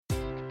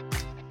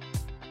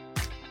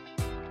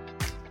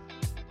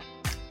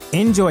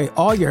Enjoy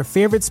all your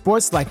favorite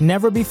sports like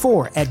never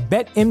before at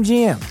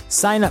BetMGM.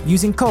 Sign up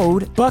using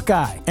code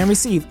Buckeye and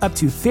receive up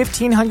to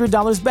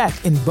 $1,500 back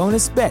in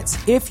bonus bets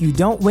if you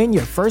don't win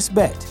your first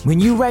bet. When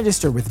you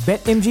register with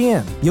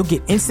BetMGM, you'll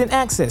get instant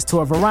access to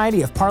a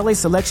variety of parlay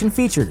selection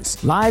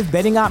features, live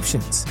betting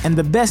options, and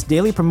the best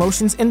daily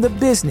promotions in the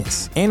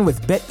business. And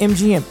with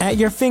BetMGM at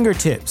your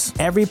fingertips,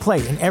 every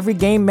play and every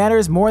game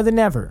matters more than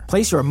ever.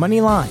 Place your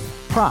money line,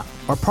 prop,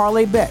 or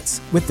parlay bets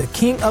with the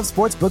king of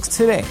sportsbooks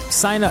today.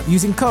 Sign up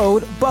using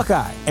code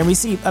Buckeye and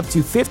receive up to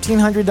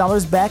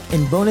 $1,500 back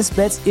in bonus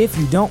bets if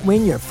you don't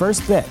win your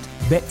first bet.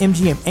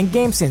 BetMGM and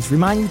GameSense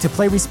remind you to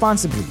play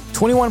responsibly.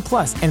 21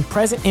 plus and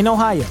present in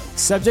Ohio,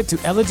 subject to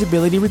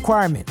eligibility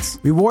requirements.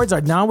 Rewards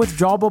are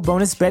non-withdrawable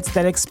bonus bets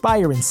that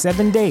expire in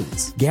 7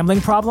 days. Gambling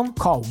problem?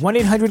 Call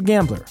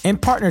 1-800-GAMBLER. In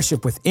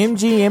partnership with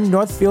MGM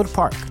Northfield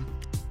Park.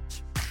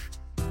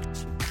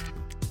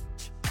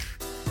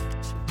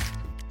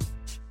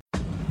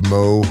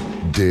 Mow,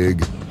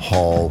 dig,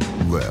 haul,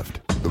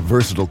 lift. The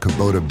versatile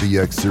Kubota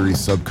BX Series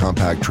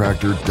subcompact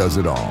tractor does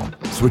it all.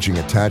 Switching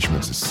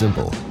attachments is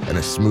simple, and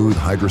a smooth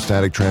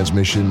hydrostatic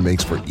transmission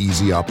makes for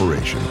easy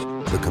operation.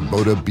 The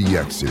Kubota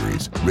BX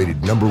Series, rated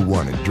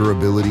 #1 in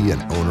durability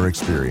and owner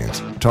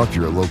experience. Talk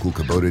to your local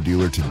Kubota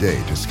dealer today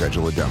to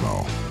schedule a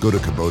demo. Go to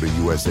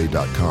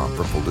KubotaUSA.com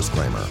for full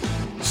disclaimer.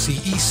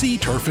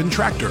 CEC Turf and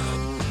Tractor.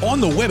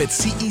 On the web at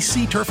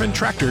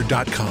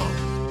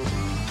CECturfandtractor.com.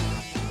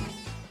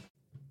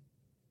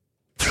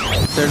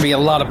 There'd be a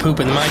lot of poop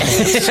in my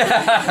pants.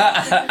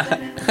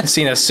 I've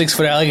seen a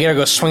 6-foot alligator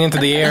go swinging through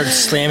the air and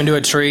slam into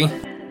a tree.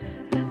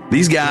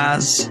 These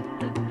guys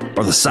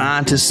are the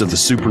scientists of the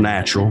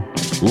supernatural,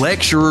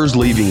 lecturers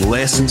leaving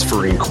lessons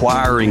for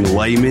inquiring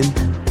laymen.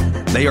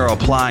 They are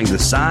applying the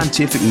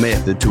scientific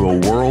method to a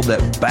world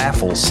that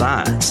baffles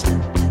science.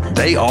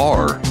 They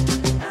are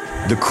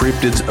the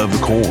cryptids of the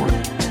corn.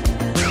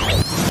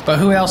 But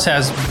who else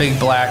has big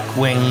black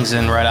wings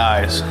and red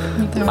eyes?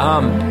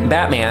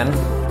 Batman.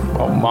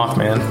 Oh,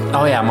 Mothman.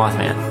 Oh, yeah,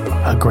 Mothman.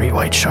 A great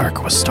white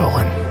shark was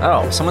stolen.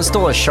 Oh, someone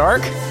stole a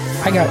shark?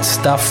 I got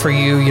stuff for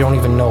you don't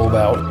even know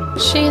about.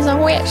 She's a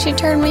witch. She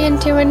turned me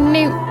into a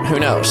newt. Who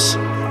knows?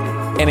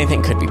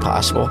 Anything could be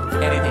possible.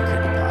 Anything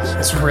could be possible.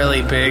 It's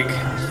really big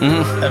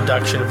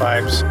abduction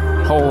vibes.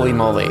 Holy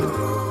moly.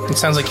 It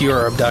sounds like you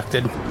were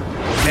abducted.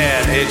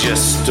 And it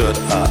just stood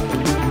up.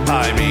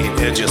 I mean,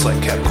 it just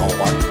like kept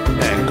going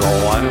and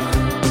going.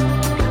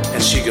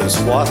 And she goes,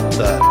 what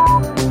the?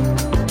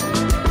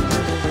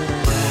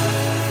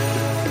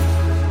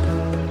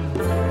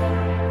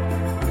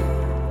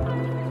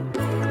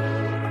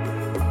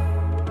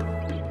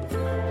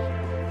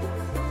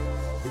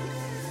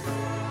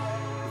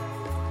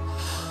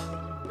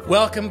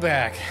 Welcome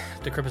back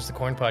to Cryptids the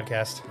Corn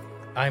podcast.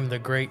 I'm the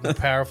great and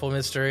powerful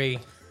mystery.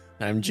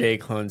 I'm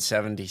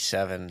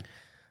JClone77.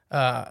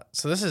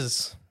 So this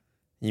is...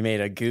 You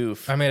made a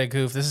goof. I made a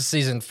goof. This is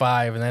season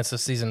 5, and that's the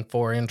season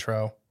 4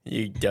 intro.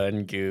 You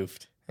done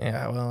goofed.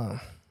 Yeah,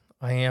 well,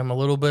 I am a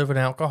little bit of an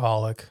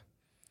alcoholic.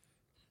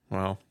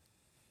 Well,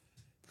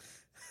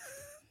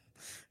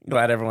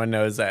 glad everyone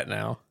knows that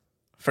now.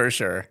 For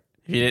sure.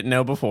 If you didn't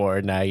know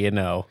before, now you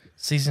know.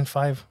 Season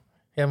 5,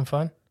 you having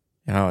fun?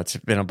 Oh, it's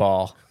been a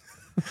ball.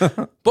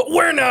 But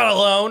we're not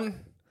alone.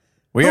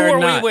 Who are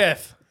we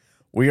with?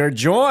 We are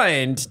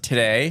joined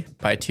today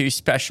by 2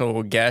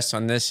 special guests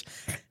on this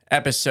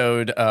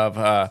episode of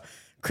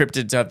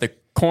Cryptids of the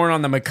Corn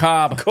on the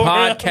Macabre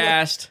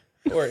podcast.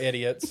 We're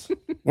idiots.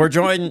 We're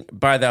joined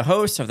by the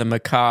hosts of the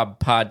Macabre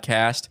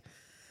podcast,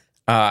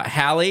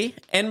 Hallie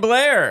and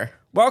Blair.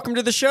 Welcome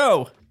to the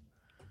show.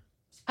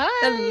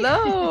 Hi.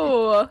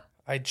 Hello.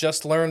 I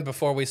just learned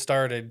before we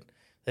started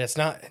that it's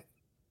not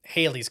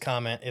Haley's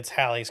comment, it's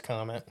Hallie's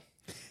comment.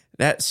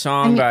 That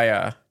song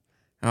by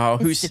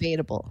It's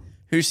debatable.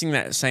 Who sang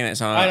that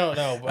song? I don't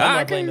know. But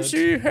I can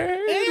see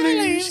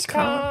Haley's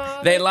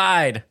comment. They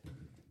lied.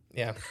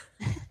 Yeah.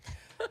 I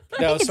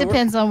think it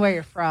depends on where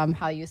you're from,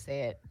 how you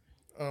say it.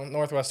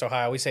 Northwest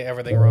Ohio, we say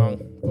everything wrong.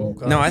 Oh,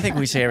 God. No, I think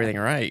we say everything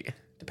right.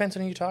 Depends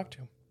on who you talk to.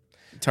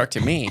 Talk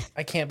to me.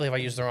 I can't believe I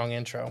used the wrong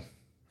intro.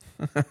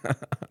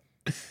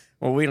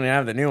 Well, we don't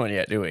have the new one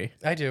yet, do we?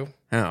 I do.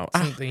 Oh.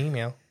 It's in the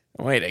email.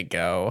 Way to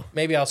go.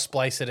 Maybe I'll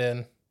splice it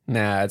in.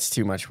 Nah, it's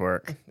too much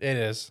work. It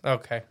is.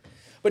 Okay.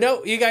 But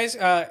no, you guys,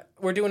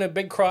 we're doing a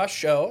big cross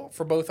show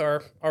for both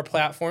our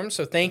platforms,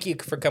 so thank you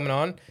for coming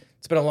on.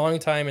 It's been a long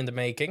time in the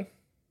making.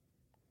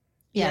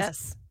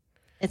 Yes.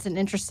 It's an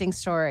interesting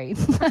story.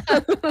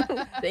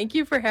 Thank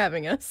you for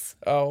having us.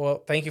 Oh,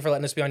 well, thank you for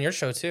letting us be on your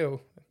show, too.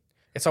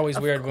 It's always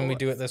weird when we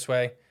do it this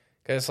way,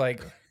 because,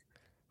 like,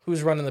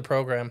 who's running the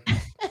program?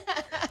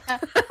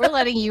 We're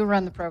letting you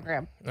run the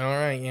program. All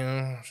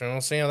right, so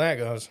we'll see how that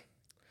goes.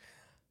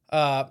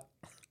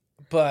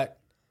 But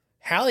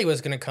Hallie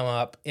was going to come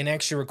up and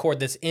actually record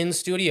this in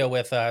studio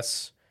with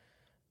us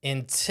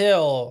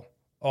until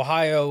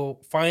Ohio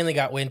finally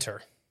got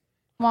winter.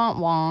 Womp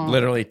womp.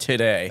 Literally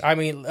today. I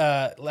mean,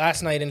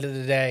 last night into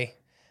the day,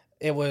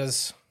 it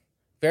was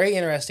very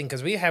interesting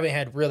because we haven't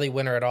had really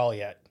winter at all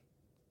yet.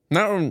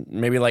 No,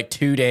 maybe like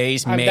 2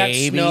 days, I've got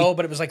maybe. snow,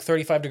 but it was like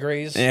 35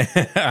 degrees.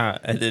 Yeah,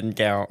 it didn't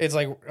count. It's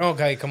like,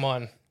 okay, come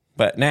on.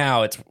 But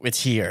now it's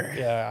here.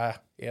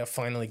 Yeah,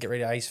 finally get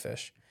ready to ice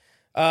fish.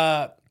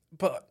 But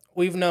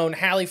we've known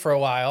Hallie for a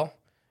while,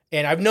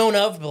 and I've known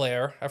of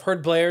Blair. I've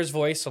heard Blair's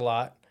voice a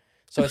lot,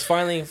 so it's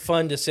finally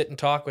fun to sit and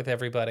talk with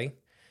everybody.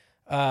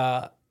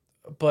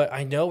 But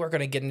I know we're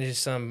going to get into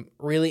some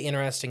really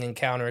interesting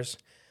encounters.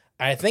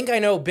 I think I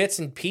know bits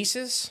and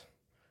pieces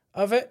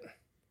of it.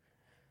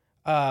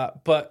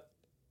 But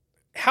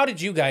how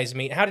did you guys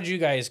meet? How did you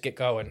guys get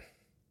going?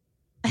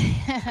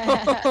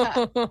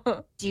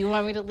 Do you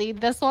want me to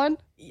lead this one?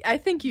 I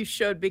think you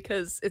should,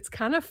 because it's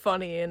kind of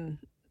funny and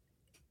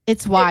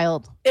it's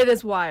wild. It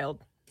is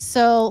wild.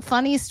 So,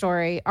 funny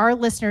story. Our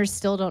listeners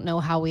still don't know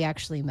how we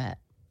actually met.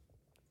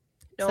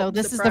 Nope, so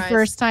this surprise. is the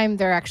first time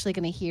they're actually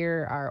going to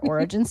hear our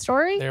origin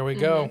story. There we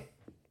go.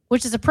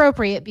 Which is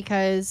appropriate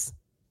because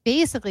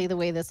basically the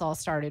way this all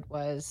started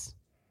was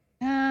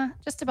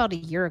just about a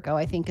year ago,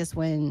 I think, is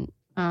when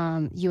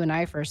you and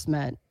I first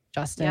met,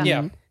 Justin.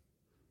 Yeah.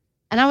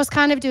 And I was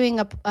kind of doing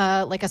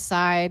a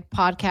side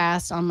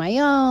podcast on my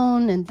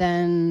own, and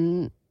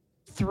then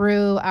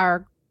through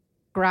our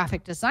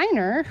graphic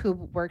designer who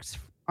works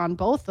on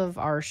both of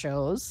our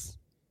shows,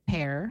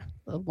 Pear,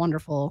 the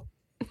wonderful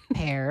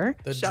Pear.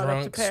 The Shout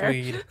out to drunk Pear.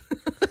 Swede.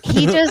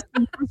 He just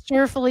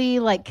cheerfully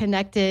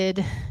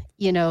connected,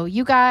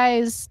 you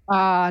guys,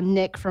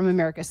 Nick from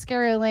America's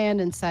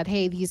Scaryland, and said,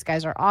 hey, these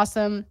guys are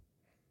awesome.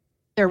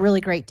 They're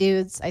really great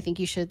dudes. I think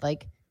you should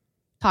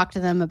talk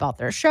to them about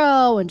their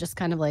show, and just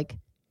kind of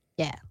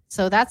yeah.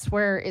 So that's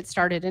where it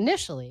started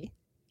initially.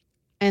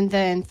 And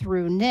then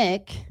through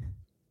Nick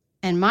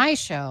and my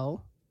show,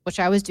 which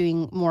I was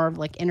doing more of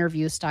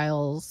interview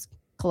styles,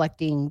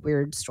 collecting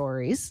weird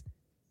stories,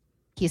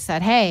 he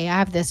said, hey, I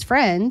have this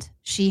friend.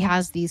 She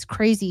has these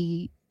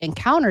crazy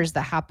encounters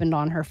that happened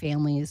on her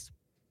family's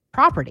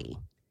property.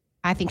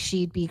 I think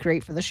she'd be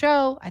great for the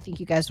show. I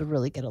think you guys would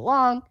really get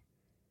along.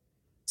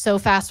 So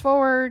fast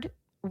forward,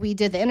 we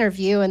did the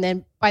interview, and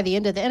then by the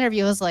end of the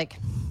interview, I was like,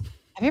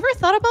 have you ever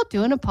thought about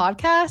doing a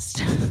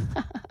podcast?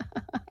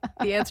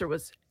 The answer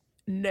was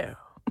no.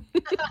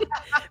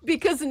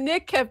 Because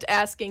Nick kept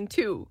asking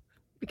too.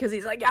 Because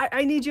he's like,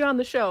 I need you on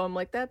the show. I'm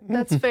like,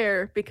 that's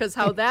fair. Because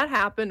how that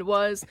happened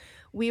was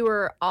we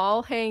were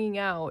all hanging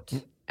out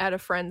at a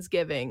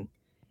Friendsgiving,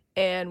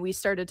 and we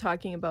started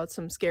talking about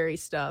some scary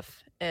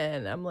stuff.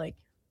 And I'm like,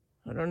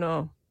 I don't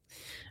know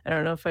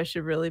if I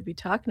should really be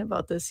talking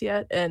about this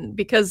yet. And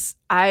because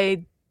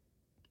I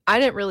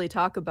didn't really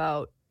talk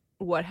about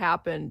what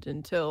happened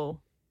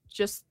until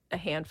just a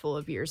handful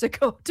of years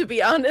ago, to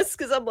be honest,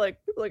 because I'm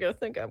like, people are gonna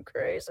think I'm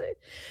crazy.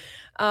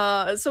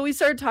 So we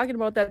started talking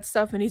about that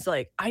stuff, and he's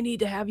like, I need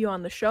to have you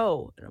on the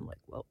show. And I'm like,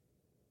 well,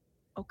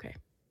 okay,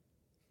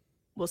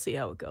 we'll see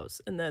how it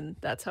goes. And then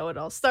that's how it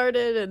all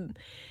started. And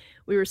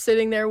we were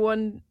sitting there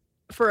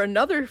for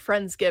another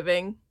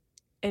Friendsgiving,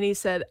 and he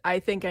said, I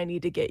think I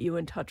need to get you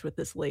in touch with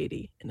this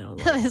lady. And I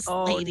was like, This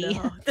lady.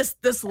 no,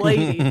 this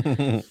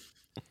lady.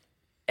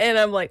 And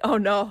I'm like, oh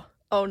no,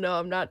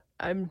 I'm not.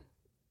 I'm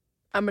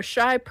a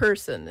shy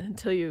person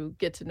until you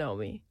get to know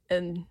me.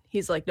 And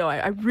he's like, no,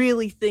 I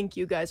really think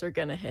you guys are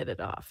gonna hit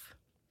it off.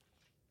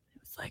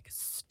 It's like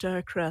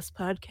star-crossed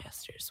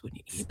podcasters when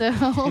you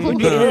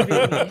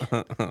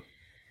interview me.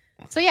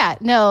 So yeah,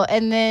 no,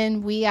 and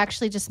then we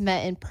actually just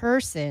met in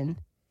person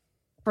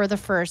for the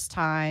first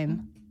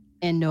time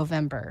in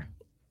November.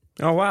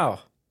 Oh wow!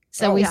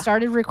 So we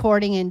started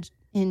recording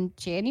in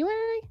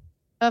January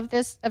of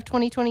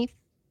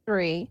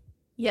 2023.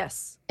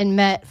 Yes, and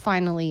met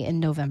finally in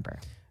November.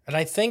 And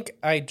I think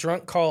I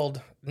drunk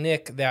called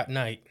Nick that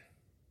night.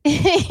 You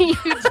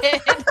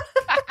did.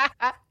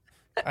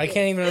 I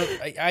can't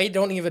even. I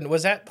don't even.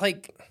 Was that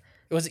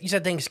you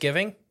said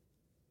Thanksgiving?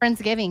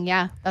 Friendsgiving,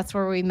 yeah, that's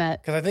where we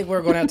met. Because I think we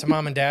were going out to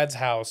mom and dad's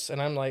house,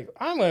 and I'm like,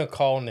 I'm going to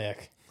call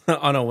Nick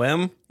on a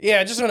whim.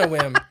 Yeah, just on a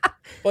whim.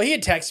 Well, he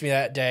had texted me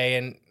that day,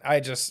 and I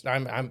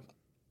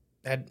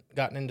had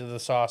gotten into the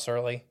sauce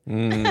early.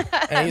 And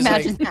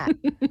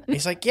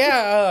he's like,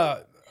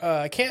 yeah,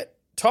 I can't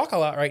talk a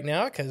lot right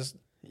now because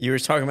you were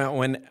talking about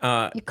when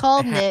you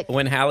called Nick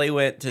when Hallie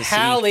went to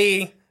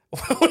Hallie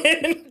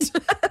went.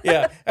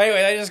 Yeah.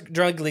 Anyway, I just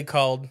drunkenly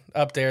called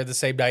up there the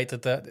same night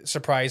that the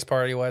surprise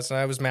party was, and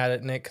I was mad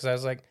at Nick because I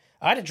was like,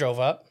 I'd have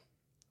drove up.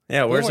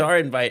 Yeah, where's our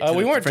invite?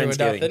 We weren't doing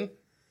nothing.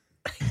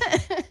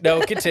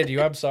 No, continue.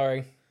 I'm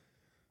sorry.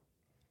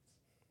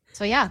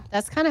 So yeah,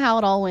 that's kind of how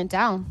it all went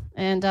down,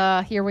 and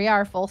here we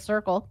are, full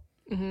circle,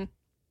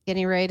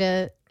 getting ready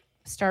to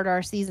start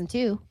our season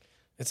 2.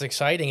 It's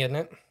exciting, isn't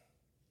it?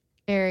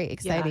 Very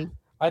exciting.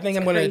 Yeah. I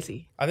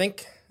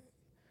think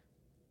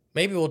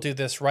maybe we'll do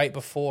this right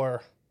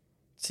before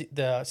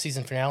the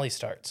season finale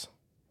starts.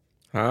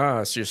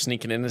 Ah, so you're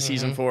sneaking into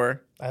season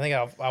 4. I think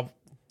I'll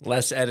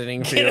less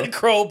editing for get a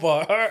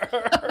crowbar,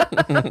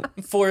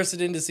 force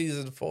it into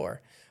season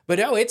 4. But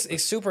no,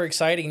 it's super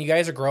exciting. You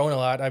guys are growing a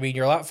lot. I mean,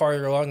 you're a lot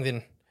farther along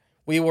than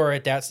we were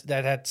at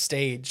that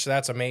stage. So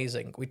that's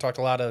amazing. We talked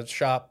a lot of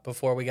shop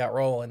before we got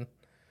rolling,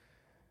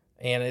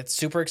 and it's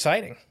super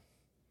exciting.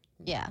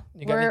 Yeah,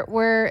 You got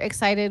we're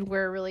excited.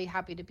 We're really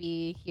happy to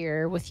be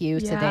here with you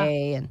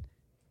today,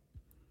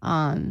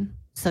 and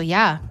so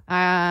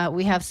yeah,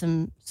 we have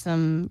some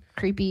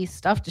creepy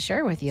stuff to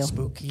share with you.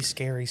 Spooky,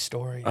 scary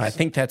stories. I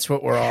think that's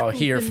what we're all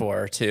here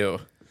for too.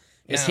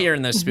 Is Now,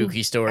 hearing those spooky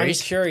I'm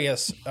stories.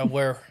 curious of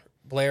where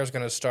Blair's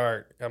going to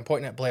start. I'm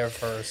pointing at Blair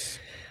first.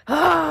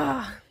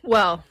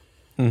 Well,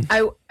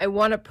 I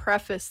want to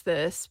preface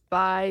this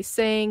by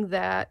saying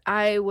that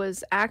I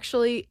was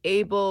actually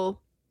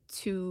able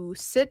to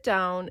sit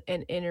down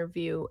and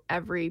interview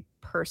every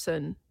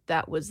person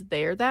that was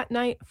there that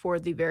night for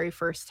the very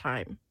first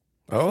time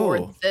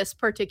for this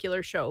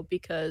particular show,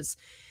 because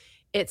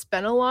it's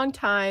been a long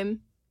time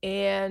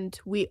and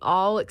we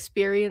all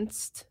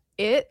experienced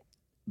it.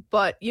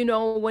 But, you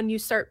know, when you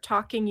start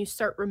talking, you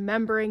start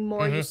remembering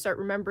more, you start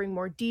remembering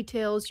more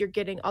details, you're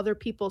getting other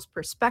people's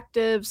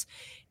perspectives.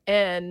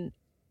 And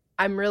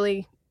I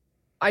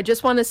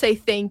just want to say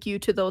thank you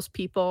to those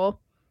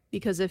people,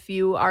 because if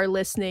you are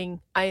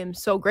listening, I am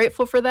so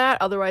grateful for that.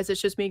 Otherwise,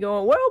 it's just me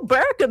going, well,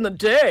 back in the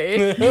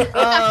day.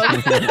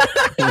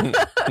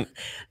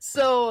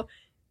 So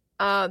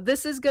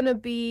this is going to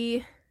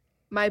be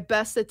my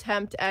best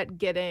attempt at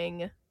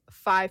getting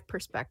 5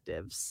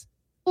 perspectives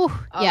of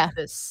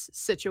this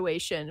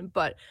situation.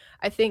 But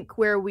I think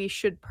where we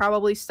should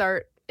probably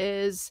start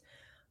is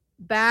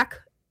back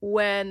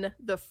when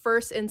the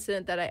first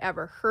incident that I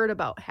ever heard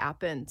about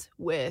happened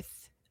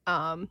with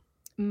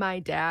my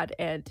dad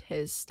and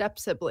his step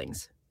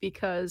siblings,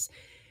 because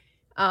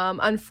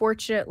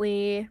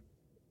unfortunately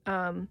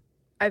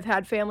I've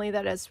had family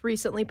that has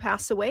recently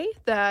passed away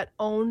that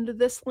owned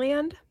this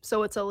land,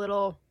 so it's a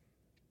little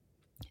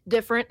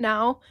different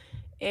now,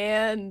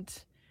 and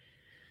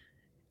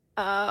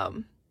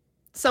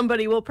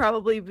somebody will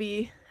probably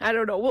be, I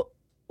don't know,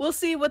 we'll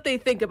see what they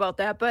think about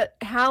that. But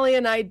Hallie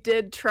and I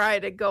did try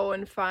to go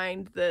and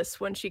find this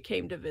when she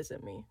came to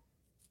visit me.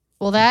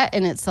 Well, that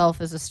in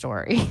itself is a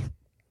story.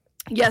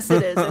 Yes,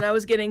 it is. And I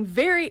was getting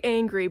very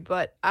angry,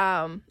 but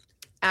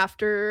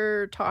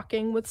after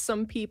talking with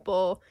some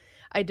people,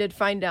 I did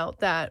find out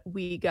that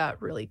we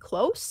got really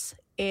close,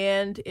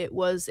 and it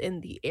was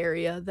in the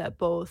area that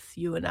both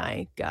you and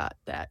I got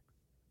that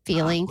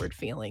awkward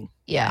feeling.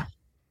 Yeah.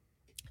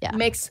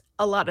 Makes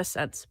a lot of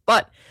sense.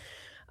 But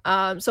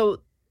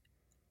so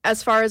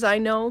as far as I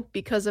know,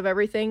 because of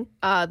everything,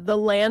 the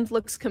land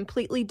looks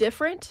completely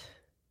different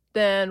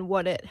than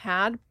what it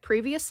had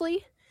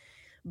previously.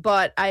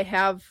 But I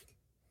have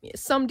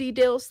some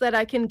details that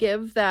I can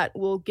give that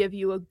will give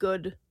you a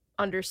good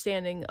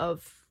understanding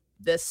of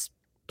this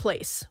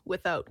place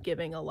without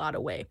giving a lot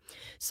away.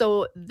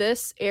 So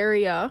this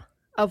area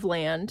of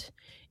land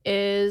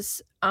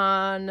is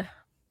on,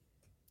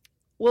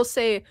 we'll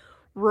say,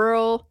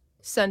 rural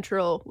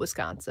central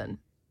Wisconsin.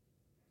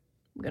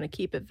 I'm going to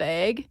keep it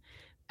vague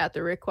at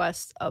the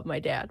request of my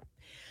dad.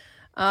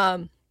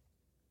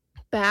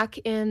 Back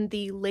in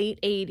the late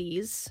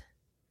 80s,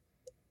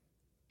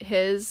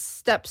 his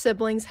step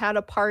siblings had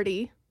a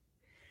party.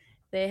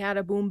 They had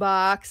a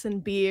boombox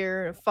and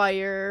beer and a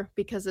fire,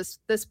 because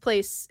this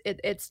place,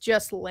 it's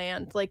just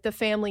land. Like, the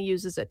family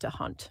uses it to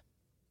hunt.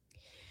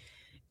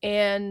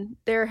 And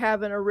they're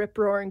having a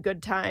rip-roaring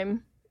good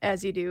time,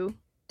 as you do,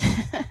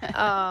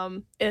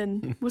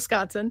 in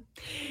Wisconsin.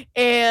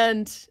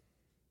 And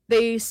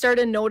they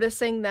started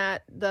noticing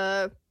that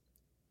the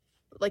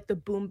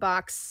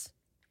boombox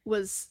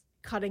was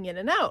cutting in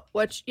and out,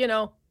 which, you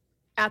know,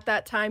 at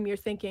that time you're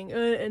thinking,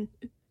 and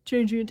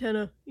change the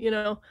antenna, you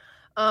know.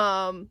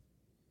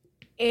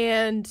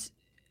 And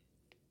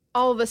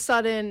all of a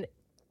sudden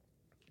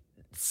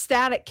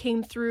static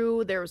came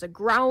through. There was a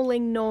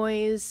growling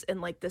noise and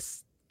like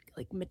this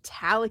like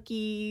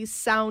metallic-y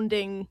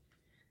sounding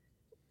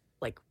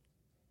like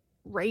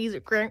razor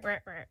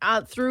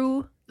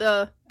through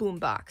the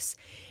boombox.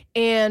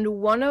 And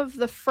one of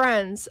the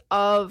friends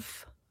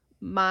of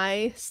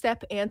my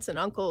step aunts and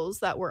uncles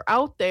that were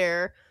out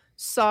there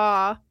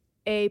saw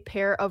a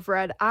pair of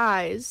red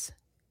eyes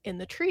in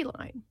the tree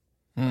line,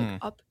 like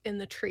up in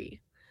the tree.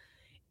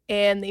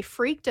 And they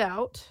freaked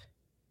out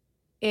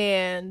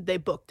and they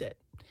booked it.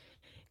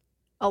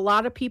 A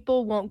lot of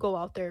people won't go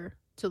out there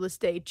to this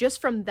day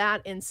just from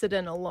that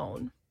incident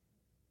alone.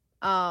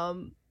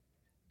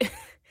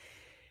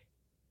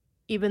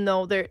 Even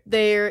though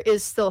there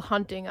is still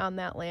hunting on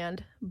that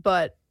land,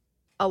 but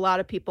a lot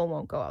of people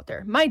won't go out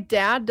there. My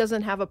dad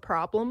doesn't have a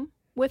problem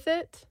with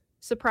it,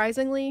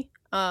 surprisingly.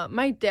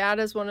 My dad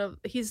is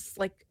he's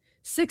like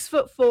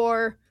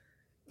 6'4",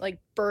 like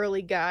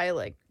burly guy,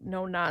 like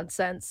no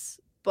nonsense,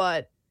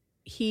 but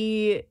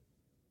he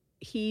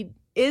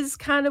is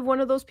kind of one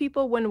of those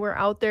people when we're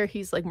out there,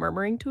 he's like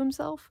murmuring to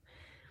himself.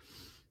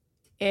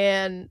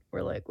 And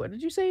we're like, what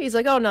did you say? He's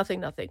like, oh,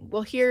 nothing.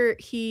 Well, here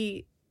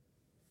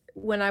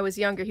when I was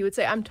younger, he would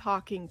say, I'm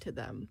talking to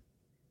them.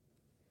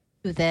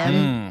 To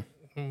them?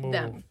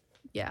 Them.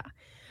 Yeah.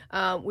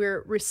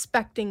 We're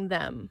respecting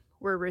them.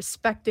 We're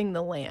respecting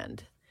the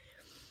land.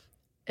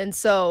 And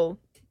so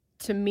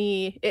to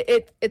me,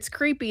 it's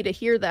creepy to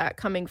hear that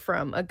coming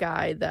from a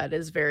guy that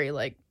is very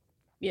like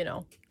you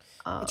know.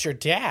 It's your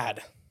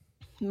dad.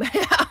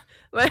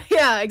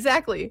 Yeah,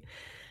 exactly.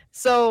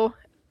 So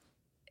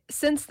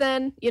since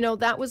then, you know,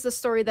 that was the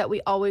story that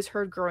we always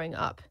heard growing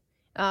up,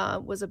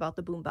 was about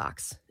the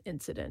boombox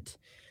incident.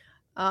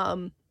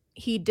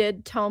 He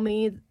did tell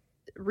me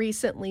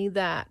recently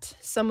that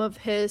some of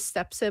his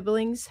step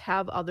siblings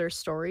have other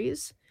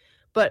stories,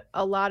 but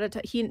a lot of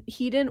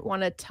he didn't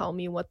want to tell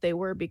me what they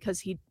were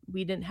because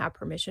we didn't have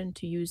permission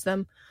to use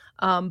them.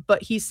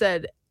 But he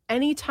said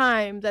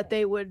anytime that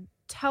they would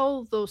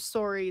tell those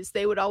stories,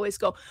 they would always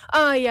go,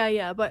 "Oh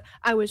yeah, but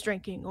I was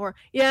drinking," or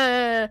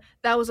 "Yeah,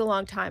 that was a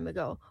long time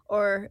ago,"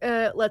 or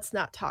 "Let's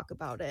not talk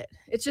about it."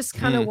 It's just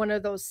kind of one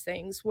of those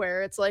things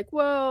where it's like,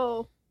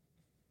 well,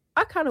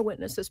 I kind of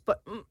witnessed this,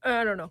 but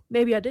I don't know,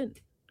 maybe I didn't,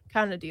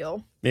 kind of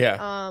deal.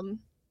 Yeah.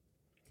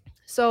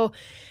 So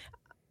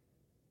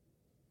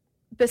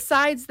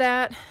besides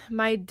that,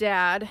 my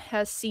dad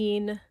has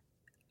seen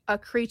a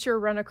creature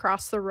run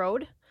across the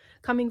road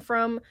coming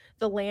from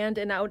the land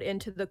and out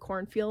into the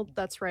cornfield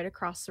that's right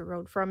across the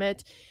road from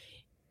it.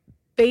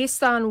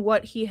 Based on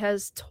what he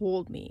has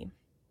told me,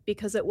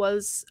 because it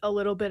was a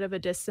little bit of a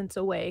distance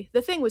away,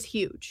 the thing was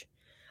huge.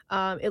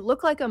 It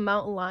looked like a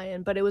mountain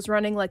lion, but it was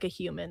running like a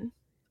human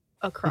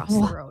across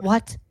the road.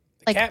 What?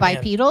 Like Catman.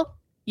 bipedal?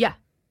 Yeah.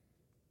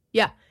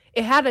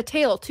 It had a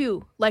tail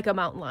too, like a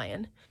mountain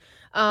lion.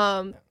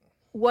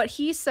 What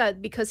he said,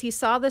 because he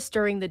saw this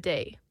during the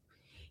day,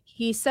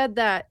 he said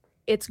that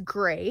it's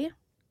gray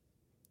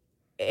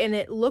and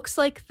it looks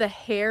like the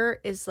hair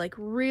is like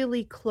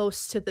really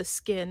close to the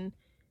skin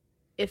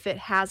if it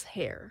has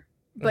hair.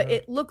 But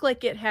it looked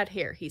like it had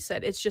hair, he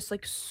said. It's just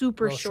like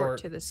super Real short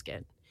short. to the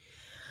skin.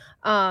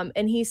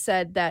 And he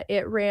said that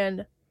it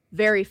ran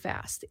very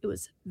fast. It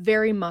was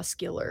very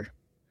muscular.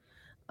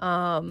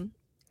 And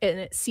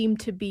it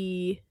seemed to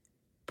be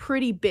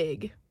pretty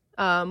big.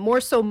 More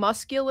so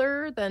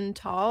muscular than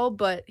tall,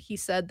 but he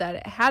said that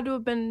it had to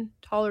have been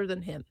taller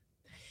than him.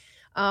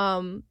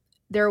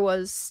 There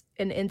was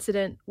an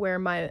incident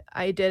where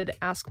I did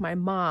ask my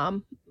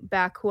mom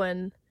back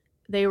when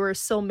they were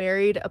still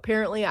married.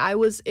 Apparently, I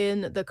was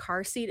in the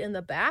car seat in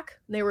the back.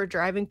 They were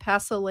driving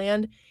past the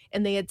land,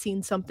 and they had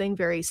seen something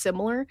very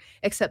similar,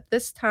 except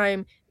this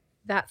time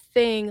that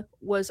thing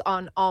was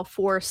on all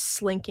fours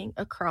slinking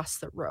across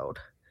the road.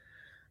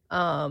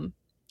 And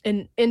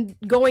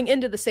going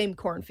into the same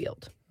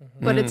cornfield,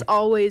 but it's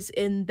always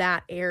in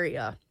that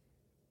area.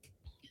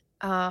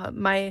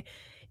 My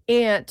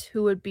aunt,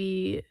 who would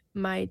be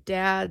my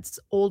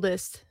dad's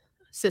oldest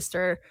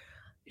sister,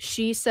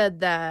 she said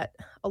that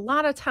a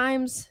lot of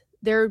times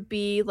there'd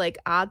be like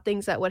odd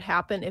things that would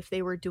happen if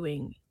they were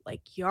doing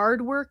like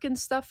yard work and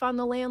stuff on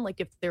the land,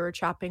 like if they were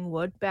chopping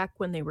wood back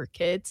when they were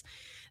kids.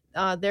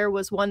 There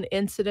was one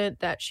incident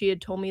that she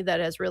had told me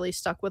that has really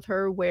stuck with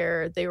her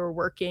where they were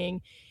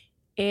working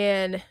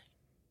and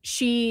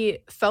she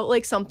felt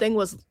like something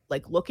was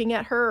like looking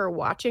at her or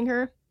watching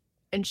her,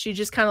 and she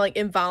just kind of like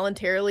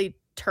involuntarily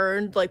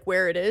turned like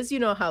where it is, you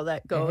know how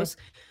that goes.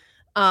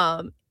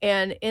 And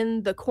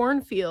in the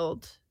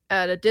cornfield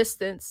at a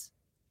distance,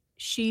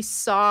 she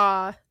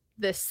saw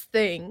this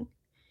thing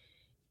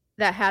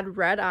that had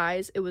red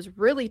eyes. It was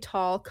really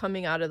tall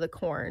coming out of the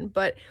corn.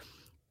 But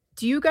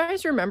do you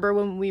guys remember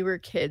when we were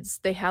kids,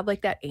 they had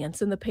like that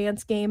ants in the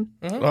pants game?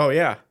 Oh,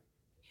 yeah.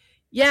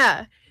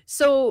 Yeah.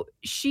 So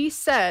she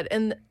said,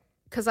 and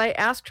because I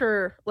asked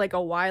her like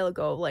a while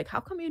ago, like, how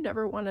come you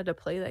never wanted to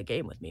play that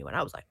game with me when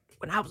I was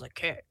a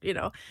kid, you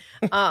know?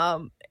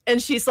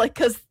 And she's like,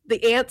 because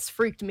the ants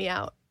freaked me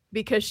out,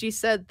 because she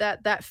said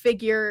that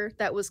figure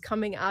that was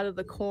coming out of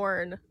the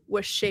corn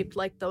was shaped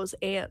like those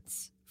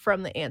ants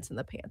from the Ants in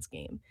the Pants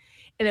game.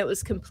 And it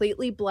was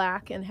completely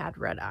black and had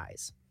red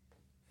eyes.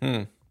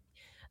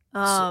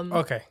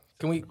 Okay.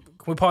 Can we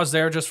pause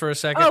there just for a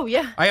second? Oh,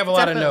 yeah. I have a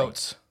lot of definitely.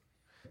 notes.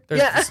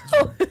 Yeah.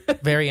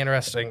 Very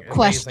interesting. Amazing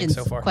Questions.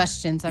 so far.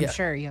 Questions. I'm Yeah.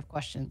 sure you have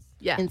questions.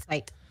 Yeah.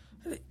 Insight.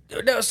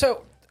 No,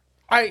 so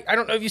I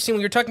don't know if you've seen when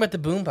you're talking about the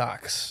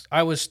boombox.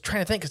 I was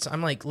trying to think because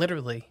I'm like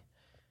literally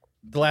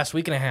the last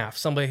week and a half,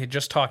 somebody had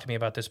just talked to me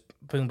about this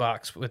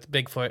boombox with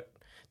Bigfoot.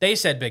 They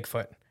said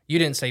Bigfoot. You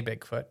didn't say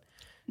Bigfoot.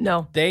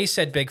 No. They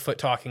said Bigfoot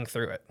talking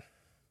through it.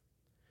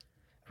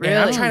 Really?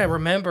 And I'm trying to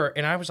remember,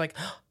 and I was like,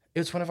 oh, it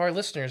was one of our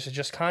listeners that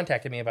just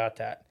contacted me about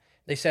that.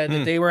 They said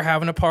that they were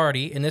having a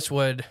party, and this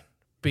would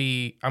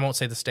be, I won't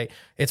say the state,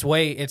 it's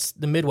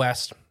the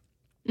Midwest.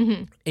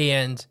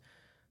 And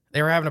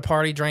they were having a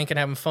party, drinking,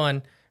 having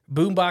fun.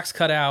 Boombox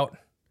cut out,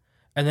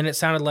 and then it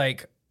sounded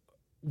like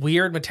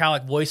weird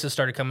metallic voices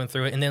started coming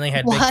through it, and then they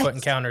had What? Bigfoot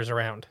encounters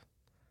around.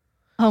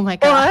 Oh my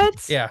god.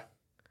 What? Yeah.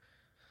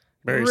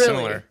 Very Really?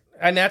 similar.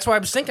 And that's why I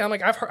was thinking, I'm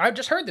like, I've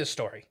just heard this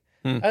story.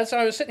 And so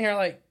I was sitting here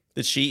like,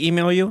 Did she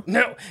email you?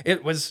 no,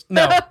 it was,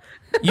 no.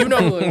 You know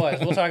who it was.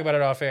 We'll talk about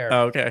it off air.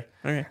 Oh, okay.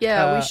 Okay.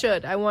 Yeah, we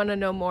should. I want to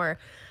know more.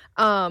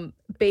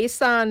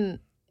 Based on,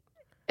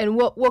 and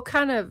we'll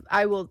kind of,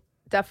 I will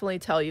definitely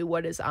tell you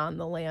what is on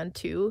the land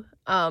too.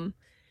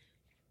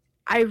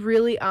 I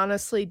really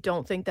honestly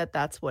don't think that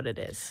that's what it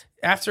is.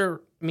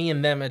 After me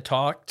and them had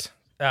talked,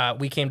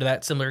 we came to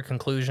that similar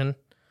conclusion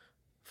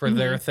for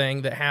their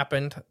thing that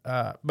happened.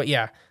 But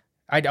yeah,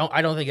 I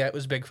don't think that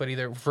was Bigfoot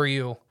either for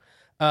you.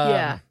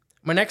 Yeah.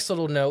 My next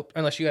little note,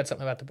 unless you had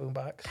something about the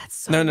boombox. That's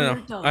so No.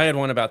 weird, though. I had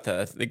one about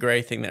the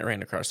gray thing that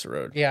ran across the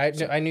road. Yeah,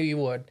 I knew you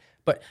would.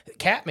 But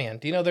Catman,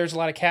 do you know there's a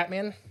lot of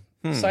Catman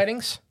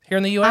sightings here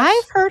in the U.S.?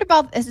 I've heard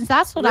about this.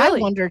 That's what Really?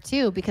 I wonder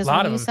too, because Lot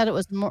when of you them. said it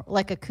was more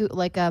like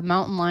a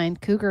mountain lion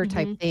cougar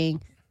type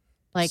thing,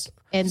 like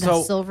in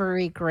the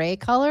silvery gray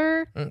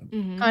color,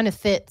 kind of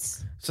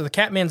fits. So the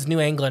Catman's New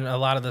England, a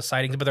lot of the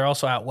sightings, but they're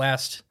also out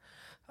west.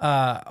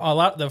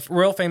 The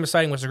real famous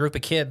sighting was a group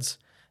of kids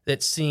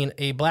that seen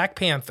a black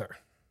panther.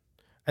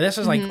 And this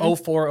was like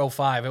 04,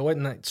 05. It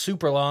wasn't like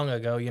super long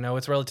ago,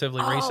 it's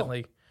relatively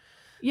recently.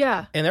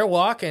 Yeah. And they're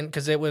walking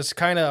because it was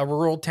kind of a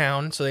rural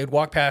town. So they'd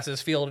walk past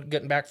this field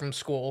getting back from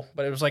school.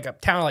 But it was like a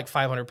town of like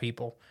 500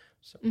 people,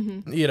 so,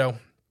 and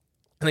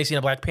they seen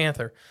a black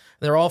panther. And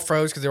they're all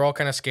froze because they're all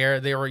kind of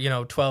scared. They were,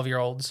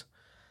 12-year-olds.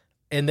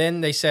 And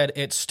then they said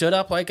it stood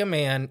up like a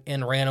man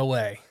and ran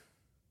away.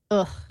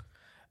 Ugh.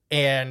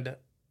 And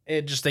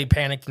they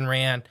panicked and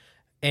ran.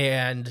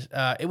 And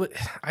we'll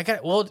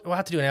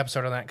have to do an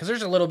episode on that because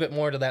there's a little bit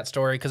more to that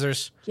story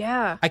because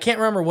I can't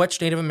remember which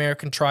Native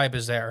American tribe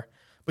is there,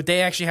 but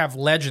they actually have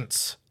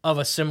legends of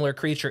a similar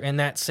creature in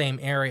that same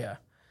area.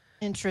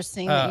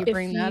 Interesting that you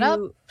bring that up.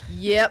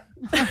 Yep.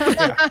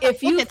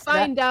 If you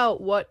find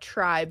out what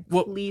tribe,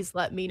 please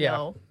let me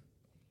know.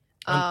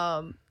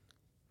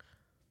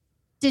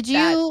 Did you?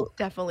 That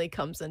definitely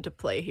comes into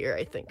play here,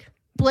 I think.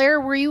 Blair,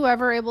 were you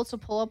ever able to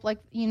pull up, like,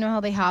 how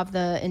they have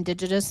the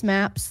indigenous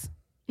maps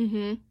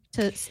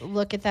to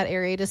look at that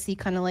area to see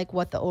kind of like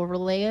what the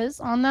overlay is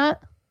on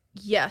that?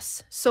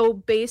 Yes. So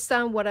based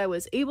on what I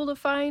was able to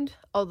find,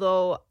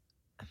 although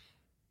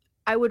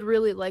I would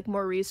really like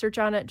more research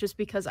on it just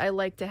because I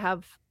like to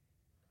have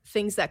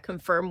things that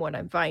confirm what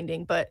I'm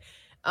finding, but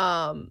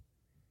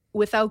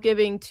without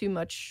giving too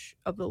much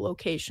of the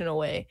location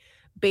away,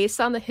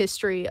 based on the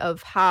history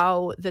of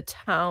how the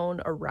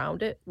town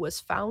around it was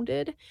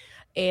founded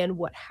and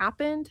what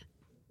happened,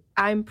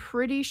 I'm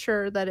pretty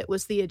sure that it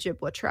was the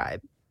Ojibwa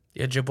tribe.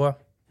 The Ojibwa?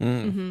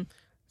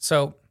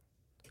 So...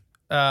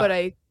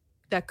 but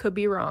that could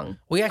be wrong.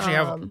 We actually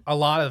have a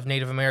lot of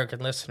Native American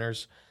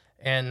listeners,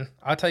 and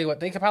I'll tell you what,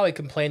 they could probably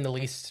complain the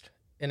least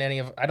in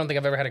I don't think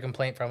I've ever had a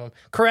complaint from them.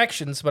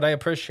 Corrections, but I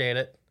appreciate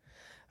it.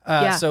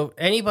 So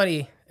any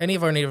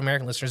of our Native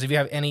American listeners, if you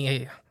have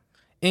any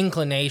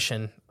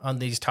inclination on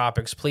these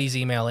topics, please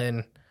email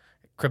in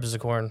Cribs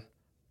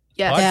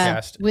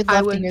Yes. podcast. We'd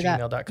love to hear that.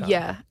 gmail.com.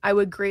 Yeah, I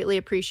would greatly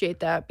appreciate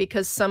that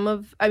because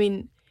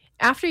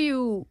after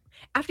you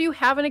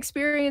have an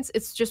experience,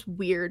 it's just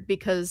weird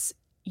because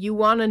you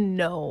want to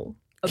know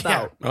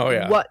about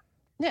what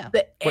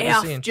the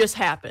F just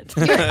happened.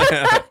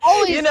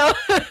 Always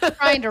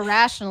trying to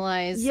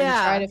rationalize and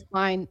try to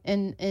find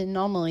and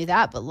not only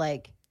that, but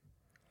like,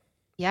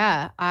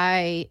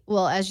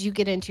 as you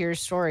get into your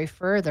story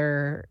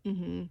further,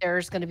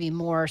 there's going to be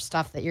more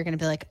stuff that you're going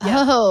to be like,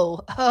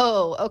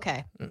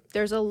 okay.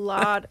 There's a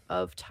lot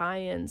of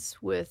tie-ins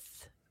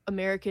with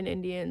American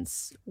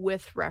Indians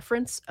with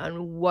reference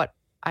on what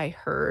I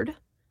heard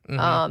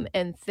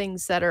and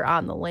things that are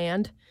on the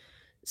land.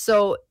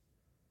 So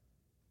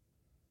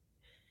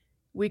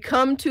we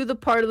come to the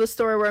part of the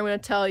story where I'm going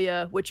to tell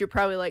you, which you're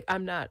probably like,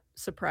 I'm not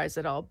surprised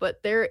at all,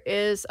 but there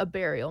is a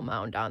burial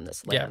mound on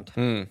this land.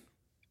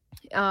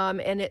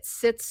 And it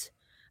sits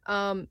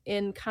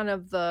in kind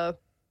of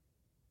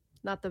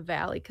not the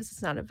valley, because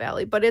it's not a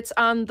valley, but it's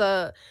on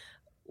the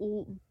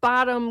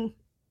bottom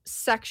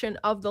section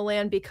of the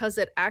land because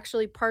it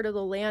actually part of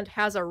the land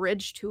has a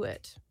ridge to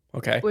it.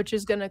 Okay. Which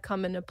is going to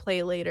come into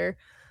play later.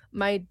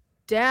 My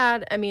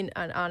dad, and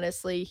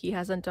honestly, he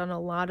hasn't done a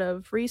lot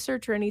of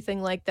research or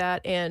anything like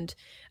that. And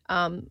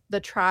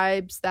the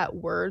tribes that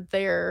were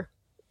there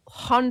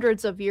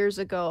hundreds of years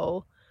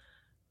ago,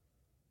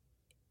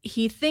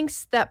 he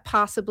thinks that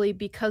possibly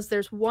because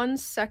there's one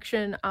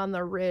section on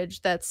the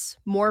ridge that's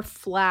more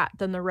flat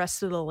than the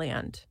rest of the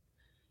land.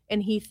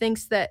 And he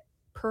thinks that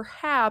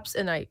perhaps,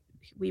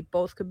 we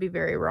both could be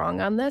very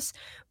wrong on this,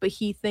 but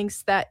he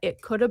thinks that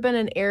it could have been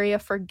an area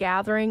for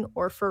gathering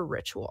or for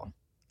ritual.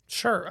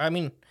 Sure.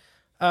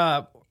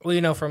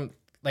 From,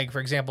 like, for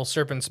example,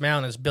 Serpent's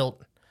Mound is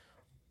built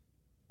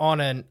on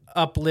an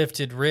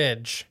uplifted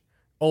ridge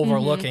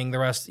overlooking the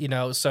rest,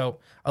 so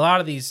a lot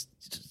of these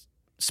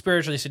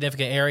spiritually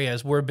significant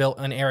areas were built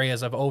in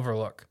areas of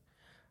overlook.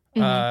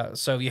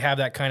 So you have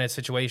that kind of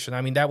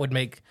situation. That would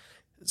make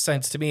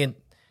sense to me. And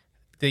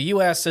the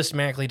U.S.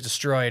 systematically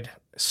destroyed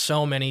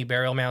so many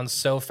burial mounds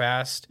so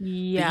fast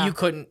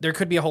that there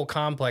could be a whole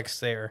complex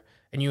there,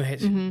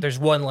 and there's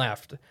one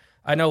left.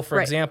 I know, for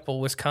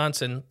example,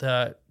 Wisconsin,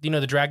 do you know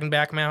the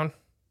Dragonback Mound?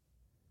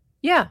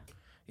 Yeah.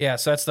 Yeah,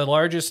 so that's the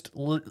largest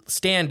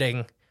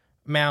standing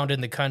mound in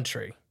the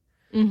country.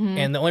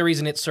 And the only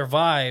reason it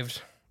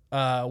survived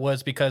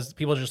was because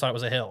people just thought it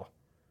was a hill.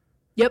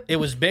 Yep. It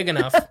was big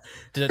enough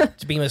to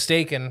be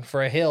mistaken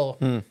for a hill,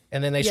 and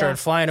then they started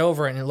flying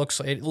over it, and it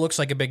looks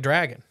like a big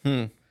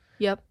dragon.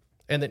 Yep.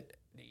 And then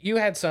you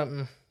had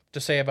something to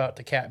say about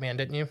the Catman,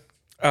 didn't you?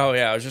 Oh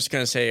yeah, I was just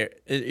gonna say,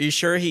 are you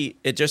sure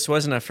it just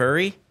wasn't a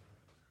furry?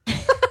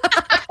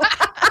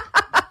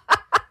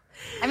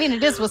 I mean,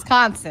 it is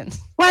Wisconsin.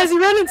 Why is he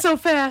running so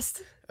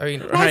fast? I mean,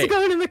 Why is he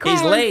going in the car?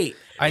 He's late.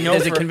 I know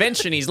There's a for-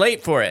 convention. He's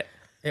late for it.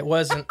 it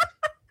wasn't.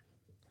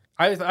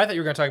 I thought you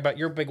were going to talk about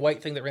your big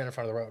white thing that ran in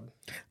front of the road.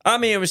 I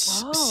mean, it was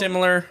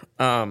similar,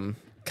 kind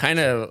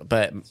of,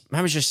 but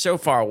I was just so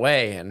far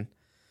away,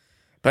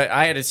 but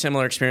I had a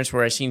similar experience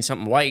where I seen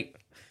something white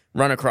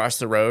run across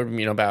the road,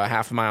 about a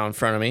half a mile in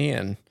front of me,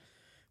 and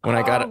when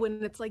I got it,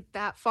 when it's like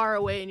that far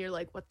away, and you're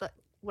like,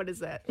 what is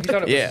that? You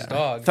thought it was his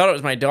dog. I thought it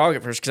was my dog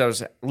at first because I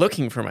was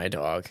looking for my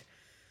dog.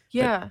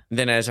 Yeah. But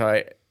then as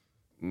I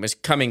was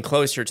coming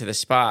closer to the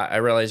spot, I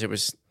realized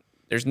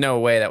there's no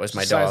way that was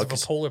my The size dog.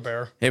 of a polar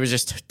bear. It was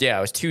just, it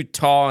was too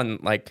tall and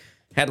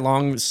had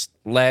long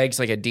legs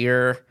like a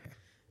deer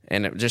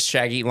and it was just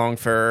shaggy long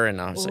fur.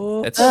 And I was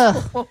like, it's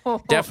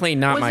definitely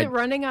not was my. Was it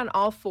running on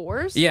all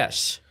fours?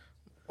 Yes.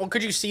 Well,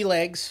 could you see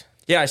legs?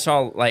 Yeah, I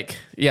saw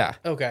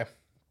Okay.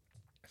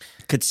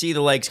 Could see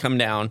the legs come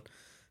down.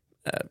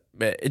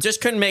 But it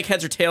just couldn't make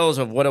heads or tails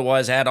of what it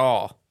was at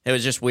all. It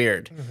was just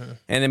weird. Mm-hmm.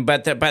 And then, by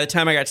the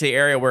time I got to the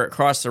area where it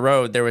crossed the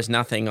road, there was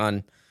nothing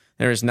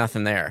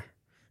there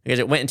because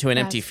it went into an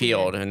empty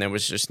field and there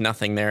was just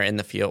nothing there in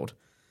the field.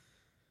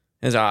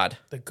 It was odd.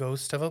 The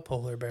ghost of a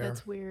polar bear.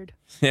 That's weird.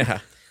 Yeah.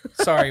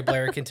 Sorry,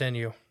 Blair.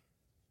 Continue.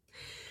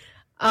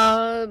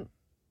 Well,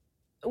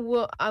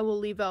 I will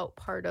leave out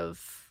part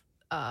of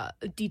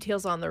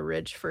details on the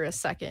ridge for a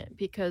second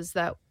because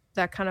that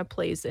kind of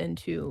plays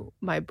into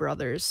my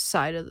brother's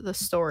side of the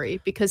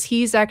story because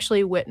he's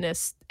actually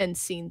witnessed and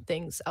seen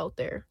things out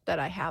there that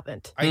I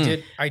haven't.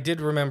 I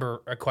did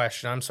remember a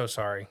question. I'm so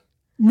sorry.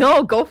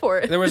 No, go for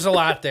it. There was a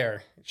lot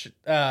there.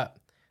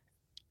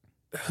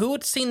 Who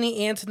had seen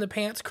the ant in the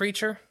pants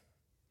creature?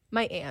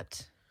 My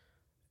aunt.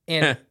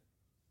 And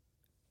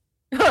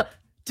oh,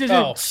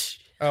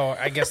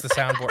 I guess the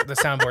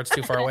soundboard's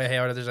too far away. Hey,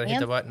 there's I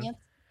hit the button. Ant.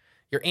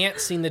 Your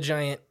aunt's seen the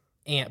giant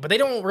ant, but they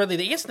don't really.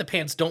 The ants in the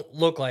pants don't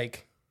look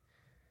like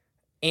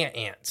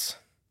ants.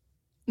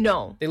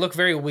 No, they look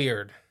very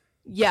weird.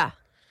 Yeah.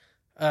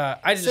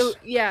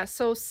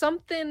 So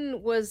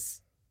something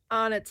was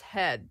on its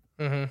head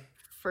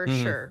for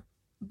sure,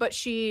 but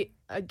she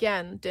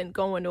again didn't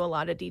go into a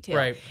lot of detail.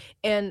 Right.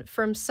 And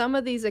from some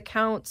of these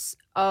accounts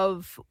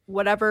of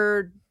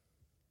whatever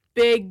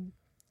big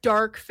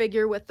dark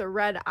figure with the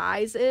red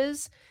eyes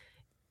is,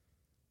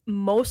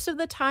 most of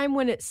the time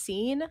when it's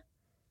seen,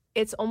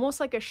 it's almost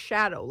like a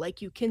shadow,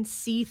 like you can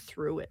see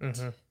through it.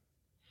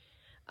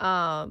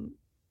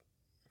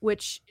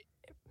 Which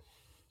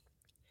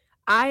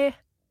I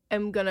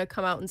am gonna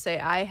come out and say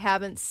I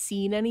haven't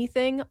seen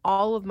anything.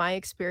 All of my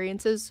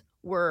experiences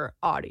were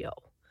audio.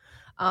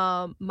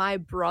 My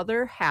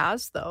brother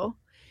has though,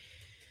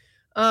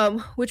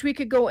 which we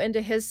could go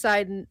into his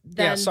side and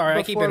then. Yeah, sorry,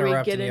 I keep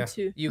interrupting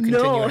you. You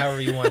continue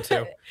however you want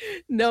to.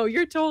 No,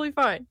 you're totally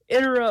fine.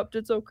 Interrupt,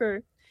 it's okay.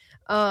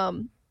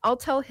 I'll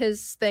tell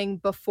his thing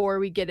before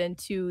we get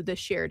into the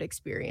shared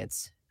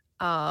experience.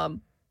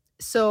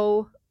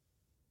 So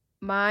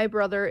my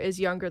brother is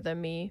younger than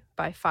me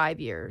by 5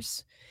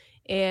 years,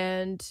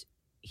 and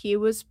he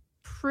was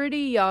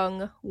pretty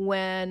young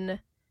when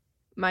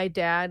my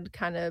dad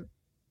kind of,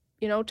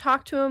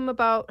 talked to him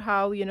about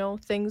how,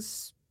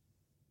 things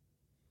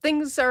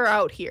are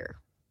out here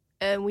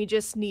and we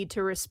just need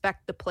to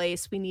respect the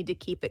place. We need to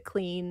keep it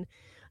clean.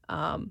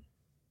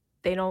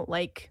 They don't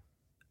like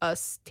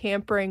us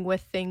tampering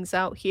with things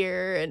out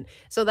here. And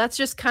so that's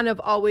just kind of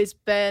always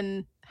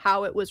been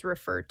how it was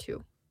referred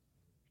to.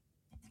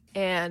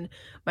 And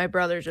my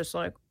brother's just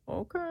like,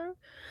 okay.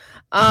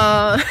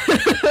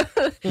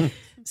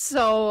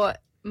 So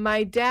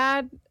my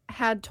dad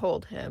had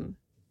told him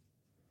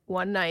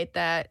one night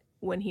that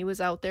when he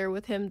was out there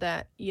with him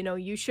that,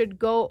 you should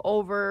go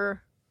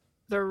over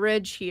the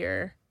ridge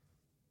here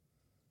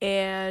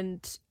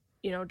and,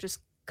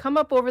 just come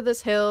up over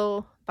this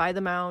hill by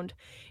the mound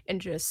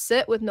and just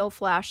sit with no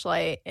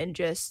flashlight and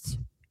just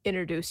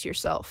introduce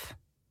yourself.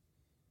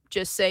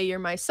 Just say you're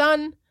my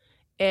son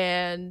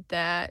and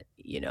that,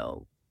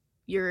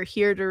 you're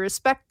here to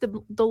respect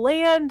the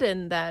land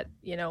and that,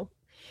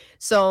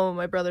 So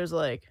my brother's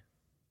like,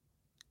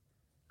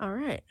 all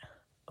right,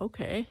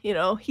 okay.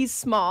 He's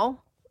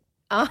small.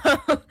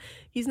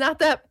 He's not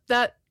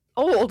that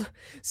old.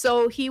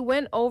 So he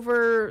went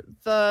over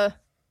the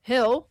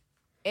hill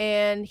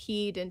and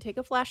he didn't take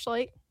a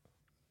flashlight.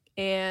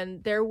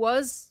 And there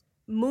was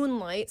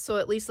moonlight, so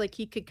at least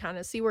he could kind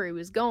of see where he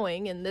was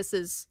going, and this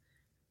is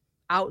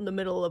out in the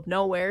middle of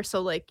nowhere,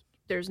 so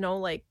there's no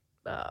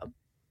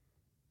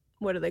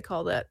what do they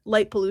call that,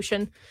 light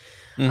pollution.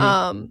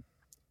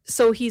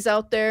 So he's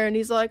out there and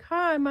he's like,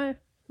 hi, my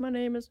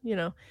name is,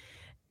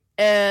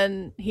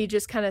 and he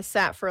just kind of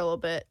sat for a little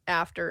bit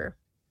after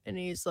and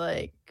he's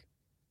like,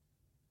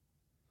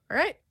 all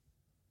right,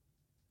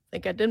 I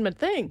think I did my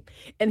thing.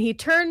 And he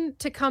turned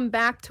to come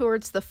back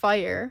towards the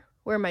fire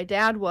where my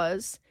dad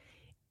was,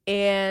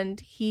 and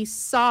he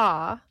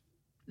saw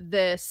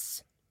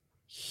this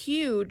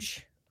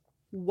huge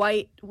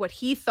what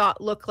he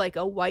thought looked like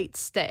a white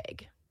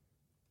stag.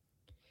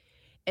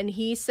 And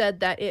he said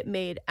that it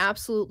made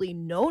absolutely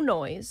no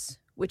noise,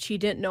 which he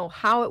didn't know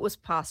how it was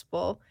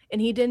possible.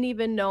 And he didn't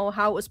even know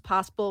how it was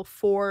possible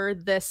for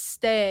this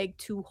stag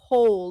to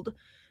hold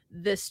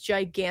this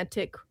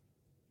gigantic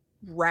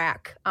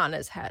rack on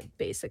his head,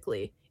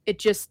 basically. It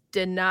just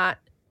did not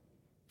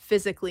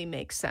physically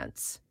make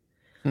sense.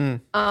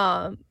 And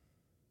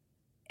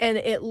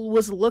it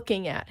was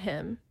looking at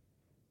him.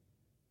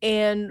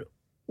 And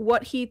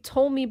what he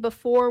told me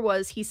before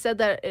was, he said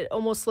that it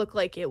almost looked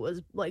like it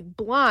was like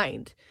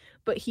blind,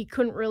 but he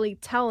couldn't really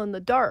tell in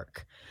the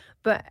dark.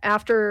 But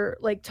after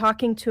like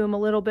talking to him a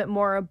little bit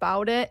more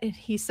about it,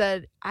 he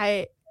said,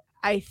 I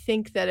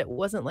think that it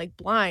wasn't like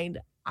blind.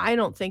 I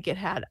don't think it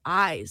had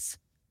eyes,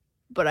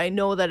 but I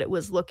know that it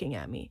was looking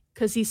at me,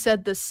 because he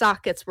said the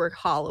sockets were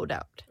hollowed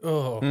out.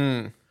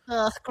 Oh,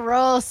 Ugh,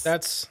 gross.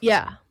 that's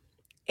Yeah.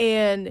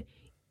 And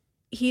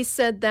he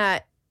said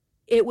that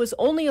it was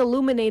only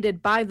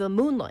illuminated by the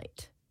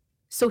moonlight.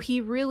 So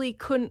he really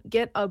couldn't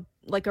get a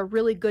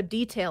really good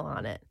detail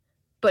on it.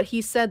 But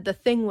he said the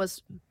thing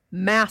was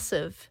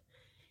massive,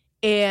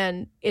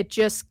 and it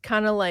just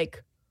kind of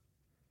like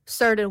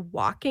started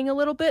walking a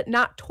little bit,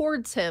 not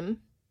towards him,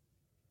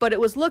 but it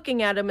was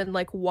looking at him and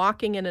like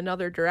walking in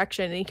another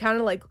direction. And he kind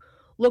of like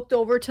looked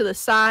over to the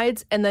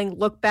sides and then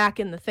looked back,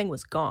 and the thing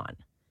was gone.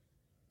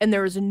 And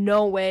there was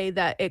no way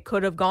that it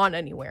could have gone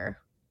anywhere,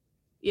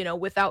 you know,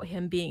 without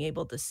him being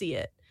able to see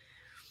it.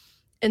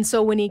 And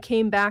so when he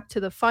came back to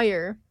the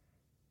fire,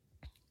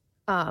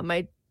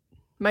 my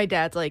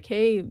dad's like,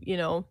 hey, you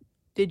know,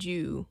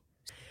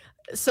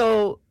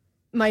 so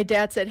my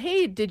dad said,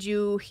 hey, did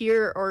you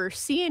hear or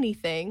see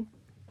anything?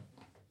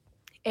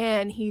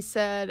 And he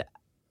said,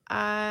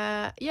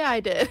 yeah,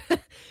 I did.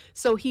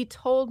 So he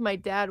told my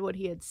dad what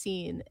he had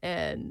seen,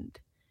 and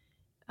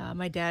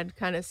my dad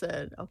kind of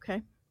said,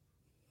 okay.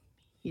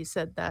 He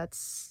said,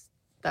 that's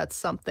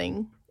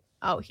something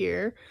out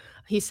here.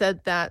 He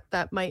said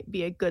that might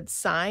be a good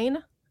sign.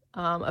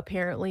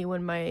 Apparently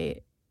when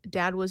my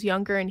dad was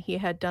younger and he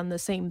had done the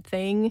same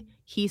thing,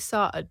 he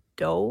saw a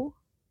doe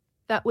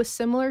that was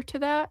similar to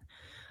that.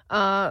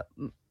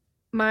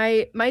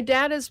 My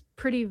dad is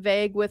pretty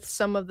vague with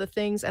some of the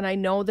things, and I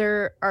know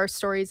there are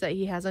stories that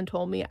he hasn't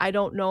told me. I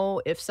don't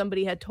know if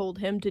somebody had told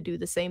him to do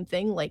the same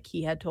thing, like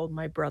he had told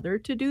my brother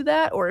to do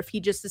that, or if he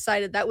just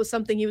decided that was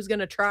something he was going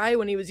to try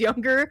when he was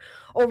younger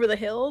over the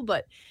hill.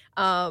 But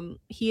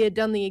he had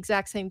done the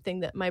exact same thing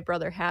that my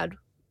brother had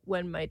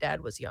when my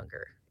dad was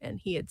younger, and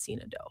he had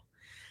seen a doe.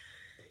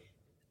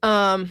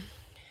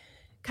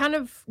 Kind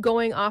of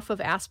going off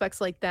of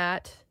aspects like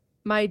that,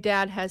 my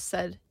dad has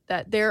said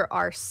that there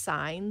are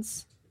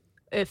signs,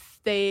 if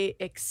they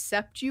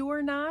accept you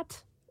or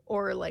not,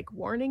 or like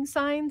warning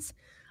signs.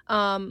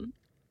 A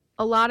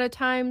lot of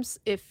times,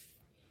 if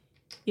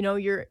you know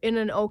you're in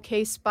an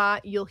okay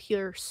spot, you'll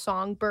hear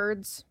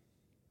songbirds.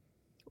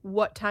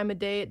 What time of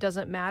day, it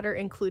doesn't matter,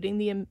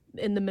 including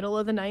in the middle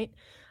of the night.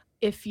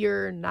 If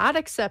you're not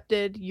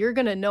accepted, you're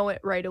gonna know it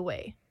right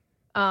away.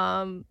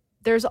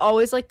 There's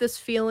always like this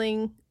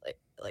feeling,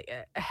 like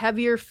a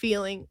heavier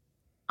feeling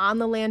on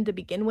the land to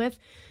begin with.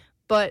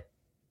 But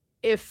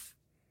if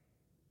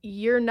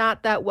you're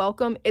not that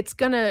welcome, it's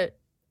gonna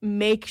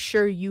make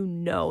sure you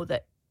know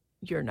that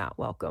you're not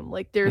welcome.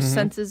 Like there's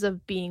senses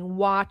of being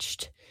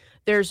watched.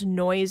 There's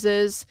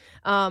noises,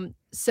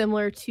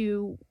 similar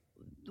to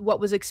what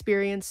was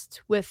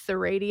experienced with the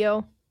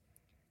radio,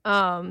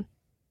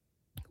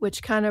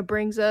 which kind of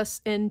brings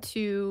us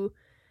into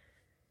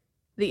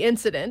the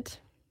incident.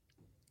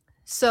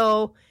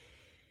 So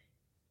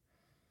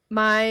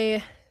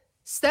my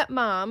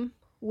stepmom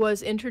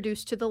was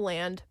introduced to the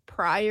land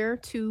prior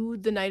to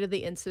the night of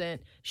the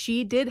incident.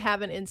 She did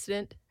have an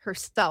incident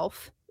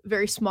herself,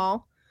 very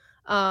small.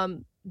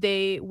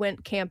 They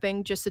went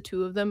camping, just the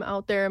two of them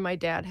out there. My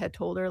dad had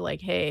told her,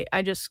 like, hey,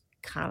 I just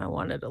kind of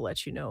wanted to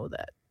let you know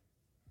that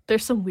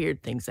there's some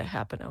weird things that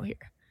happen out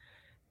here.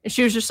 And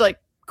she was just like,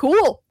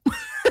 cool.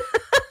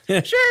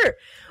 Sure.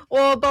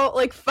 Well, about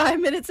like 5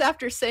 minutes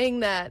after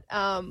saying that,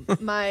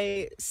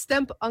 my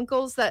step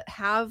uncles that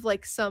have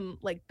like some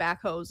like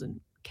backhoes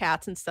and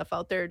cats and stuff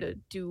out there to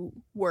do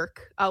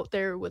work out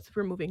there with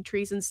removing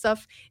trees and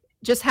stuff,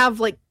 just have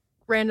like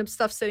random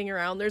stuff sitting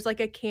around. There's like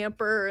a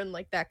camper and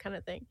like that kind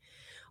of thing.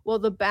 Well,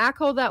 the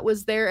backhoe that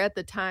was there at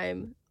the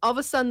time, all of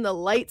a sudden the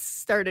lights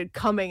started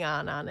coming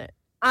on it,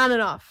 on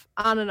and off,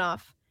 on and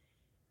off.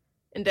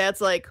 And Dad's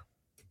like,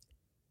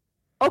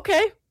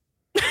 okay.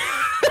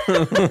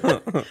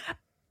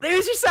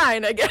 There's your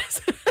sign, I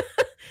guess.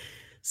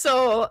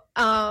 So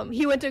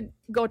he went to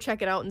go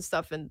check it out and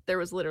stuff, and there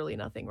was literally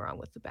nothing wrong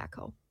with the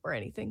backhoe or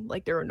anything.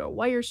 Like there were no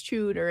wires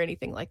chewed or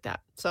anything like that.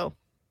 So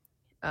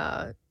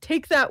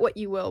take that what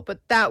you will, but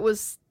that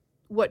was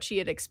what she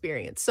had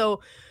experienced.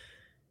 So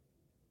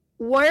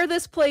where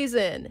this plays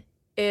in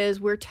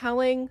is we're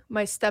telling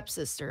my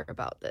stepsister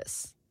about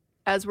this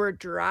as we're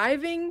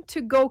driving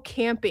to go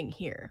camping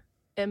here.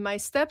 And my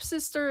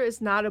stepsister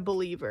is not a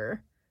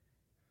believer.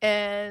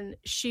 And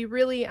she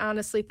really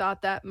honestly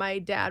thought that my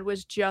dad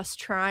was just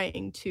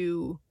trying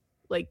to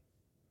like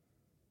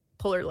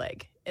pull her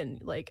leg and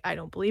like, I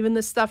don't believe in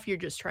this stuff. You're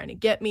just trying to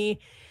get me.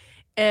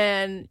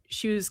 And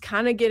she was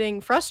kind of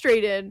getting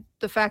frustrated,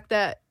 the fact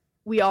that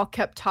we all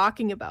kept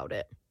talking about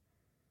it.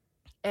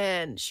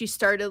 And she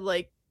started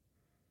like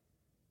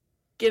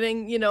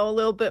getting, you know, a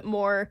little bit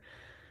more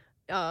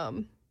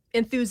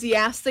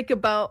enthusiastic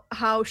about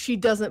how she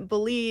doesn't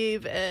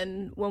believe.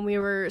 And when we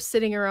were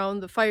sitting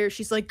around the fire,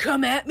 she's like,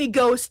 come at me,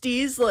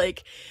 ghosties,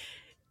 like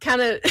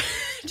kind of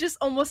just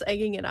almost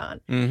egging it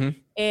on.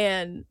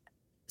 And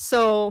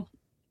so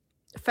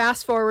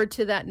fast forward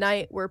to that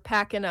night, we're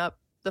packing up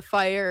the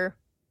fire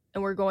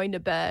and we're going to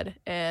bed,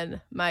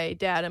 and my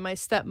dad and my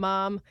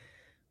stepmom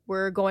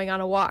were going on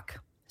a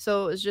walk.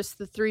 So it was just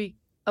the three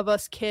of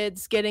us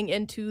kids getting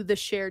into the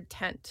shared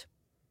tent.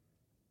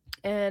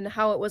 And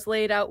how it was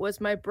laid out was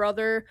my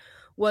brother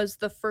was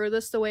the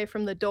furthest away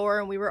from the door,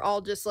 and we were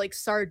all just like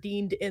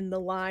sardined in the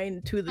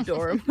line to the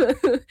dorm.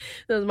 It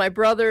was my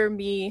brother,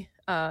 me,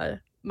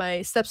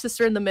 my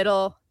stepsister in the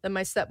middle, then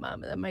my stepmom,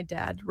 and then my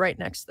dad right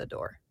next to the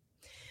door.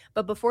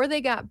 But before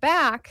they got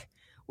back,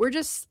 we're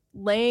just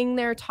laying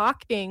there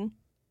talking,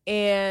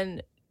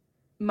 and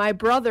my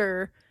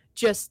brother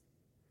just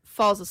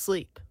falls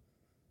asleep,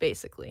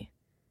 basically.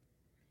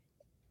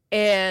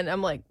 And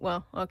I'm like,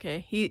 well,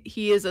 okay,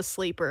 he is a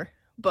sleeper.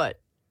 But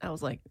I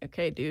was like,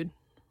 okay, dude,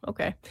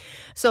 okay.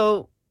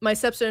 So my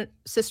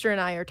stepsister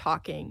and I are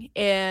talking,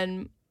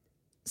 and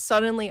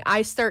suddenly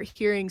I start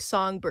hearing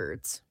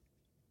songbirds.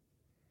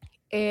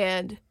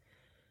 And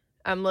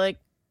I'm like,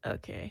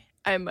 okay,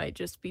 I might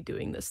just be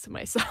doing this to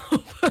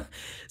myself.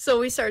 So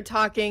we start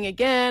talking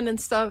again and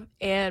stuff,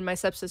 and my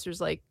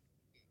stepsister's like,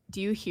 do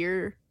you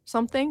hear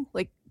something?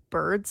 Like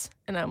birds?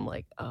 And I'm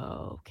like,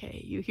 oh,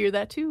 okay, you hear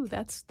that too?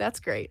 That's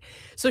great.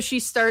 So she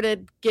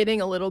started getting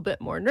a little bit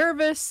more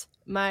nervous.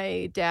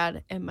 My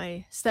dad and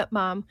my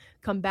stepmom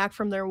come back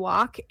from their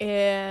walk,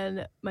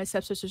 and my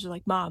stepsisters are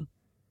like, Mom,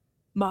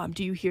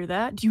 do you hear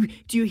that? Do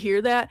you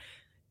hear that?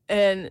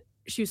 And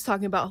she was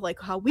talking about like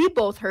how we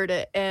both heard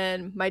it,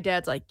 and my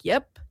dad's like,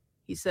 yep.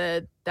 He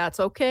said, that's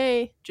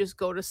okay. Just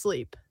go to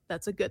sleep.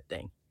 That's a good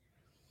thing.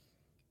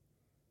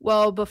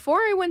 Well, before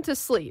I went to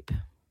sleep,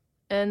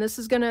 and this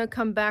is going to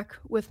come back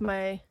with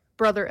my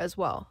brother as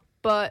well,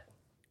 but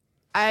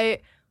I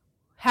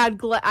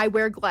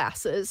wear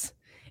glasses,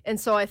 and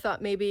so I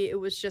thought maybe it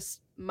was just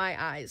my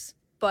eyes.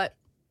 But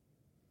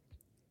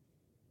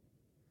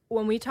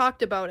when we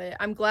talked about it,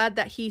 I'm glad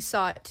that he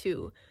saw it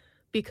too,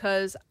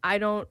 because I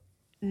don't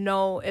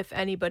know if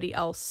anybody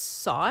else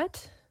saw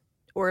it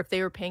or if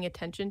they were paying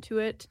attention to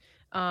it.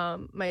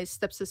 My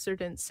stepsister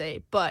didn't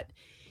say, but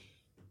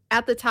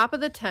at the top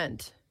of the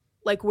tent,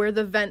 like where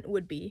the vent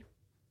would be,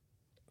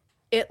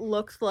 it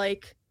looked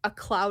like a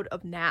cloud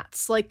of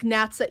gnats, like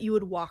gnats that you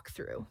would walk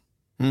through.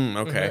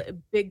 Okay. A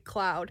big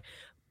cloud.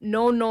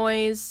 No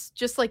noise,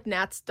 just like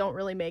gnats don't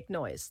really make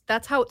noise.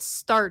 That's how it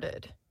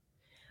started.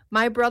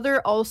 My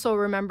brother also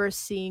remembers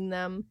seeing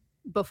them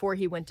before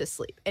he went to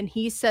sleep. And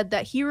he said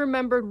that he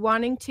remembered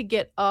wanting to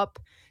get up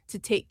to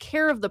take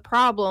care of the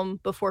problem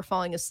before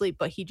falling asleep,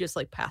 but he just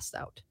like passed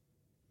out.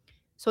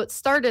 So it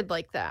started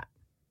like that.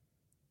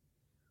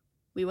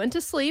 We went to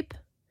sleep,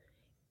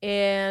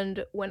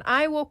 and when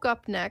I woke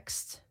up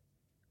next,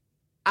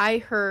 I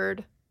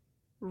heard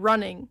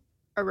running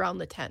around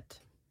the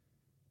tent.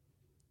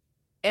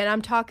 And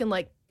I'm talking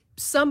like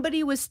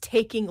somebody was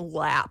taking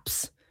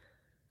laps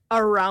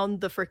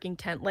around the freaking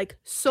tent, like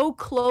so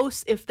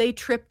close, if they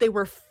tripped, they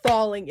were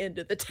falling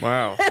into the tent.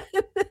 Wow.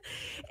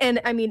 And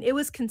I mean, it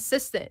was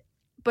consistent,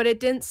 but it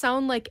didn't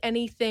sound like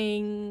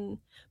anything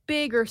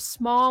big or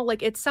small.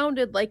 Like it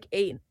sounded like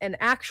an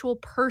actual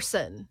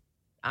person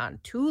on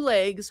two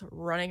legs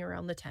running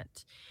around the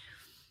tent.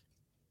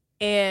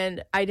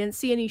 And I didn't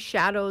see any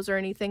shadows or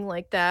anything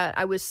like that.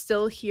 I was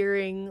still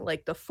hearing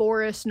like the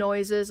forest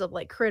noises of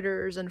like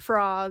critters and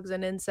frogs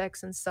and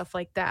insects and stuff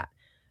like that.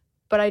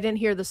 But I didn't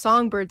hear the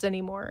songbirds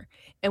anymore.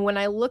 And when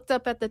I looked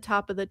up at the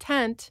top of the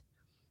tent,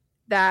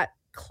 that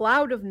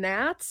cloud of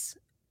gnats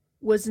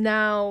was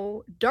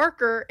now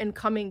darker and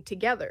coming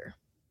together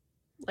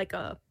like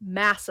a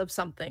mass of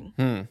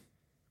something.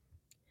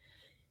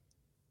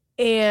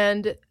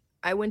 And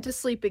I went to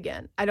sleep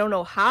again. I don't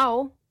know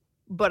how,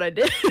 but I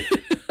did.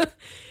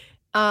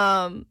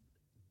 I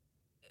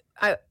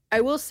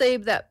will say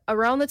that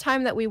around the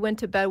time that we went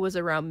to bed was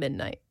around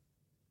midnight.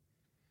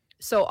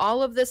 So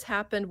all of this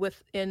happened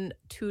within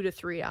 2 to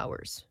 3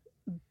 hours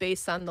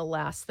based on the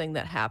last thing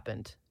that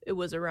happened. It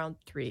was around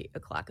 3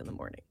 o'clock in the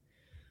morning.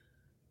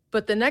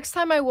 But the next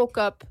time I woke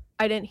up,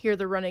 I didn't hear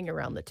the running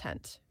around the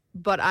tent,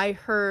 but I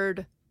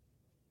heard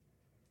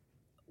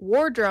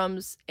war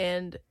drums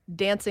and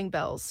dancing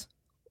bells,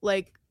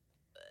 like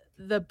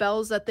the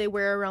bells that they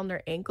wear around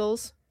their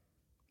ankles.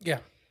 Yeah.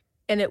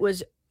 And it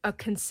was a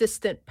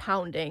consistent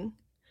pounding.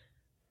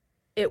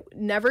 It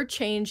never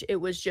changed. It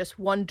was just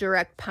one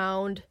direct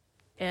pound,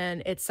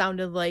 and it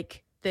sounded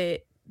like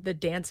the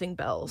dancing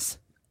bells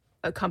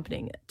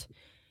accompanying it.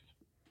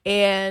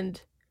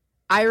 And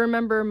I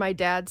remember my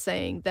dad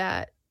saying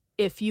that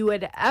if you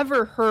had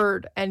ever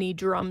heard any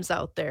drums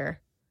out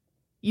there,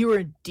 you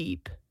were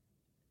deep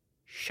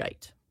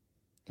shite.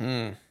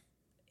 And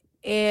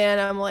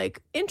I'm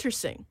like,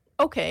 interesting.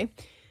 Okay.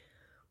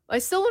 I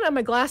still don't have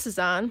my glasses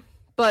on,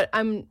 but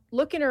I'm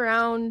looking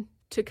around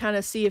to kind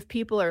of see if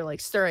people are like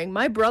stirring.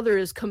 My brother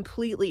is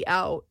completely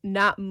out,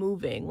 not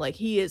moving, like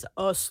he is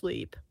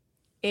asleep.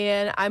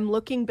 And I'm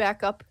looking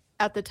back up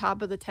at the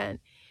top of the tent,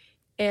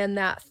 and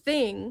that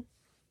thing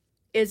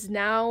is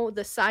now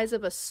the size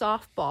of a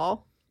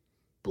softball,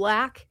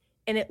 black,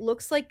 and it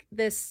looks like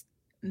this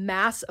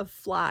mass of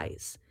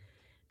flies.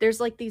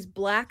 There's like these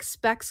black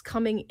specks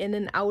coming in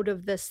and out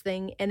of this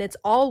thing, and it's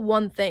all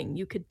one thing.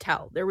 You could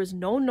tell there was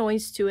no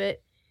noise to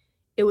it.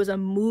 It was a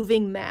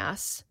moving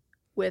mass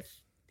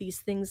with these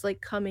things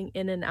like coming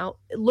in and out.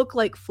 It looked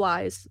like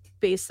flies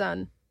based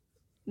on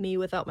me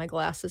without my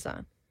glasses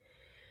on.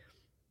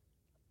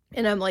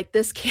 And I'm like,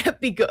 this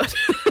can't be good.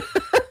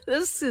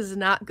 This is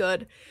not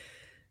good.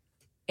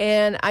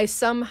 And I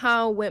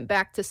somehow went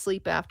back to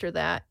sleep after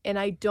that. And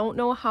I don't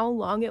know how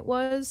long it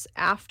was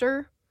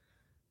after.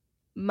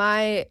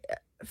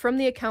 From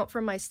the account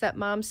from my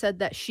stepmom said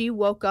that she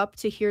woke up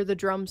to hear the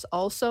drums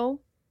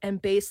also.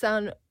 And based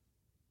on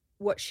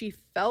what she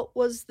felt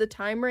was the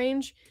time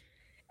range,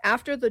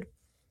 after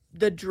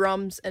the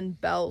drums and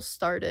bells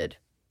started,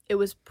 it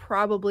was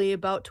probably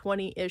about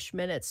 20-ish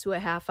minutes to a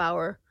half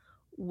hour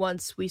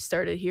once we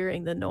started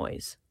hearing the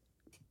noise.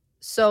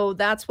 So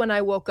that's when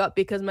I woke up,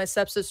 because my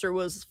stepsister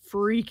was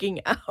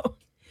freaking out,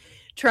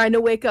 trying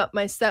to wake up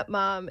my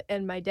stepmom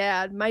and my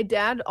dad. My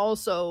dad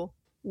also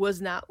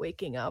was not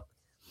waking up.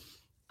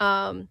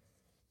 I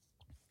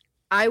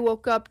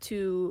woke up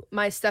to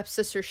my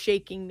stepsister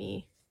shaking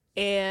me,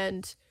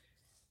 and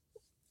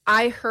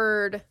I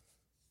heard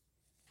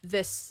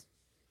this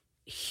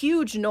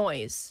huge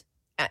noise.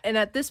 And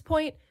at this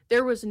point,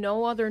 there was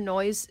no other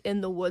noise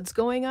in the woods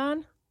going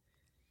on.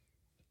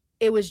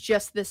 It was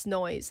just this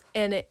noise.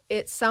 And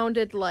it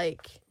sounded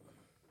like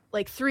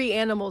three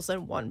animals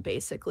in one,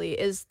 basically,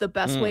 is the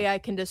best way I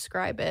can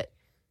describe it.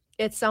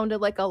 It sounded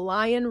like a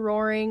lion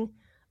roaring,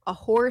 a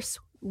horse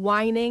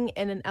whining,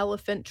 and an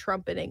elephant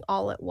trumpeting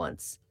all at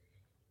once.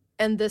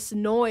 And this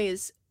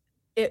noise,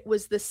 it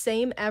was the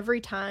same every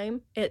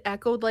time. It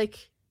echoed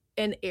like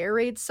an air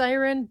raid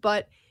siren,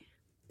 but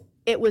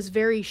it was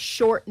very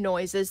short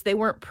noises. They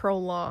weren't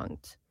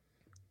prolonged.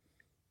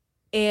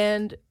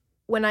 And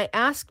when I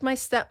asked my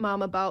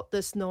stepmom about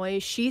this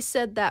noise, she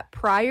said that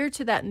prior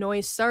to that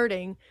noise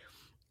starting,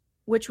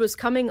 which was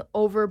coming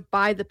over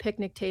by the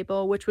picnic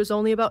table, which was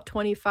only about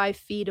 25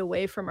 feet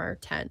away from our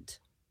tent,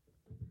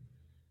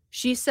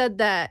 she said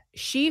that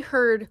she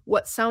heard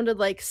what sounded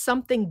like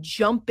something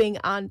jumping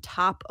on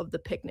top of the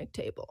picnic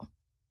table,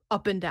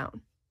 up and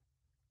down.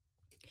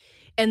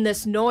 And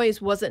this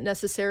noise wasn't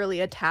necessarily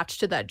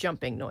attached to that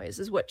jumping noise,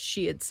 is what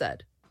she had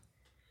said.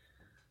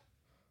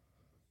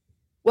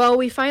 Well,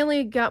 we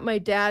finally got my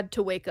dad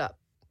to wake up.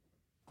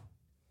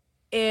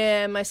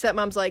 And my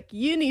stepmom's like,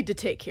 you need to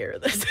take care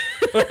of this.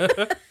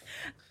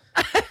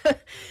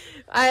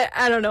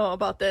 I don't know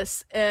about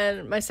this.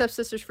 And my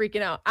stepsister's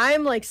freaking out.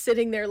 I'm like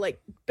sitting there like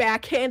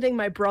backhanding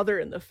my brother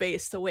in the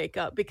face to wake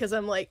up, because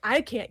I'm like,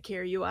 I can't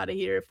carry you out of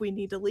here if we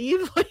need to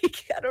leave.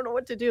 Like, I don't know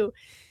what to do.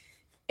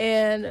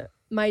 And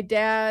my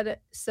dad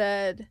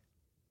said,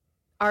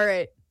 all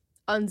right,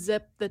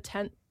 unzip the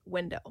tent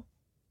window.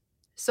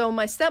 So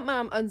my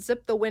stepmom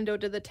unzipped the window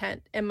to the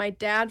tent, and my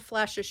dad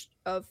flashed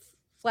a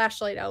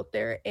flashlight out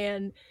there,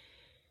 and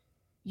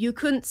you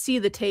couldn't see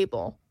the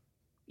table.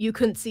 You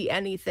couldn't see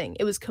anything.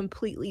 It was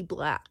completely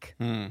black.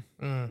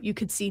 You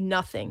could see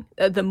nothing.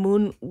 The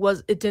moon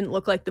it didn't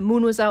look like the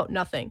moon was out,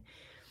 nothing.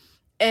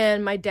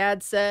 And my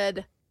dad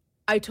said,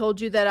 I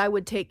told you that I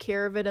would take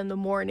care of it in the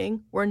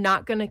morning. We're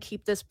not going to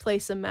keep this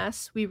place a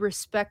mess. We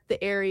respect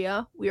the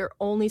area. We are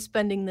only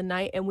spending the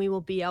night, and we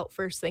will be out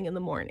first thing in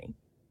the morning.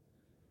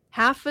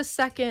 Half a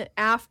second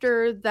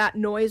after that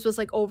noise was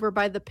like over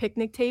by the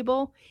picnic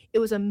table, it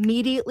was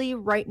immediately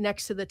right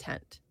next to the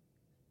tent.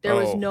 There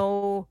was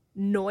no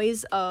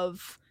noise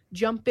of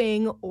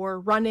jumping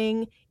or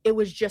running. It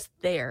was just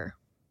there.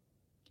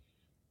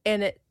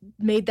 And it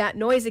made that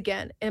noise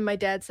again. And my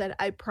dad said,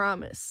 I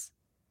promise.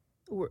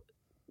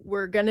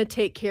 We're going to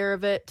take care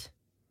of it.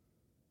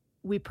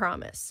 We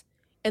promise.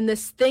 And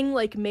this thing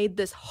like made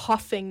this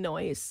huffing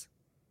noise.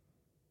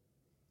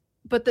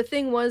 But the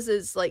thing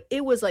is like,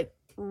 it was like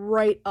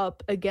right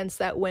up against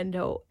that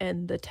window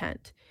and the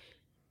tent.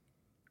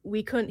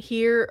 We couldn't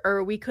hear,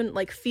 or we couldn't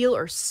like feel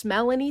or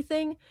smell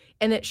anything.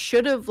 And it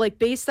should have, like,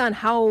 based on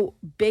how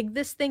big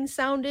this thing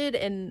sounded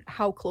and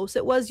how close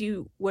it was,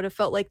 you would have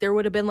felt like there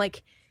would have been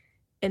like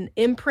an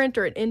imprint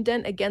or an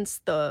indent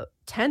against the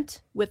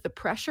tent with the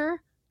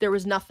pressure. There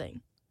was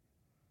nothing.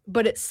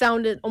 But it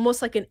sounded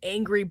almost like an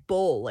angry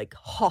bull, like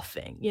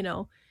huffing, you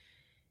know?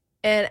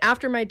 And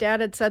after my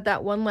dad had said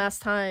that one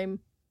last time,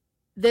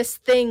 this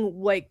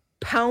thing like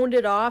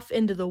pounded off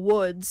into the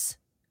woods,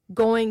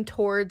 going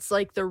towards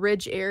like the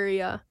ridge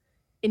area,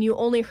 and you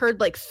only heard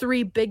like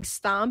 3 big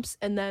stomps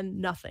and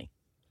then nothing.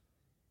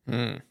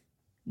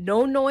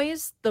 No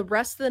noise the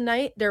rest of the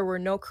night. There were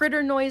no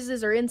critter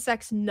noises or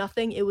insects,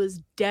 nothing. It was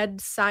dead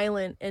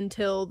silent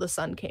until the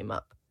sun came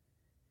up.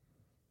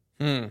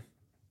 And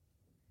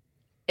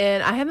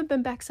I haven't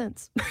been back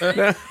since.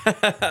 I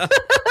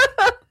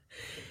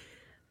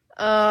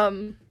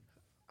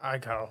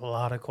got a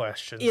lot of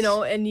questions. You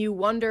know, and you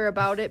wonder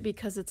about it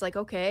because it's like,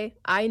 okay,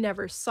 I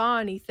never saw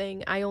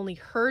anything. I only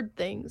heard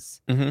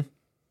things.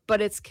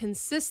 But it's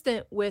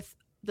consistent with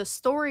the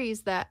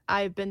stories that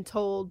I've been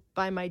told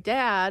by my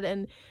dad.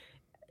 And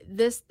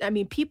this, I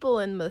mean, people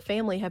in the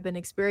family have been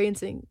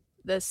experiencing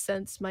this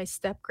since my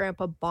step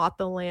grandpa bought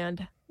the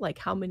land, like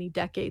how many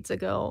decades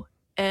ago.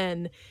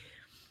 And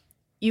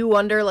you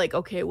wonder, like,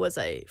 okay, was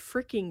I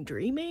freaking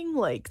dreaming?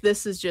 Like,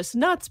 this is just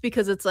nuts,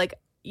 because it's like,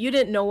 you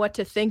didn't know what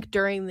to think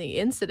during the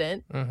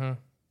incident.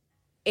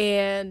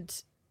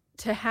 And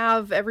to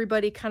have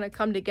everybody kind of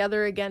come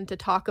together again to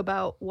talk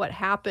about what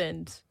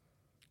happened,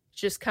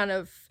 just kind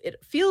of, it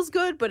feels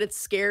good, but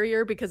it's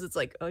scarier because it's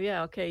like, oh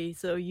yeah, okay,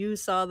 so you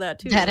saw that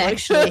too. That Like,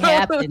 actually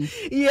happened.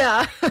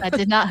 Yeah. I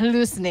did not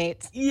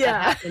hallucinate.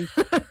 Yeah.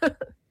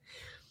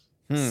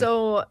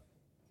 So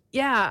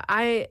yeah,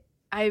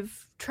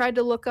 I've tried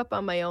to look up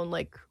on my own,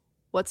 like,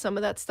 what some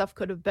of that stuff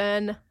could have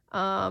been.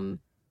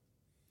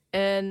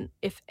 And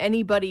if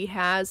anybody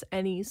has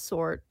any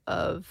sort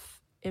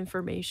of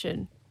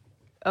information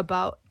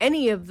about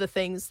any of the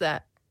things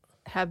that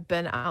have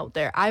been out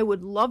there, I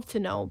would love to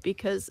know,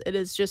 because it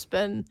has just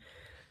been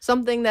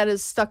something that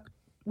has stuck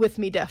with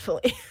me,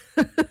 definitely.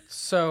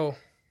 So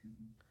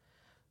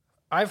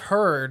I've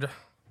heard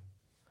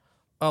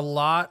a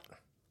lot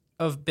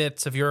of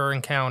bits of your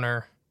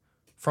encounter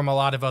from a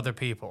lot of other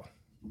people.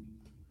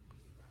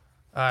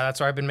 That's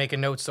why I've been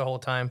making notes the whole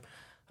time,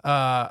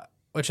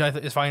 which I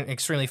find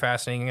extremely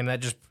fascinating, and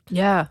that just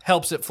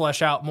helps it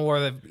flesh out more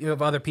that, you know,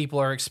 if other people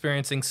are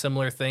experiencing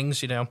similar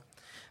things, you know.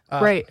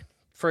 Right.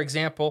 For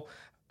example,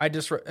 I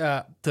just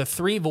the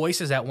 3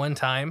 voices at one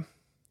time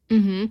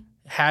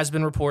has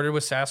been reported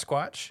with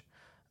Sasquatch.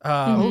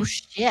 Oh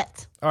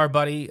shit! Our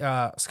buddy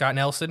Scott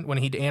Nelson, when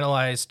he'd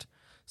analyzed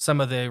some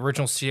of the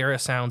original Sierra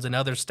sounds and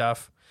other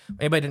stuff.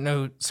 Anybody didn't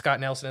know who Scott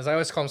Nelson is? I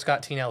always call him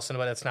Scott T. Nelson,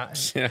 but it's not.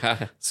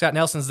 Scott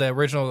Nelson's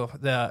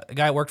the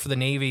guy who worked for the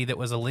Navy that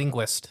was a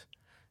linguist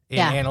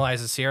and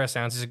analyzes Sierra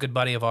sounds. He's a good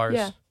buddy of ours.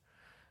 Yeah.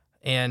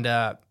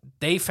 And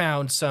they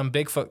found some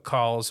Bigfoot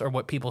calls, or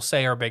what people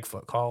say are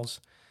Bigfoot calls,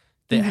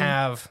 that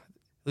have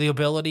the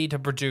ability to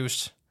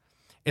produce.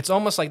 It's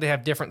almost like they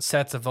have different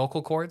sets of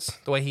vocal cords,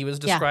 the way he was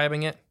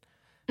describing it.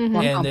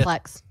 More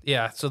complex.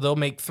 So they'll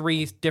make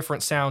 3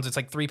 different sounds. It's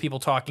like 3 people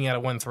talking out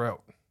of one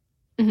throat.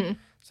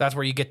 So that's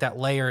where you get that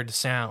layered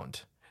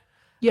sound.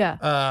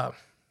 Yeah.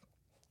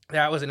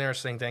 That was an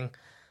interesting thing.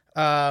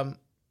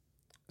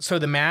 So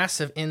the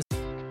massive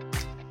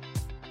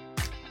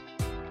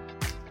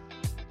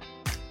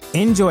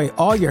Enjoy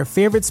all your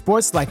favorite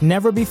sports like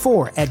never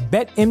before at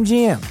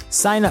BetMGM.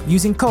 Sign up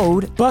using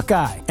code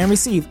Buckeye and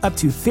receive up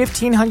to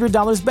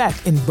 $1,500 back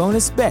in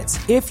bonus bets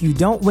if you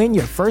don't win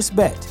your first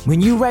bet.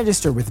 When you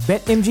register with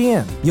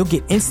BetMGM, you'll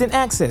get instant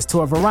access to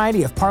a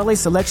variety of parlay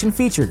selection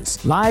features,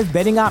 live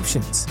betting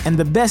options, and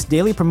the best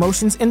daily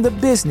promotions in the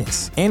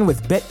business. And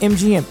with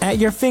BetMGM at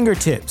your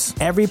fingertips,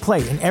 every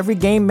play and every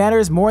game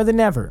matters more than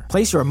ever.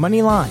 Place your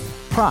money line,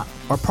 prop,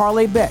 or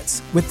parlay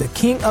bets with the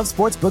king of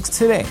sportsbooks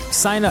today.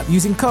 Sign up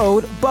using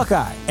code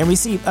Buckeye and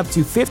receive up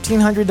to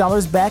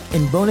 $1,500 back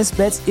in bonus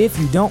bets if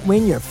you don't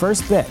win your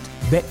first bet.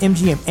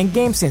 BetMGM and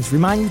GameSense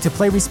remind you to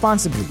play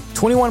responsibly.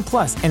 21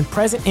 plus and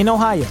present in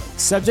Ohio,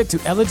 subject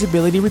to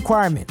eligibility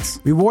requirements.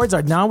 Rewards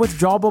are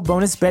non-withdrawable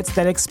bonus bets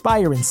that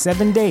expire in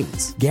 7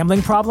 days.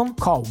 Gambling problem?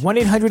 Call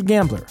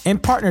 1-800-GAMBLER. In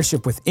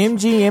partnership with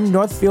MGM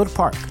Northfield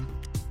Park.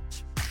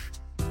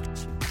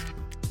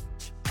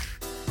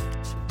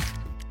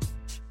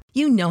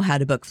 You know how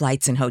to book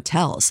flights and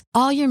hotels.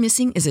 All you're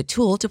missing is a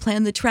tool to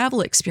plan the travel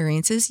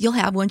experiences you'll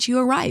have once you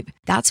arrive.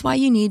 That's why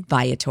you need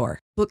Viator.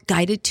 Book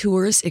guided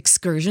tours,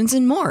 excursions,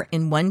 and more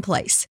in one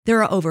place.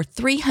 There are over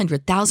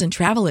 300,000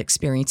 travel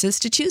experiences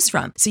to choose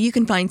from, so you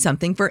can find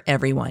something for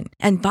everyone.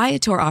 And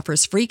Viator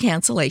offers free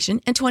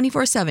cancellation and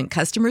 24/7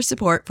 customer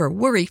support for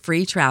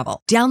worry-free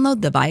travel.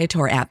 Download the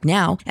Viator app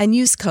now and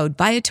use code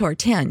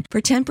Viator10 for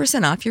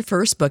 10% off your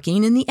first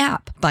booking in the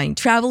app. Find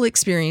travel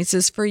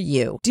experiences for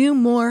you. Do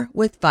more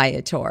with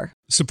Viator.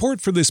 Support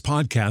for this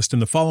podcast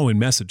and the following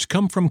message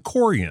come from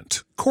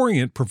Corient.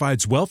 Corient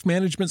provides wealth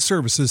management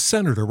services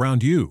centered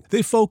around you.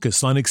 They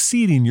focus on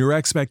exceeding your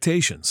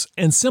expectations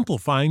and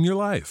simplifying your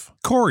life.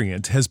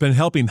 Corient has been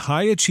helping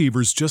high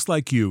achievers just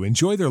like you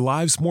enjoy their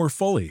lives more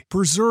fully,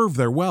 preserve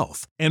their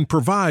wealth, and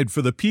provide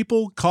for the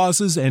people,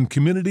 causes, and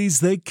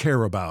communities they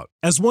care about.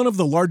 As one of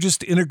the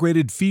largest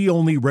integrated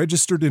fee-only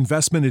registered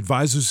investment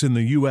advisors in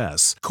the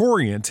U.S.,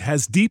 Corient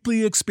has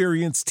deeply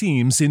experienced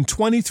teams in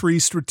 23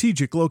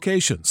 strategic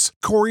locations.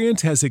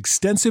 Corient has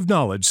extensive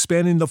knowledge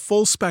spanning the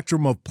full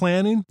spectrum of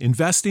planning,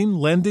 investing,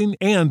 lending,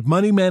 and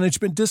money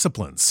management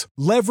disciplines.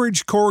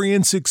 Leverage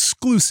Corient's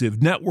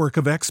exclusive network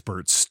of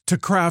experts to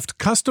craft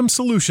custom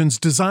solutions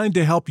designed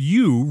to help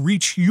you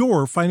reach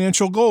your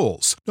financial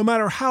goals, no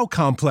matter how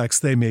complex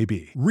they may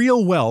be.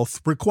 Real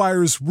wealth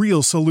requires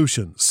real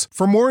solutions.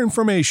 For more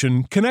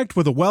information, connect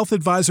with a wealth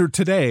advisor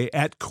today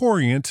at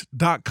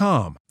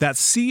Corient.com.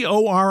 That's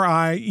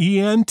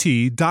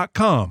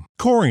Corient.com.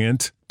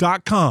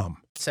 Corient.com.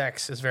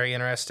 Sex is very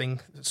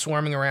interesting.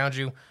 Swarming around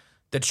you.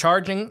 The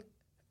charging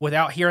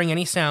without hearing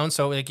any sound.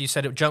 So like you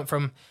said, it jumped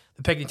from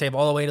the picnic table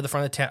all the way to the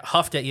front of the tent,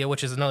 huffed at you,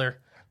 which is another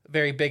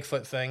very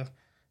Bigfoot thing.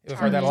 We've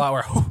heard that a lot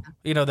where,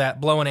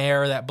 that blowing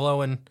air, that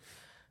blowing,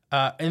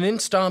 and then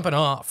stomping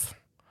off.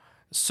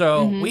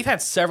 So we've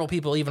had several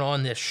people even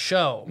on this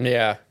show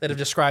that have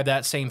described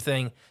that same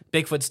thing.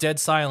 Bigfoot's dead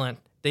silent.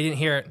 They didn't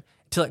hear it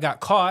until it got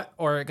caught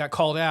or it got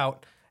called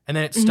out, and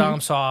then it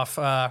stomps off.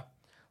 I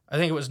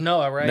think it was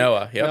Noah, right?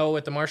 Noah, yep. Noah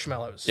with the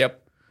marshmallows.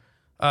 Yep.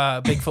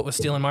 Bigfoot was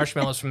stealing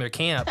marshmallows from their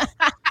camp.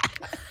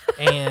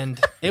 And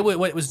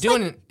what it was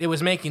doing, it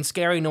was making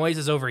scary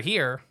noises over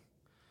here.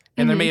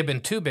 And there may have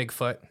been 2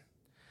 Bigfoot.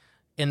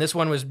 And this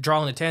one was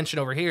drawing attention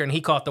over here. And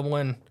he caught the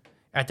one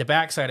at the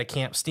backside of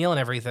camp stealing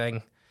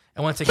everything.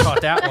 And once he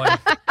caught that one,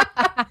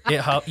 it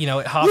huffed.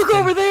 Look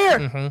over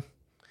there.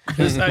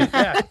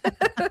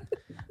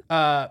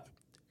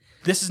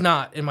 This is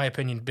not, in my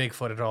opinion,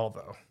 Bigfoot at all,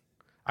 though.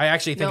 I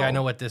actually think I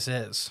know what this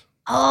is.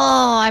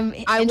 Oh,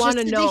 I want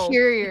to know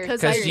hear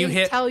because I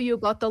didn't tell you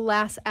about the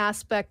last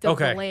aspect of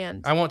the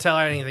land. I won't tell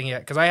anything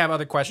yet because I have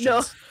other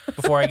questions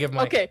before I give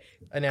my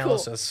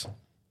analysis. Cool.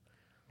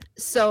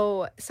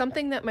 So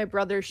something that my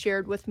brother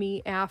shared with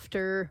me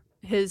after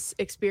his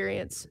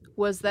experience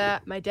was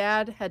that my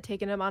dad had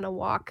taken him on a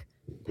walk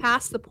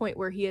past the point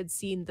where he had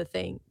seen the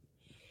thing.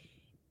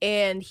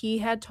 And he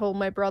had told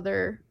my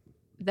brother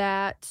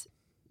that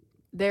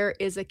there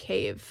is a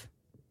cave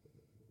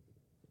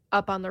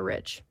up on the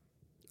ridge.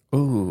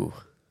 Ooh.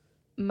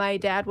 My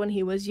dad, when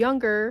he was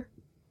younger,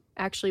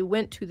 actually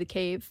went to the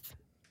cave.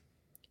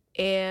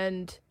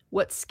 And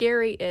what's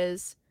scary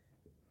is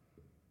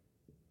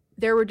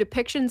there were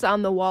depictions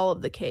on the wall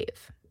of the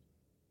cave.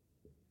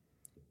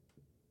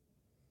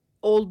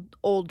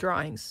 Old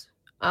drawings.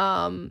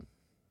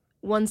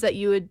 Ones that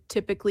you would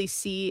typically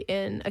see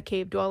in a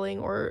cave dwelling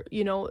or,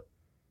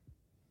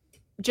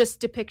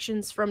 just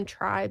depictions from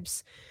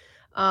tribes.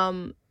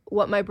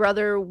 What my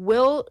brother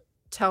will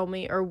tell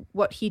me, or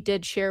what he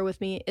did share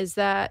with me, is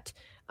that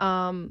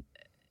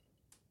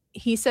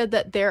he said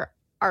that there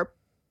are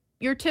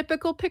your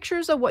typical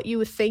pictures of what you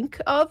would think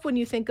of when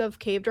you think of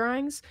cave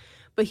drawings,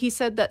 but he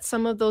said that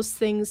some of those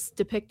things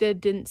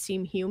depicted didn't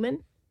seem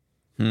human.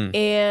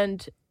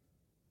 And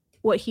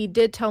what he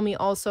did tell me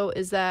also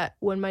is that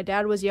when my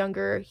dad was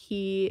younger,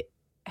 he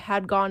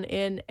had gone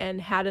in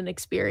and had an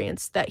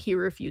experience that he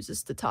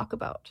refuses to talk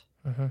about.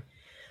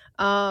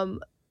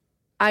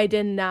 I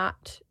did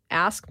not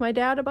ask my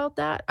dad about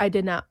that. I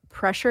did not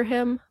pressure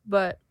him,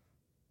 but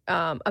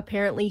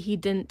apparently he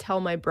didn't tell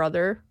my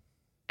brother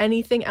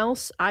anything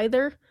else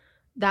either.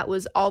 That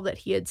was all that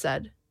he had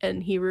said,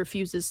 and he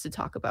refuses to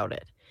talk about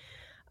it.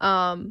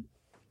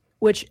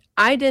 Which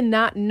I did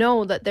not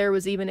know that there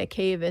was even a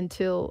cave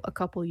until a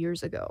couple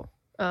years ago.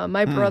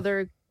 My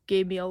brother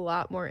gave me a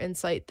lot more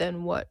insight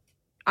than what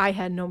I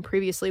had known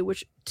previously,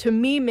 which to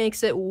me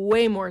makes it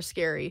way more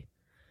scary.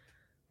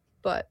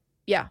 But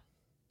yeah,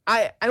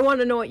 I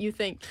want to know what you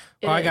think.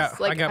 I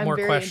got more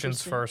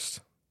questions first.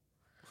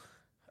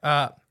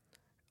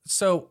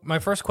 So my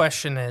first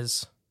question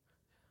is,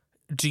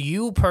 do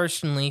you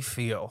personally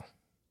feel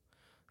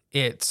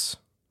it's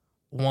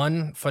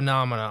one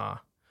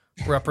phenomena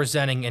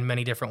representing in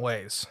many different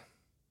ways?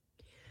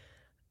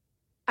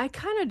 I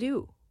kind of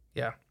do.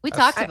 Yeah. We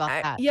talked about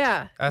that.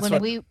 Yeah.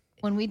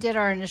 When we did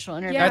our initial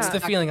interview. That's the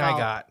feeling I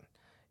got.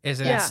 Is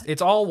that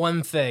it's all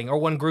one thing or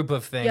one group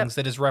of things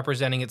that is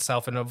representing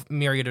itself in a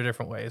myriad of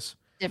different ways.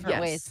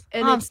 Different ways.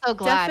 And I'm it's so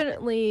glad.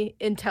 definitely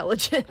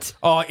intelligent.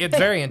 Oh, it's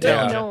very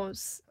intelligent. It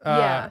knows.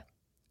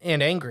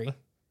 And angry.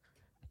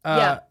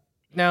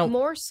 Now,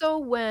 more so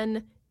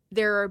when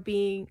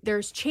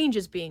there's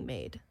changes being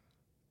made.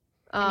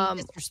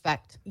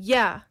 Disrespect.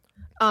 Yeah.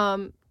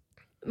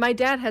 My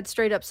dad had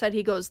straight up said,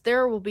 he goes,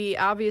 there will be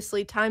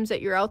obviously times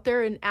that you're out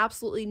there and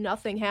absolutely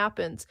nothing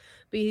happens.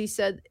 But he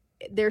said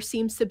there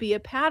seems to be a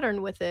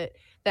pattern with it,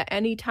 that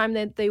any time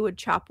that they would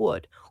chop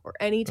wood or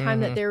any time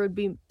that there would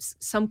be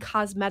some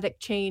cosmetic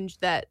change,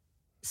 that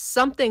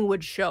something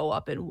would show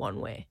up in one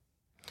way.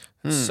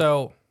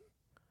 So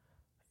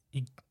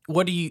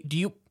what do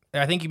you,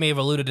 I think you may have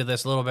alluded to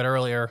this a little bit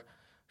earlier.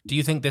 Do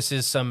you think this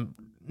is some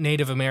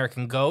Native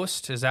American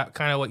ghost? Is that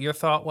kind of what your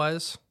thought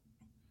was?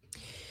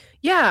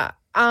 Yeah.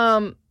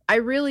 I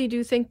really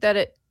do think that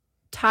it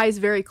ties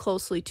very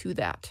closely to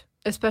that,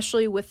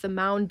 especially with the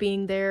mound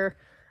being there.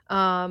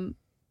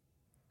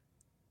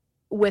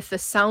 With the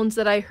sounds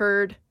that I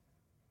heard,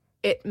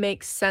 it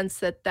makes sense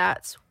that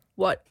that's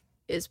what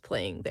is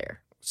playing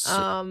there.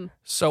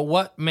 So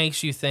what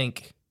makes you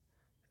think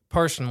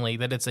personally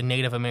that it's a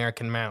Native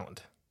American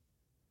mound?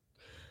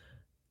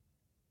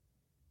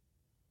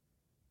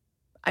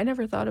 I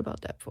never thought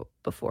about that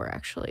before,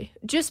 actually.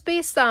 Just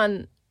based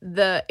on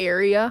the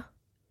area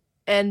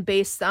and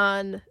based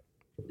on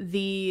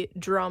the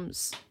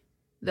drums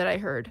that I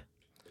heard.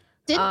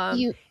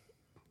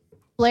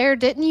 Blair,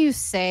 didn't you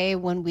say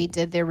when we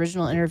did the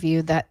original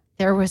interview that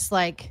there was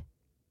like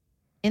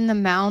in the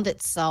mound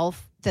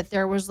itself that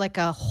there was like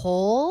a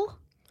hole,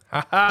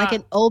 like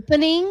an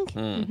opening?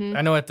 Mm-hmm.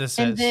 I know what this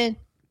is.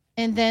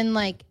 And then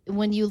like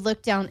when you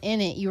look down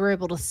in it, you were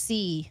able to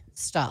see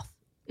stuff.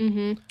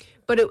 Mm-hmm.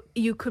 But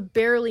you could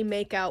barely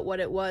make out what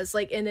it was.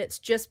 Like, and it's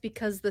just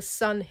because the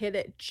sun hit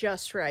it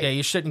just right. Yeah,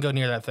 you shouldn't go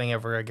near that thing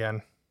ever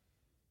again.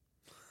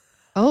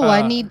 Oh,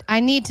 I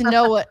need to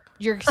know what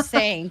you're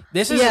saying.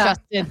 This is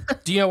Justin.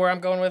 Do you know where I'm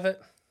going with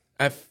it?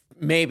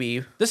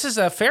 Maybe. This is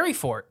a fairy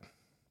fort.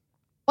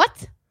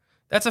 What?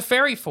 That's a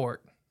fairy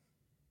fort.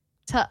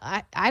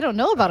 I don't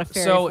know about a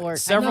fairy fort.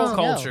 So several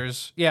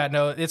cultures. Yeah,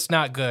 no, it's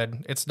not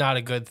good. It's not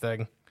a good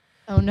thing.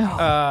 Oh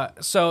no.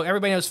 So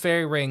everybody knows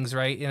fairy rings,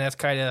 right? And that's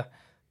kind of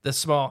the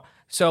small.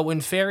 So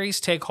when fairies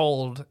take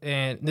hold,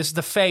 and this is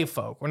the fae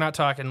folk. We're not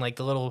talking like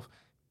the little,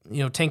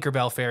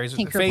 Tinkerbell fairies.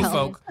 The fae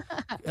folk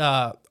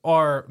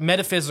are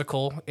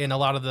metaphysical in a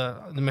lot of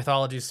the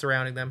mythologies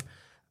surrounding them.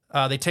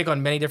 They take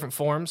on many different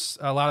forms.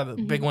 A lot of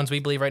the big ones we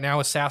believe right now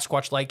is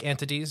Sasquatch-like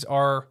entities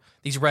are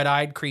these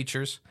red-eyed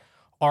creatures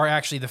are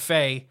actually the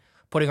fae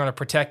putting on a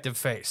protective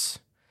face.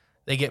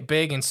 They get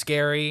big and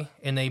scary,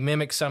 and they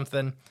mimic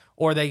something,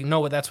 or they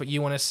know that's what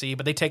you want to see,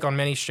 but they take on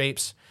many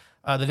shapes.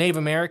 The Native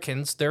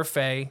Americans, they're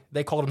fae.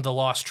 They called them the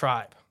Lost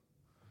Tribe.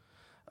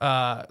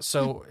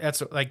 So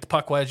that's like the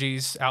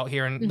Pukwudgies out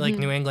here in like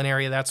New England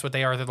area. That's what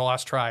they are. They're the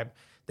Lost Tribe.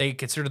 They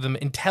consider them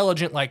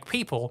intelligent like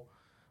people,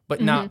 but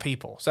not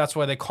people. So that's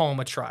why they call them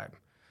a tribe.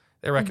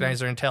 They recognize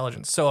their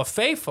intelligence. So a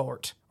fae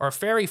fort or a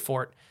fairy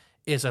fort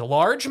is a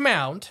large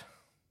mound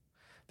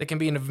that can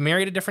be in a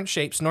myriad of different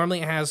shapes.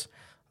 Normally it has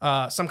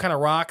some kind of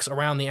rocks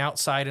around the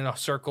outside in a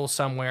circle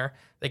somewhere.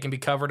 They can be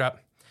covered up.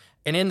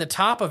 And in the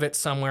top of it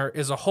somewhere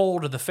is a hole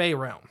to the fae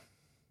realm.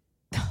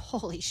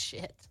 Holy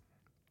shit.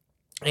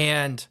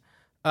 And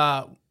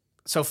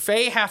so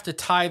fae have to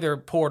tie their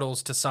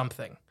portals to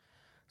something.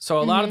 So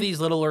a lot of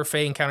these littler fae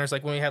encounters,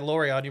 like when we had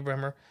Lori on, do you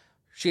remember?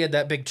 She had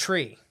that big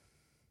tree.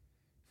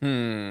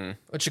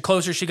 But the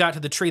closer she got to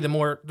the tree, the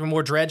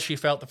more dread she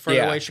felt, the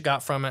further away she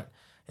got from it.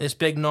 And this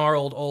big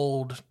gnarled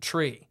old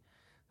tree.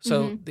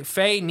 So the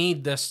fae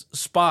need this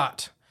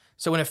spot.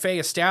 So when a fae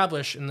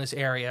establish in this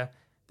area,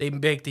 they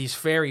make these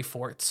fairy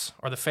forts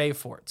or the fae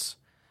forts.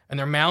 And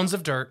they're mounds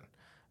of dirt.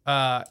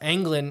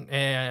 England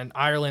and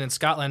Ireland and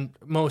Scotland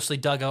mostly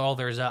dug all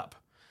theirs up.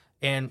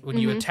 And when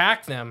you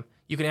attack them,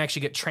 you can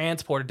actually get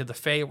transported to the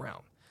fae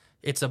realm.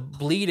 It's a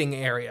bleeding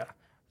area.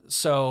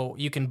 So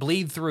you can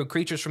bleed through.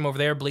 Creatures from over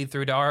there bleed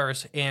through to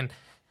ours. And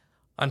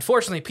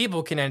unfortunately,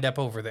 people can end up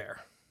over there.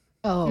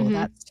 Oh,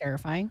 that's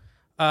terrifying.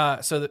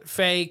 So the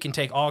fae can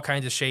take all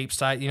kinds of shapes.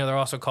 They're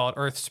also called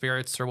earth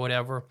spirits or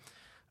whatever.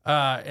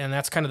 And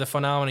that's kind of the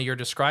phenomena you're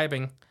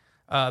describing.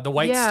 The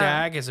white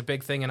stag is a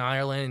big thing in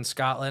Ireland and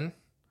Scotland.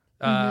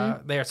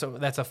 So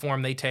that's a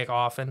form they take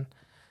often.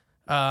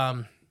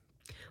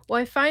 Well,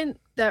 I find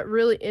that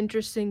really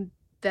interesting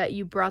that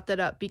you brought that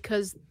up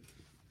because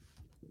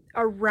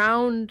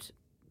around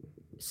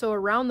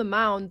the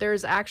mound,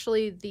 there's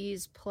actually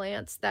these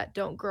plants that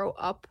don't grow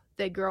up;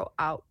 they grow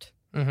out.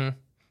 So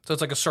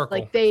it's like a circle.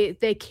 Like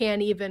they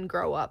can't even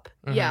grow up.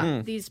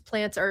 Yeah, these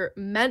plants are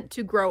meant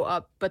to grow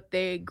up, but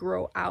they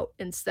grow out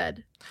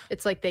instead.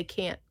 It's like they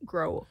can't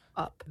grow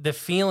up. The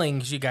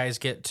feelings you guys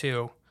get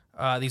too,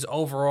 these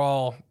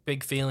overall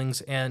big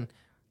feelings, and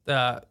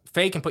the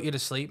fae can put you to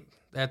sleep.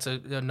 That's a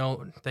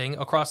known thing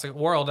across the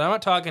world. And I'm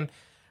not talking,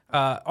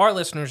 our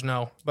listeners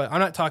know, but I'm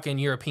not talking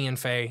European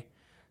fae.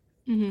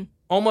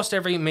 Almost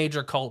every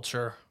major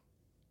culture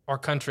or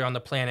country on the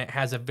planet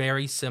has a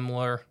very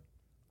similar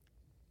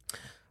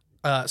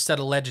set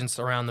of legends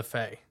around the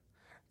fae.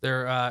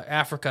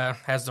 Africa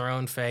has their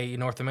own fae.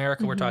 North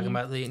America, we're talking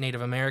about the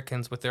Native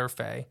Americans with their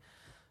fae.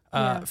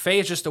 Fae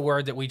is just a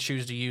word that we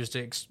choose to use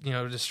to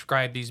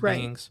describe these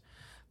beings.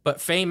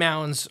 But fae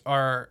mounds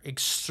are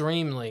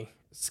extremely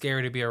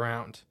scary to be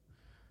around.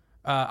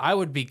 I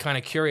would be kind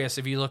of curious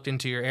if you looked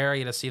into your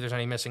area to see if there's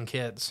any missing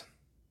kids.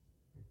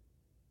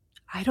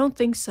 I don't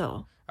think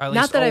so.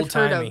 Not that I've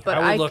heard of, but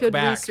I could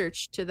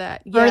research to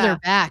that. Further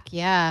back,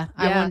 yeah.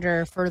 I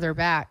wonder further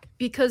back.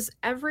 Because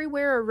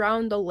everywhere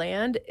around the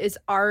land is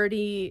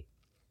already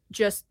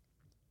just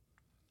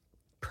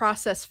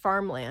processed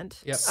farmland.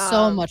 Yep.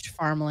 So much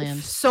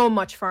farmland. So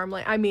much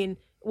farmland. I mean,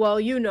 well,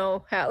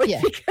 Hallie,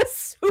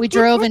 because we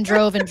drove and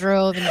drove and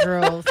drove and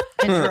drove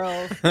and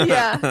drove.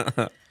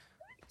 Yeah.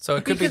 So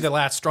it could be the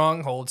last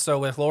stronghold. So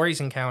with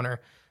Lori's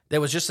encounter, there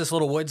was just this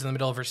little woods in the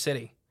middle of her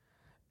city.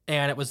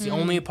 And it was the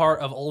only part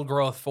of old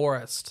growth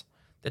forest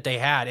that they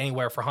had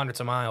anywhere for hundreds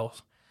of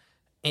miles.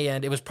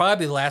 And it was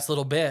probably the last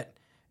little bit.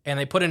 And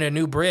they put in a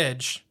new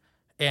bridge,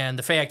 and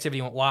the fae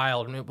activity went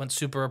wild, and it went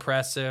super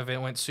oppressive. It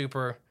went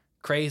super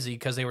crazy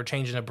because they were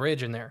changing a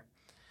bridge in there.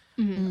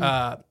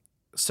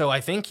 So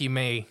I think and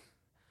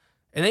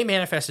they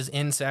manifest as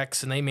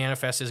insects, and they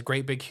manifest as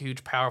great, big,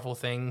 huge, powerful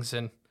things.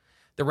 And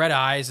the red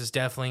eyes is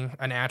definitely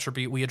an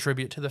attribute we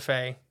attribute to the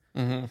fae.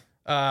 Mm-hmm.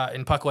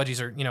 And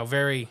puckwudgies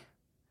are,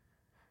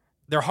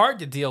 they're hard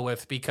to deal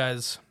with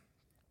because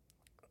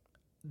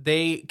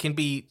they can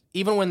be,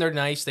 even when they're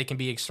nice, they can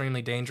be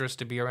extremely dangerous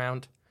to be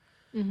around.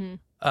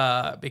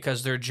 Mm-hmm.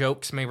 Because their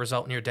jokes may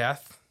result in your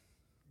death.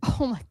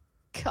 Oh my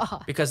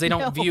God. Because they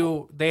don't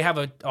they have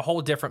a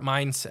whole different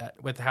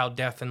mindset with how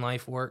death and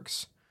life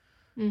works.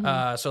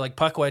 Mm-hmm. So like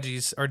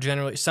puckwudgies are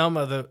generally, some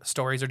of the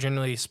stories are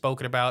generally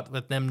spoken about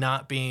with them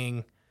not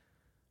being,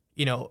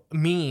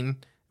 mean,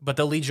 but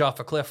they'll lead you off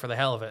a cliff for the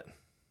hell of it.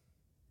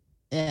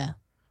 Yeah.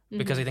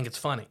 Because they think it's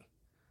funny.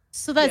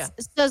 So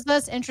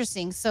that's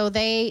interesting. So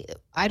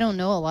I don't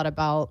know a lot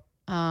about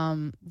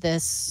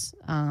this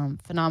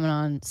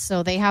phenomenon.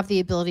 So they have the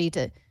ability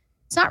to,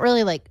 it's not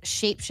really like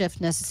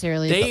shapeshift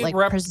necessarily, They but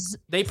like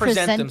they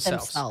present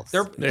themselves.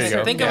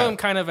 Think of them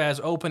kind of as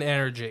open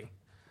energy.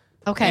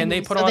 Okay. And they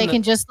put so on they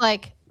can just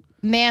like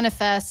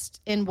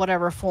manifest in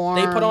whatever form.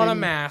 They put on a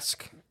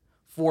mask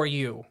for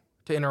you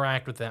to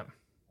interact with them.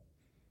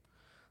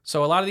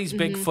 So a lot of these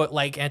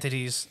Bigfoot-like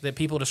entities that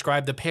people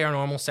describe, the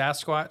paranormal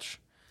Sasquatch,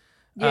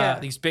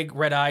 these big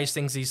red eyes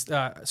things.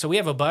 So we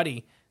have a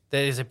buddy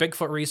that is a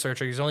Bigfoot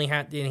researcher. He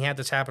had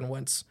this happen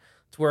once,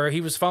 to where he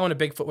was following a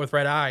Bigfoot with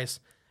red eyes,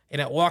 and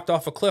it walked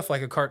off a cliff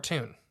like a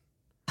cartoon.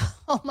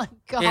 Oh my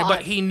God!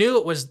 But he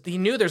knew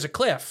there's a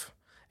cliff,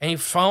 and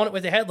he's following it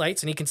with the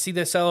headlights, and he can see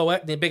the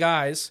silhouette and the big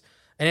eyes,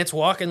 and it's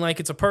walking like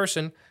it's a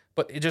person,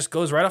 but it just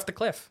goes right off the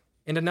cliff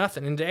into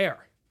nothing, into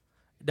air.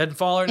 It doesn't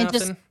fall or nothing.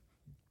 Just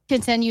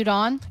continued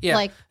on,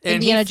 like And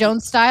Indiana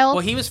Jones style.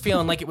 Well, he was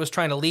feeling like it was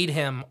trying to lead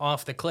him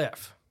off the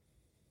cliff.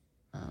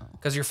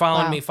 Because you're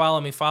following me,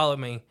 follow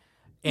me.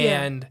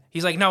 And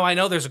he's like, no, I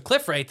know there's a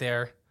cliff right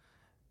there.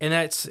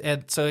 And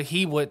so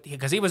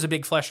because he was a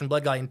big flesh and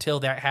blood guy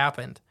until that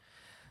happened.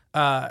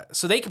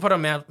 So they can put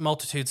on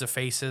multitudes of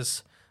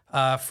faces.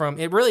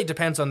 It really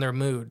depends on their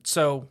mood.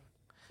 So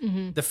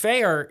the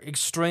Fae are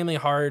extremely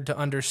hard to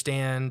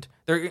understand.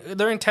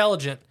 They're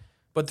intelligent,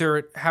 but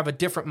they have a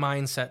different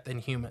mindset than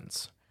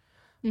humans.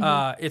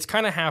 It's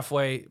kind of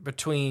halfway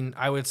between,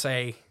 I would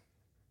say,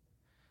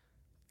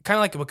 kind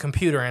of like a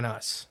computer and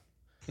us.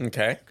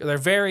 Okay. They're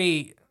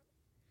very,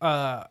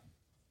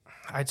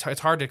 it's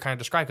hard to kind of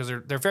describe because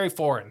they're very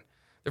foreign.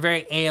 They're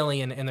very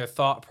alien in their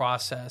thought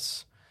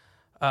process.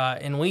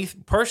 And we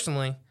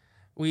personally,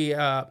 think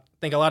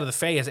a lot of the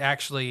Fae is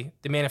actually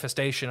the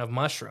manifestation of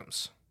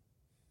mushrooms.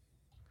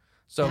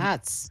 So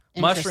that's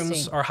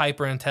mushrooms are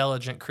hyper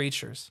intelligent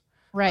creatures.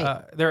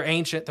 Right. They're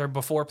ancient. They're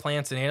before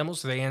plants and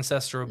animals. They're the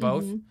ancestor of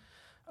both.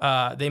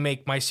 They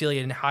make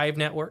mycelium hive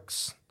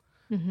networks.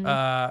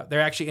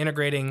 They're actually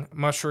integrating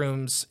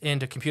mushrooms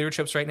into computer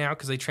chips right now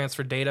because they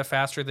transfer data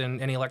faster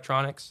than any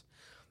electronics.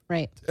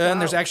 Right.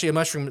 And there's actually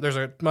there's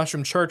a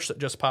mushroom church that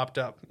just popped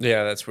up.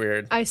 Yeah, that's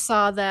weird. I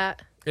saw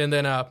that. And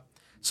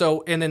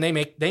then they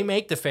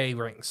make the Fae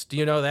rings. Do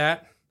you know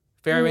that?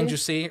 Fairy rings you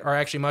see are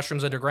actually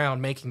mushrooms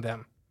underground making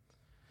them.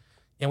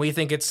 And we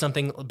think it's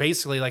something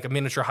basically like a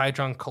miniature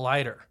hadron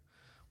collider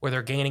where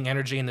they're gaining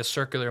energy in this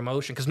circular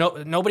motion because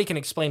nobody can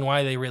explain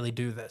why they really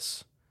do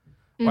this,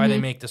 why they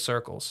make the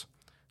circles.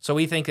 So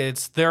we think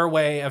it's their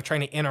way of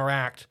trying to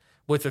interact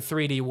with the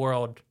 3D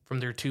world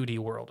from their 2D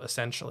world,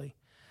 essentially.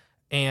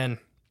 And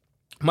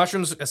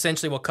mushrooms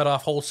essentially will cut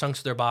off whole chunks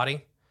of their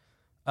body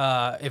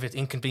if it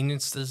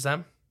inconveniences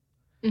them.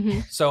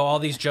 So all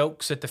these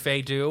jokes that the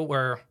Fae do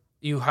where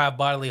you have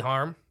bodily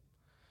harm,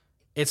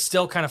 it's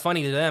still kind of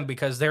funny to them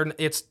because they're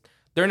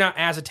not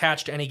as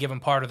attached to any given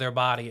part of their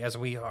body as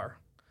we are.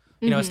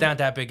 It's not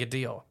that big a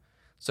deal.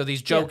 So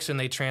these jokes and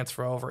they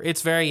transfer over.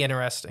 It's very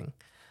interesting.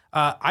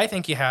 I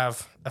think you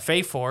have a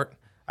Fae fort.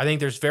 I think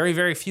there's very,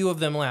 very few of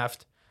them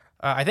left.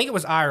 I think it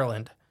was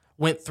Ireland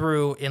went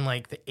through in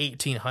like the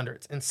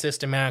 1800s and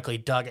systematically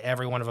dug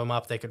every one of them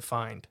up they could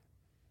find.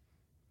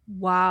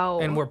 Wow.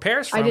 And where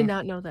Paris from, I did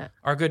not know that.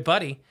 Our good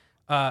buddy,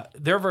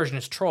 their version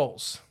is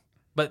trolls.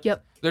 But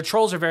their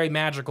trolls are very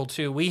magical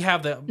too. We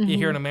have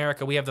here in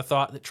America, we have the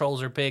thought that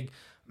trolls are big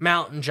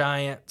mountain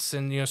giants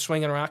and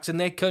swinging rocks, and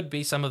they could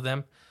be some of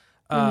them.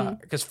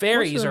 Because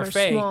fairies or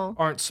fae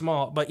aren't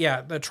small, but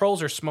the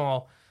trolls are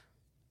small,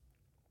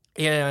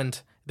 and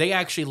they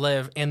actually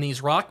live in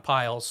these rock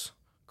piles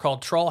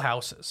called troll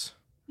houses.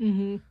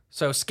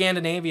 So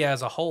Scandinavia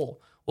as a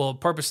whole,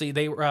 purposely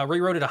they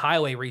rerouted a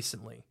highway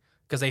recently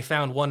because they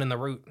found one in the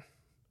route.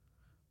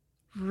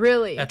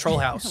 Really? A troll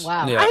house.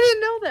 Wow. Yeah. I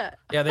didn't know that.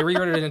 Yeah, they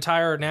rerouted an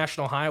entire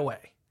national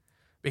highway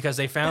because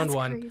they found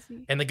one,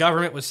 crazy. And the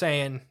government was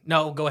saying,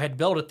 "No, go ahead, and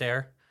build it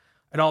there."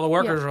 And all the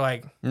workers were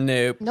like,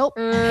 Nope.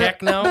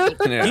 Heck no.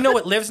 Yeah. You know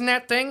what lives in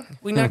that thing?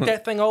 We knocked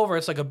that thing over.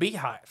 It's like a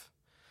beehive.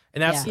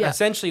 And that's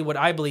essentially what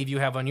I believe you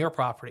have on your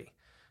property.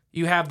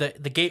 You have the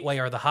gateway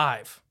or the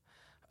hive.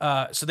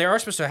 So they are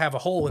supposed to have a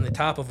hole in the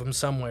top of them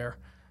somewhere.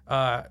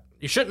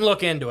 You shouldn't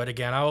look into it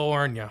again. I will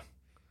warn you.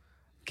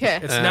 Okay.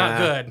 It's not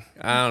good.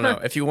 I don't know.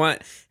 If you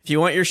want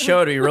your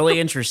show to be really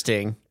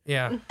interesting.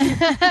 Yeah.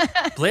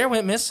 Blair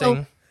went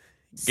missing.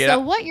 So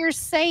what you're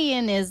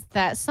saying is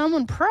that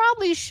someone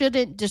probably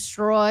shouldn't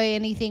destroy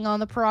anything on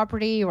the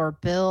property or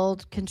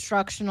build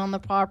construction on the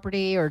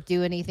property or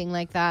do anything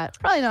like that.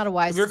 Probably not a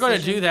wise If you're going to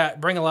decision. do that,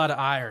 bring a lot of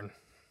iron.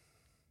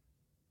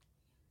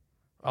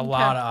 A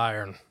lot of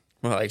iron.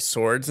 Well, like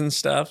swords and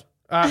stuff?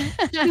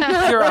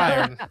 Pure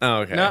iron. Oh,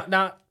 okay.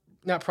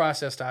 Not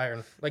processed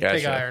iron, like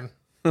pig iron.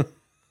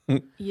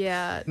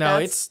 Yeah. No,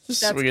 it's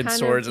just swinging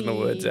swords in the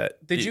woods.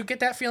 Did you get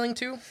that feeling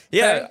too?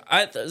 Yeah,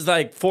 it's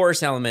like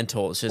forest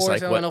elemental. It's just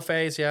forest like elemental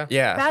phase. Yeah.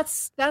 Yeah.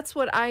 That's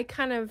what I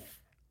kind of,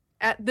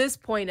 at this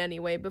point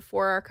anyway,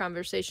 before our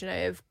conversation, I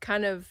have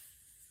kind of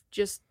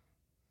just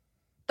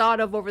thought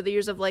of over the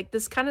years of like,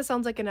 this kind of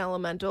sounds like an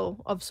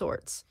elemental of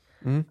sorts.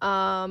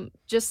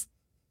 Just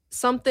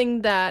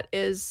something that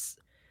is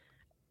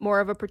more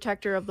of a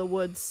protector of the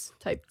woods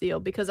type deal,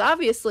 because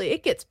obviously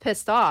it gets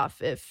pissed off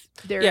if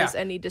there is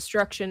any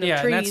destruction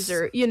of trees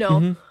or, you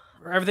know,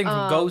 everything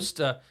from ghost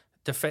to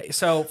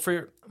so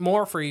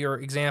for your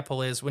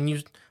example is when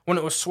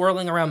it was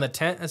swirling around the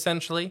tent,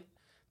 essentially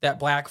that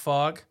black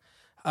fog,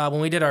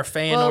 when we did our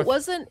fan. Well,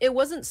 it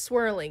wasn't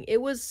swirling.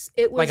 It was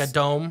like a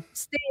dome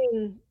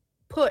staying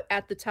put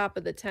at the top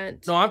of the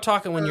tent. No, I'm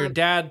talking when your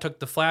dad took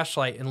the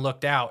flashlight and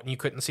looked out and you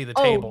couldn't see the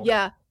table. Oh,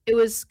 yeah. It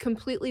was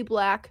completely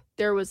black.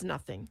 There was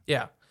nothing.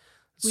 Yeah.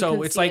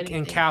 So it's like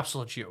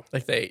encapsulates you.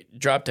 Like they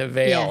dropped a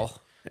veil.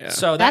 Yeah.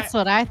 So that's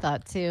what I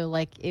thought too.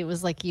 Like it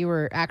was like you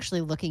were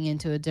actually looking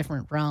into a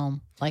different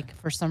realm. Like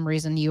for some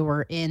reason you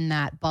were in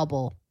that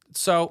bubble.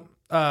 So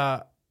it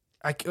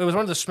was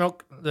one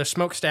of the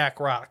smokestack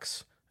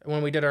rocks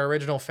when we did our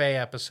original Fae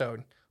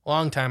episode a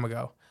long time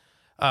ago,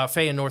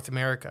 Fae in North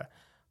America,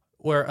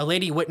 where a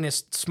lady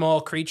witnessed small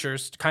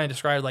creatures kind of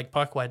described like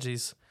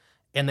puckwedgies,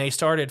 and they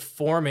started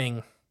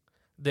forming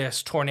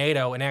this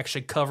tornado and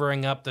actually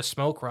covering up the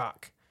smoke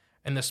rock,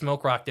 and the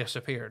smoke rock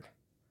disappeared.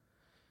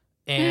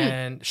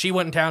 And she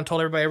went in town,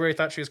 told everybody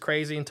thought she was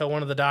crazy until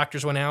one of the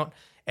doctors went out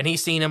and he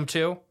seen them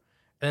too.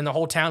 And then the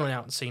whole town went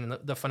out and seen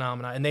the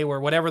phenomena. And they were,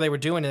 whatever they were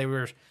doing,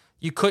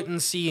 you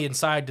couldn't see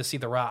inside to see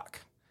the rock.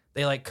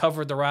 They like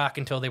covered the rock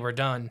until they were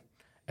done,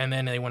 and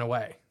then they went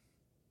away.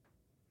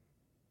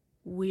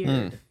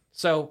 Weird.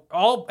 So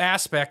all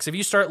aspects, if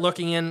you start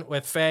looking in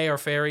with fae or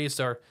fairies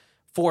or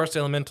forest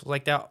elementals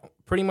like that,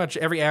 pretty much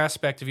every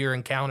aspect of your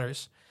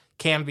encounters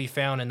can be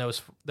found in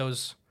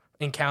those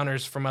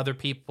encounters from other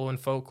people in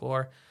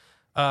folklore.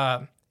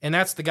 And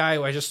that's the guy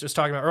who I just was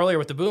talking about earlier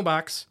with the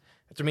boombox.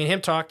 After me and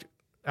him talked,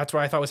 that's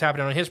what I thought was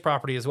happening on his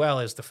property as well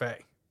as the fae.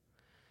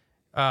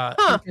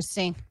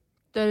 Interesting.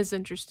 That is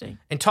interesting.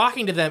 And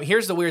talking to them,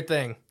 here's the weird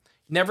thing.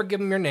 You never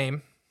give them your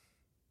name.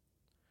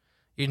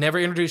 You never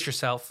introduce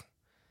yourself.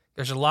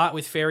 There's a lot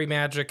with fairy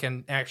magic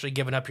and actually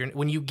giving up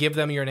when you give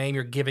them your name,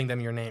 you're giving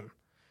them your name.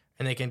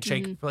 And they can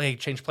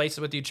change places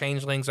with you,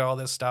 changelings, all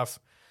this stuff.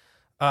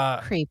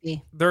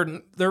 Creepy.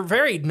 They're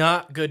very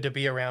not good to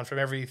be around from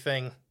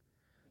everything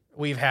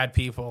we've had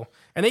people.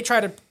 And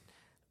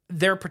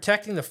they're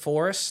protecting the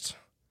forest,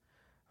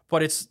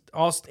 but it's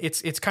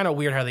kind of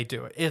weird how they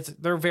do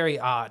it. They're very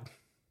odd.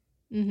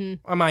 In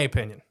my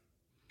opinion.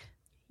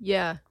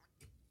 Yeah.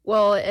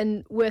 Well,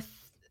 and with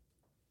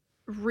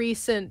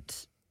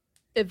recent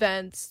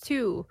events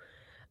too,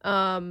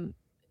 the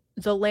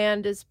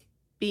land is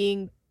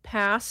being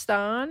passed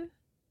on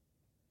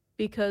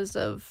because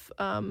of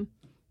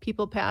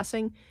people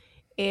passing,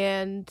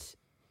 and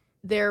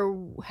there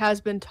has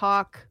been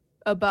talk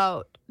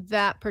about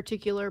that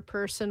particular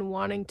person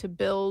wanting to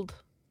build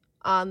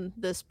on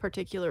this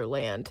particular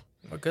land.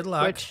 Well, good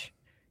luck. Which,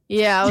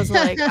 yeah, I was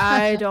like,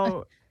 I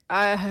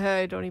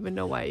don't even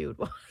know why you would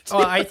want to.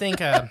 Oh, I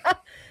think a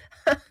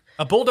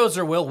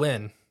bulldozer will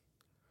win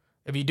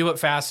if you do it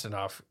fast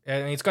enough.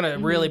 And it's going to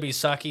really be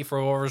sucky for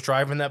whoever's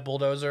driving that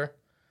bulldozer.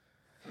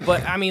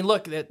 But I mean,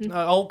 look, that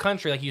old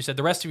country, like you said,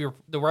 the rest of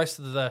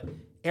the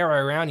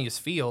area around you is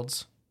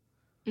fields.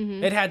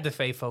 It had the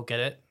fae folk in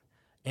it,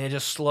 and it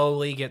just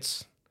slowly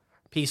gets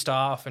pieced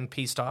off.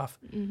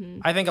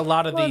 I think a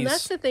lot of these. And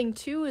that's the thing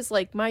too, is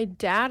like my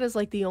dad is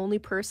like the only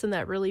person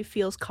that really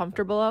feels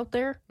comfortable out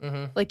there.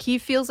 Like he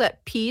feels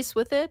at peace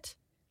with it.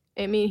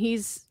 I mean,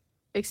 he's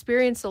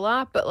experienced a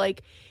lot, but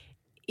like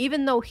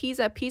even though he's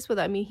at peace with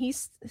it, I mean,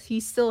 he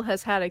still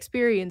has had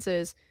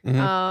experiences.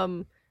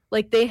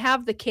 Like they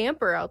have the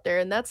camper out there,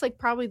 and that's like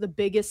probably the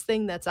biggest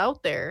thing that's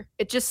out there.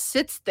 It just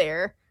sits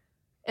there,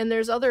 and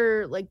there's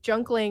other like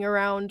junk laying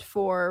around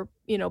for,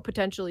 you know,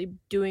 potentially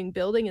doing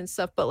building and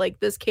stuff. But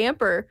like this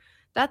camper,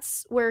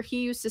 that's where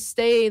he used to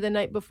stay the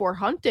night before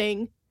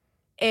hunting.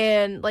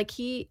 And like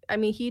he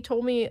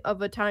told me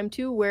of a time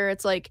too where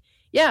it's like,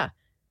 yeah,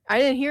 I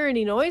didn't hear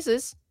any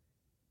noises,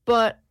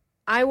 but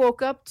I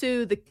woke up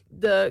to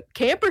the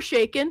camper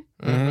shaking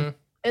and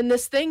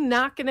this thing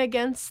knocking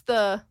against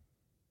the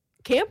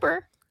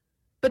camper.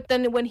 But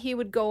then when he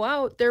would go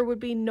out, there would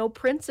be no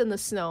prints in the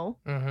snow,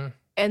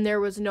 and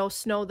there was no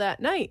snow that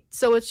night.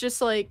 So it's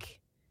just like,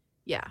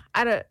 yeah,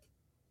 I'm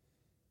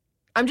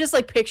just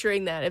like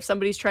picturing that if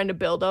somebody's trying to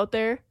build out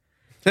there,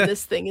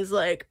 this thing is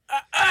like,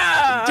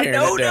 no,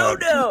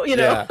 you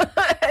know.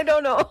 I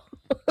don't know.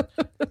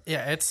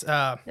 Yeah, it's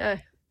Yeah.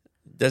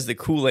 Does the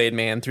Kool-Aid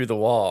man through the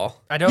wall.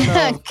 I don't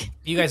know if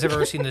you guys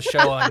ever seen the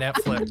show on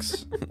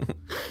Netflix.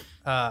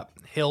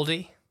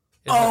 Hildy.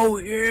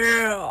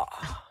 Yeah.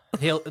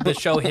 The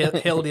show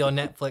Hildy on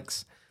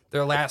Netflix.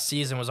 Their last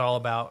season was all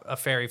about a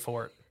fairy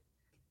fort.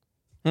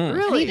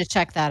 I need to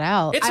check that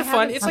out. It's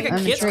it's like a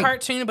I'm kids intrigued.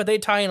 cartoon, but they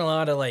tie in a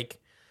lot of like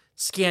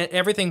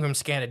everything from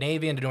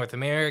Scandinavian to North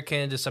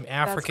American to some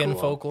African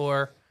cool.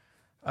 folklore.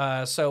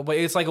 But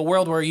it's like a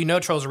world where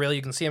trolls are real.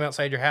 You can see them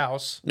outside your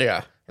house.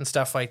 Yeah. And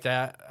stuff like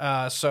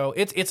that. So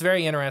it's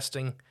very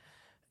interesting.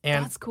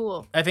 And That's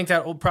cool. I think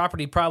that old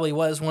property probably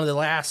was one of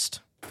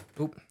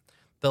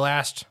the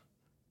last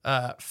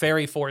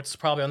fairy forts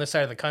probably on this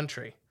side of the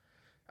country.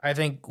 I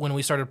think when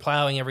we started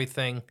plowing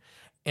everything,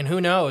 and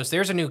who knows,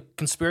 there's a new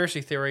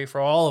conspiracy theory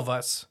for all of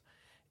us,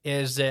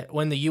 is that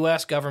when the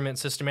U.S. government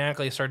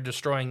systematically started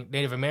destroying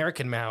Native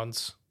American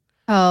mounds,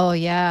 Oh,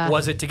 yeah.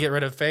 was it to get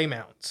rid of Fey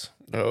mounds?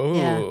 Oh.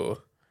 Yeah.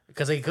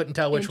 Because they couldn't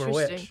tell which were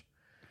which.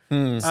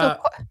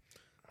 So,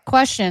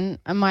 question,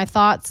 my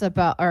thoughts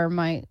about, or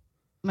my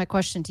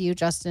question to you,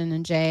 Justin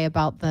and Jay,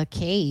 about the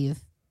cave.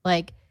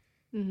 Like,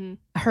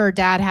 her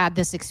dad had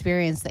this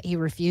experience that he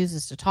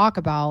refuses to talk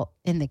about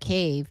in the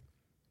cave.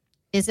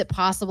 Is it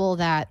possible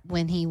that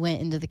when he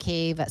went into the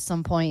cave at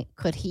some point,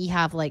 could he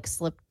have like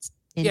slipped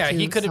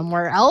into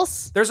somewhere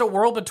else? There's a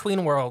world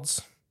between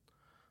worlds.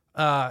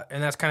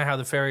 And that's kind of how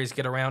the fairies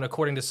get around,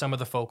 according to some of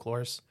the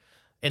folklores.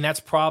 And that's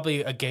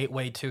probably a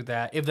gateway to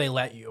that, if they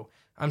let you.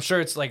 I'm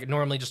sure it's like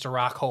normally just a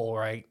rock hole,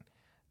 right?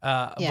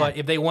 But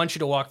if they want you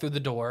to walk through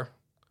the door,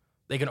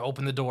 they can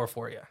open the door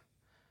for you.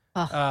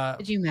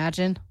 Could you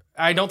imagine?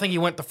 I don't think he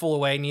went the full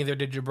way, neither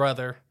did your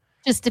brother.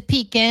 Just to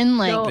peek in,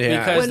 like... No,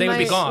 because they would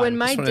be gone. When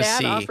my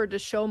dad offered to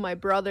show my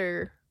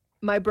brother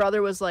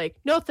was like,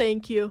 no,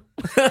 thank you.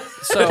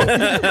 So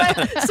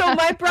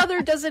my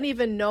brother doesn't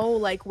even know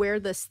like where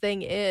this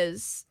thing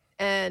is.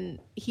 And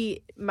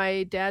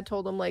my dad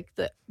told him like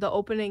the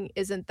opening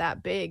isn't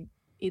that big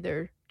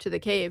either to the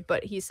cave,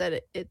 but he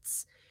said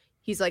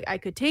he's like, I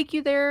could take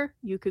you there.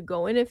 You could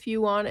go in if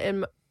you want.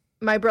 And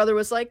my brother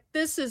was like,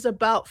 this is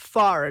about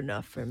far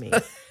enough for me.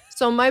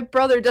 So my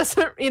brother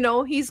doesn't,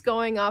 he's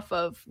going off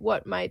of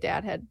what my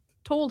dad had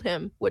told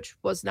him, which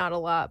was not a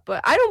lot,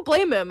 but I don't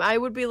blame him. I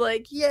would be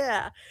like,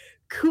 yeah,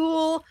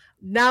 cool.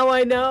 Now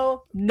I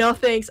know. No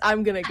thanks.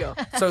 I'm going to go.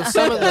 So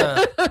some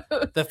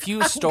of the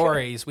few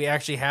stories we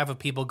actually have of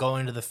people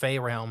going into the Fey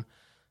realm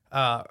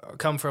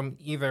come from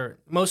either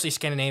mostly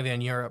Scandinavia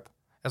and Europe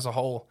as a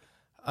whole.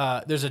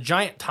 There's a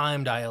giant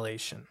time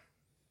dilation.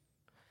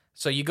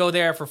 So you go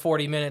there for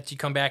 40 minutes, you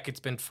come back, it's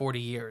been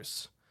 40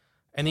 years.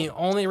 And the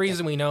only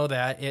reason we know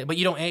that, but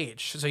you don't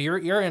age. So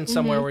you're in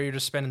somewhere where you're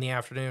just spending the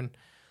afternoon.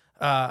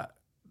 A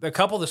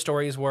couple of the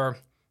stories were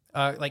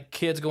like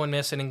kids going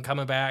missing and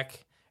coming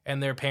back,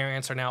 and their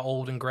parents are now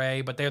old and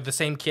gray, but they're the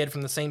same kid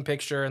from the same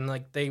picture, and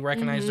like they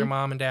recognize their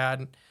mom and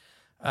dad.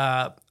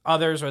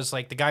 Others was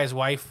like the guy's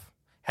wife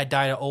had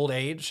died at old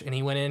age, and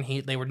he went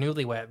in. They were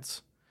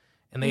newlyweds,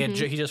 and they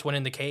he just went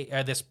in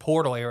the this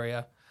portal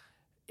area,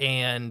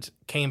 and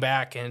came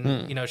back,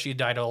 and she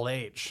died at old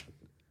age.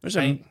 There's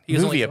a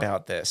movie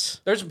about this.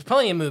 There's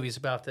plenty of movies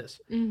about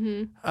this.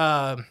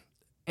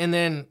 And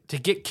then to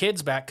get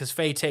kids back, because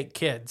Fae take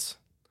kids,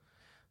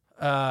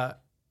 they'll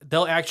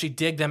actually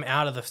dig them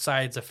out of the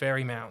sides of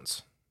fairy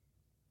mounds.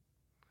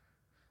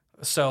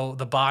 So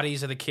the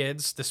bodies of the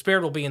kids, the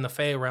spirit will be in the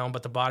Fae realm,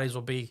 but the bodies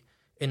will be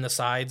in the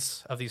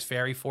sides of these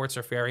fairy forts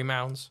or fairy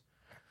mounds.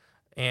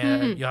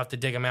 And you'll have to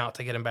dig them out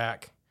to get them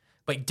back.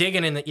 But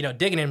digging in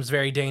is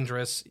very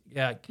dangerous.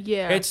 Yeah.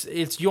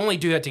 It's you only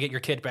do that to get your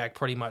kid back,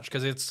 pretty much,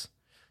 because it's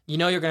you're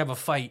gonna have a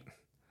fight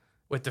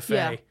with the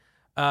Fae.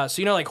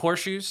 So like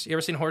horseshoes. You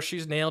ever seen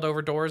horseshoes nailed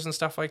over doors and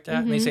stuff like that?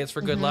 And they say it's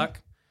for good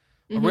luck.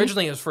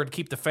 Originally, it was to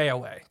keep the Fae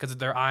away because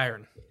they're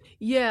iron.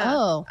 Yeah.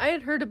 Oh. I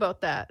had heard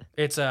about that.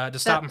 It's to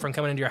stop them from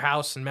coming into your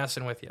house and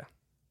messing with you.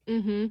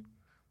 And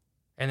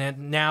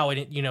then now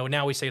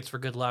now we say it's for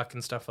good luck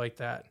and stuff like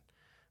that.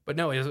 But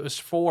no, it was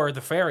for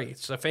the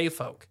fairies, the Fae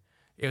folk.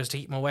 It was to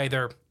keep them away.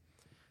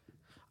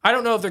 I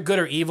don't know if they're good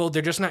or evil.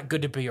 They're just not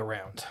good to be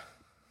around.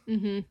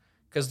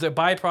 Because the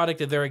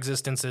byproduct of their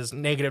existence is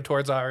negative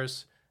towards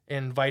ours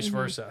and vice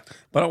versa.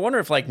 But I wonder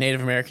if like Native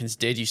Americans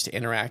did used to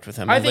interact with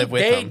them I and think live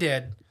with they them.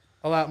 did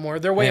a lot more.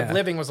 Their way of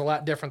living was a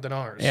lot different than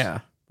ours. Yeah.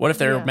 What if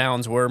their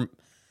mounds were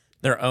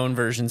their own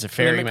versions of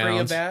fairy Mimicry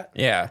mounds? of that?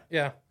 Yeah.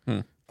 Yeah.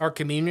 Or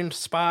communion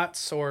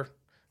spots, or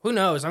who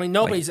knows? I mean,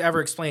 nobody's ever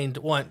explained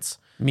once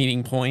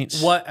meeting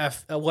points. What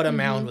a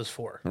mound was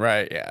for.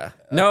 Right, yeah.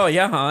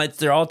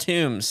 They're all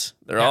tombs.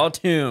 They're all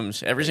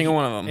tombs. Every single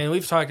one of them. And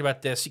we've talked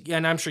about this,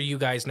 and I'm sure you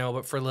guys know,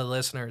 but for the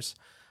listeners,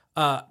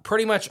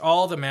 pretty much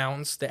all the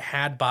mounds that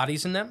had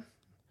bodies in them,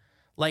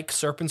 like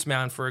Serpent's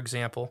Mound, for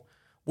example,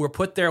 were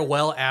put there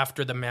well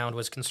after the mound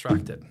was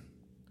constructed.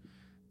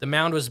 The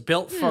mound was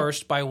built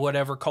first by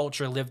whatever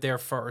culture lived there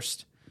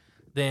first.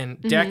 Then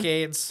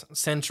decades,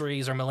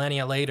 centuries, or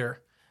millennia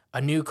later, a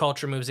new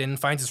culture moves in and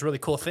finds this really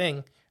cool thing,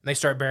 and they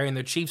start burying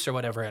their chiefs or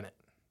whatever in it.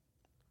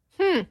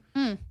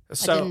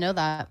 So, I didn't know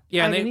that.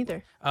 Yeah, I and didn't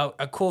either.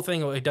 A cool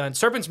thing what they've done.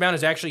 Serpent's Mound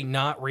is actually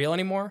not real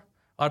anymore.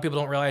 A lot of people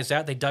don't realize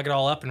that. They dug it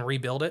all up and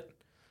rebuilt it.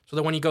 So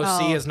the one you go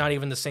see is not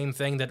even the same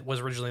thing that was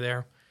originally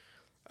there.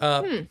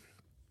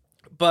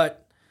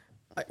 But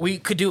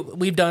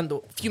we've done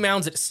a few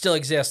mounds that still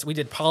exist. We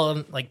did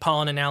pollen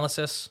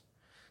analysis.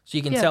 So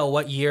you can tell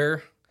what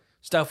year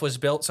stuff was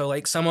built. So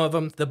like some of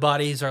them, the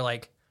bodies are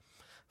like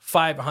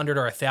 500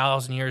 or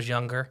 1,000 years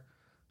younger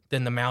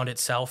than the mound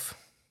itself.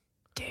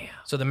 Damn.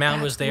 So the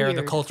mound was there. weird.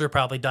 The culture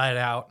probably died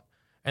out.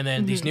 And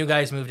then these new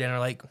guys moved in and are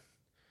like,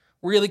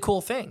 really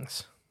cool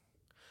things.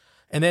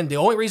 And then the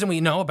only reason we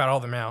know about all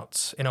the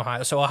mounts in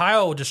Ohio. So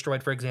Ohio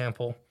destroyed, for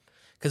example,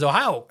 because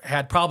Ohio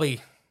had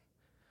probably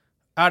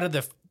out of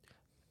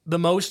the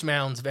most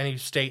mounds of any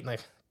state in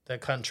the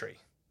country.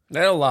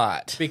 Not a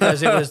lot.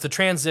 Because it was the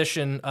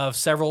transition of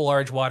several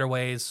large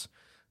waterways,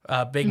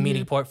 big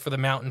meeting point for the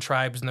mountain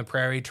tribes and the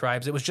prairie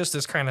tribes. It was just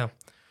this kind of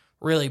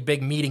really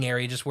big meeting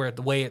area, just where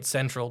the way it's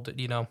central,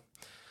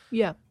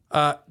 Yeah.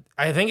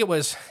 I think it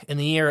was in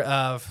the year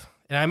of,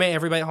 and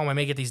everybody at home, I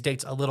may get these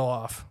dates a little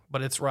off,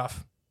 but it's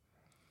rough.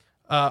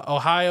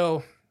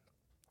 Ohio,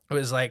 it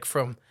was like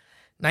from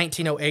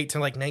 1908 to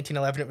like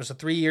 1911. It was a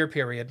 3-year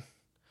period.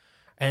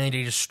 And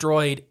they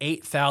destroyed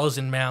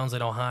 8,000 mounds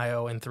in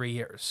Ohio in 3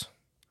 years.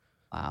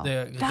 Wow.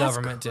 The That's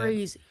government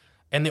crazy. did.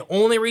 And the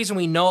only reason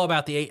we know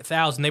about the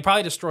 8,000, they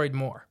probably destroyed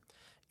more,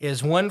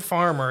 is one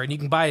farmer, and you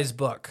can buy his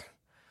book.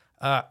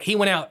 He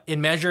went out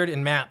and measured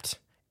and mapped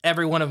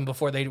every one of them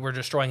before they were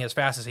destroying as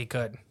fast as he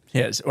could.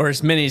 Yes, or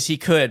as many as he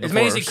could. As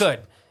many as he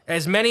could.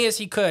 As many as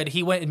he could.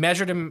 He went and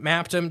measured them,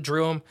 mapped them,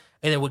 drew them,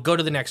 and then would go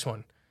to the next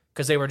one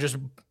because they were just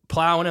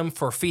plowing them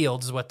for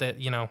fields. Is what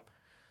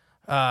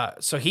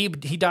so he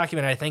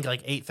documented, I think,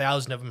 like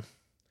 8,000 of them.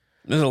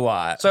 There's a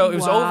lot. So it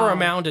was over a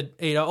mound,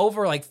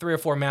 over like 3 or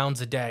 4 mounds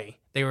a day.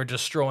 They were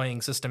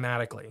destroying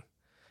systematically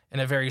in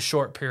a very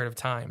short period of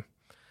time.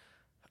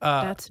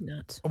 That's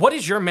nuts. What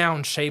is your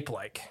mound shape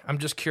like? I'm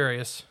just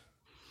curious.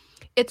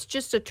 It's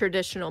just a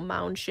traditional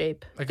mound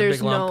shape. Like a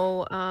big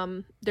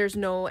lump? There's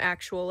no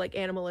actual like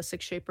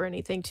animalistic shape or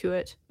anything to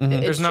it.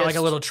 There's not like a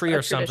just little tree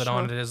or something traditional-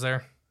 on it, is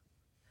there?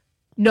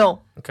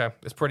 No. Okay,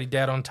 it's pretty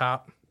dead on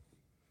top.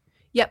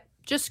 Yep.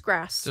 Just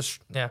grass.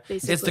 Just Is the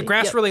basically.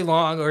 grass Yep. really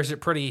long, or is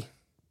it pretty?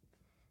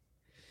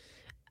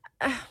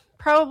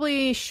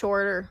 Probably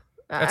shorter.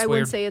 That's I weird.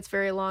 wouldn't say it's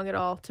very long at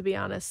all, to be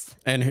honest.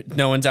 And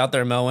no one's out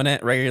there mowing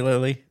it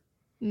regularly?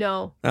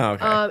 No. Oh,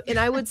 okay. And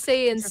I would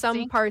say in some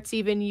Interesting. parts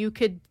even you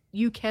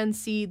can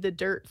see the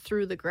dirt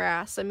through the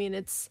grass. I mean,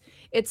 it's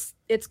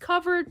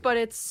covered, but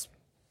it's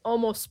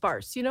almost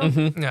sparse. You know?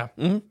 Yeah.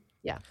 Mm-hmm.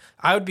 Yeah.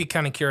 I would be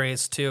kind of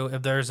curious too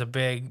if there's a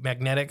big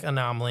magnetic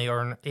anomaly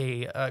or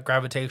a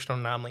gravitational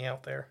anomaly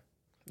out there.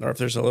 Or if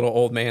there's a little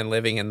old man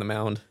living in the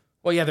mound.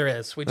 Well, yeah, there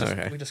is. We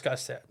Okay.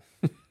 discussed that.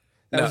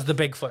 That was the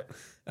Bigfoot.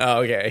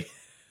 Oh, okay.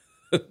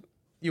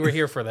 You were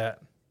here for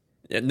that.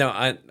 Yeah, no,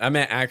 I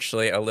meant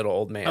actually a little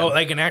old man. Oh,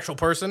 like an actual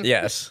person?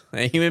 Yes,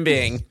 a human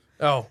being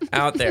Oh,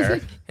 out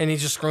there. and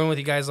he's just screwing with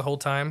you guys the whole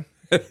time.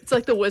 It's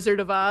like the Wizard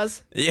of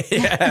Oz.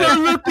 Yeah.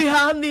 Don't look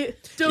behind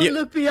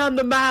look beyond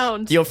the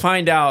mound. You'll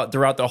find out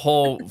throughout the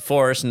whole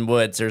forest and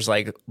woods, there's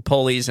like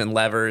pulleys and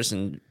levers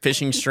and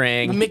fishing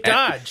string.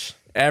 McDodge.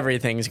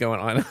 Everything's going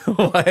on.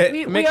 What?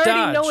 We McDodge.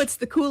 already know it's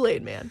the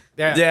Kool-Aid Man.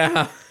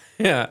 Yeah.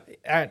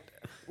 Yeah.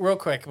 Real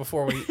quick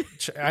before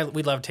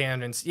we love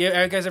tangents. Yeah,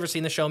 have you guys ever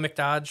seen the show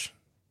McDodge?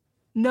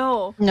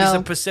 No. He's a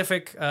No.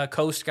 Pacific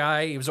Coast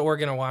guy. He was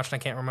Oregon or Washington,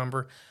 I can't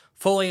remember.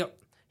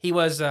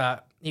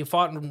 He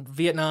fought in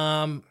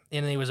Vietnam,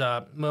 and he was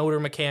a motor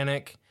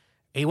mechanic.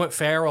 He went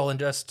feral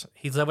and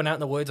he's living out in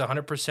the woods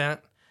 100%.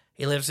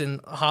 He lives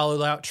in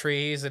hollowed out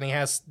trees, and he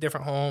has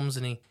different homes,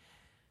 and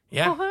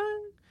What?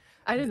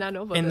 I did not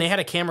know about And this. they had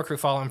a camera crew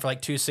follow him for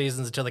like 2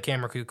 seasons until the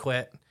camera crew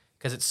quit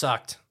because it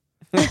sucked.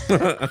 But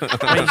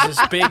he's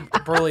this big,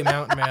 burly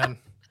mountain man.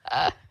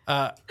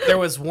 There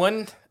was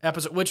one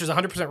episode, which is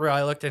 100% real.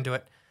 I looked into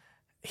it.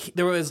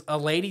 There was a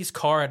lady's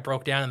car had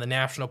broke down in the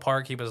national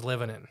park he was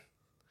living in.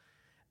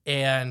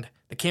 And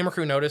the camera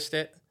crew noticed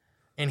it.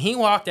 And he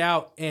walked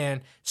out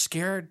and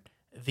scared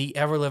the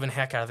ever-living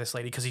heck out of this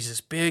lady because he's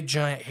this big,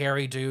 giant,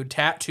 hairy dude,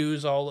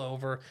 tattoos all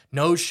over,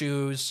 no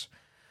shoes.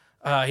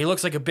 He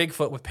looks like a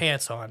Bigfoot with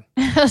pants on.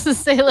 I was to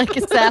say like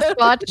a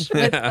Sasquatch.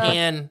 With,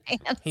 And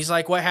he's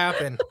like, what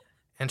happened?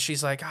 And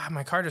she's like,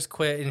 my car just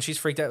quit. And she's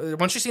freaked out.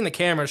 Once she seen the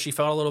camera, she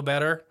felt a little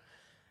better.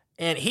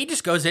 And he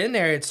just goes in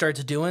there and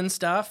starts doing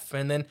stuff.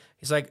 And then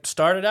he's like,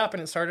 start it up.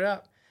 And it started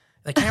up.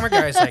 The camera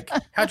guy's like,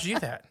 how'd you do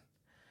that?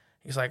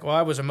 He's like, well,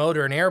 I was a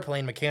motor and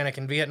airplane mechanic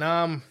in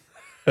Vietnam.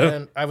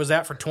 And I was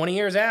that for 20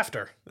 years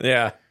after.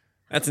 Yeah.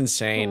 That's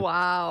insane.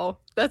 Wow.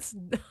 That's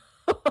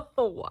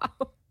wow.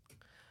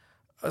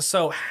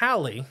 So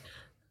Hallie,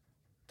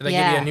 did I give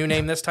Yeah. you a new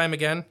name this time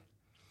again?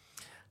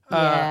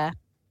 yeah.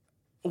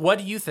 What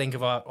do you think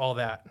about all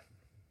that?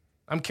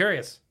 I'm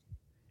curious.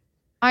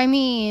 I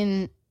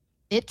mean,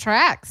 it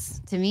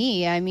tracks to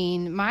me. I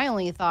mean, my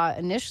only thought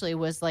initially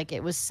was like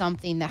it was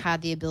something that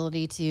had the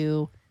ability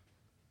to,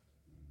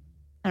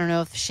 I don't know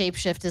if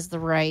shapeshift is the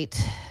right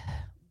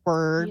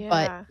word, Yeah.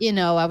 but you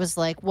know, I was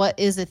like, what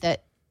is it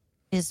that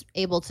is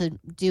able to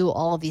do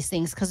all of these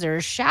things? Because there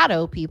are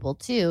shadow people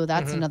too.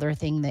 That's another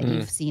thing that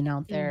you've seen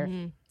out there.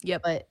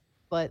 Yep.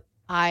 But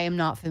I am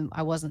not.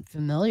 I wasn't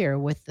familiar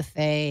with the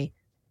Fae.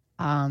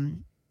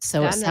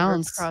 So That it never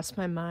sounds. crossed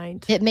my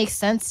mind. It makes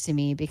sense to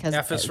me because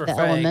F is for the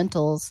Fae.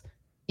 elementals,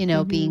 you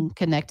know, being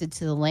connected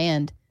to the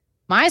land.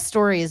 My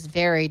story is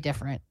very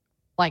different,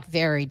 like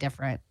very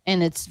different,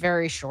 and it's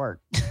very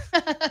short.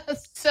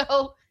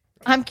 So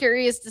I'm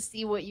curious to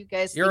see what you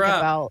guys think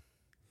about.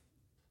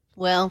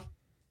 Well,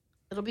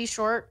 it'll be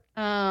short.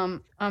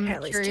 I'm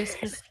curious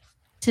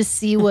to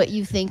see what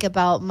you think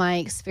about my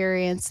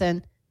experience.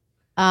 And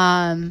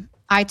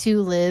I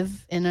too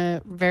live in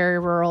a very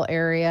rural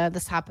area.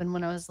 This happened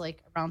when I was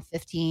like around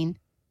 15. It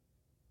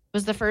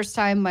was the first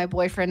time my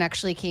boyfriend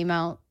actually came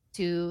out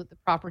to the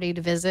property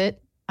to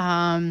visit.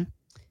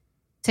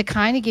 To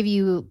kind of give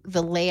you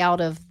the layout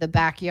of the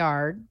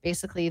backyard,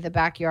 basically the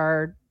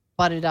backyard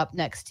butted up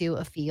next to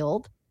a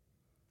field.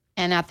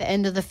 And at the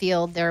end of the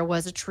field, there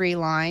was a tree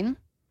line,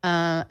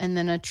 and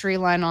then a tree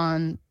line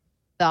on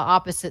the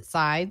opposite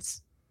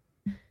sides.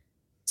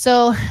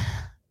 So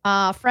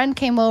a friend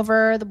came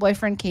over, the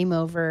boyfriend came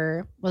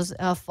over, was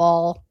a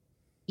fall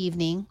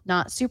evening,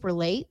 not super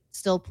late,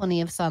 still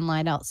plenty of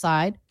sunlight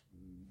outside.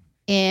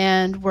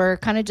 And we're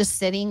kind of just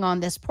sitting on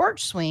this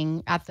porch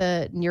swing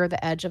near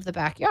the edge of the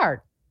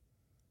backyard.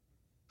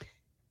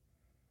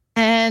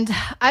 And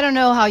I don't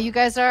know how you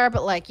guys are,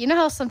 but like, you know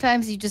how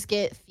sometimes you just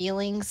get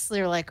feelings,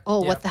 you're like,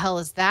 oh, what the hell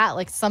is that?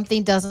 Like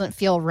something doesn't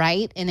feel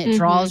right, and it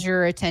draws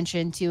your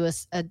attention to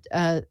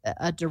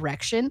a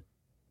direction.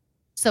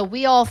 So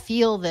we all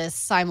feel this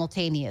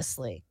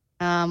simultaneously.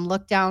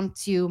 Look down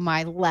to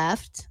my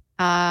left,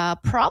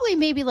 probably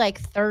maybe like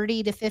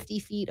 30 to 50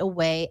 feet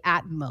away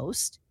at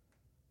most.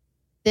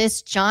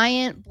 This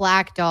giant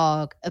black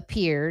dog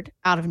appeared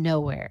out of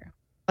nowhere.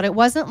 But it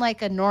wasn't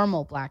like a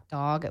normal black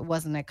dog. It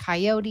wasn't a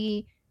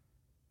coyote.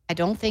 I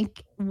don't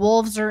think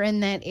wolves are in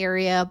that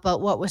area.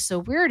 But what was so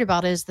weird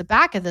about it is the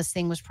back of this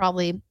thing was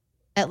probably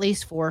at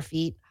least 4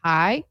 feet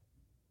high.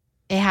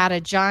 It had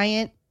a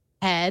giant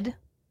head,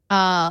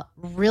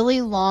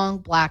 really long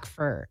black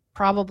fur,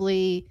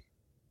 probably,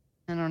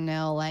 I don't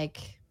know, like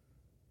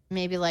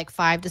maybe like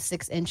 5 to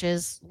 6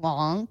 inches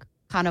long,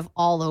 kind of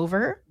all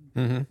over.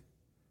 Mm-hmm.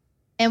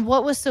 And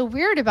what was so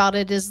weird about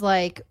it is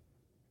like,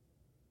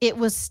 it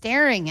was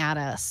staring at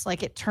us,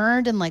 like it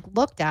turned and like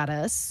looked at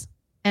us.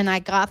 And I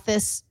got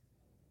this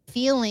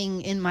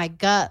feeling in my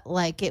gut,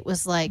 like it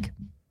was like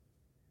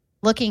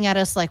looking at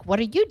us like, what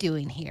are you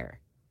doing here?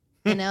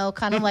 You know,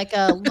 kind of like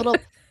a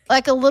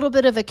little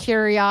bit of a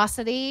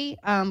curiosity.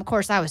 Of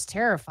course I was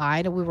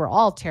terrified, and we were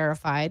all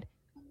terrified.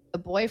 The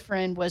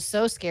boyfriend was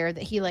so scared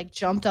that he like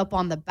jumped up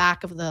on the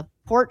back of the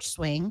porch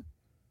swing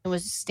and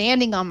was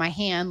standing on my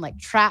hand, like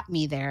trapped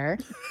me there.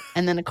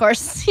 And then of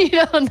course, you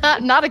know,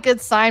 not a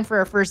good sign for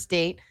a first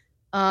date.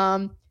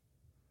 But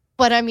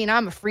I mean,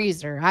 I'm a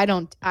freezer. I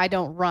don't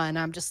run.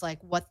 I'm just like,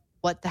 what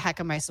the heck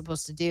am I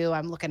supposed to do?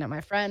 I'm looking at my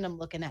friend, I'm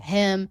looking at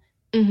him.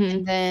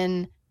 And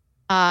then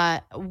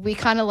we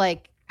kind of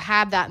like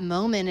had that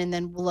moment, and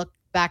then looked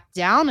back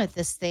down at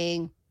this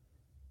thing.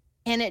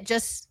 And it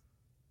just,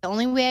 the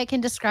only way I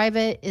can describe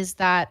it is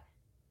that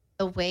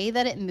the way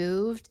that it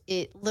moved,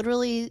 it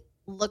literally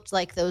looked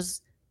like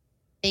those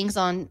things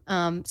on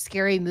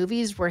scary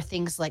movies where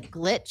things like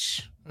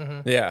glitch.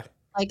 Yeah.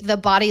 Like the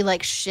body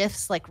like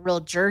shifts like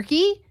real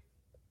jerky,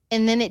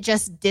 and then it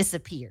just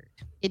disappeared.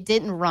 It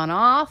didn't run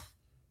off.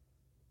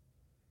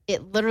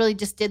 It literally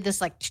just did this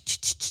like,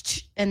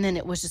 and then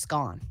it was just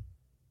gone.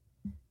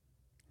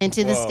 And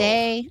to this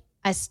day,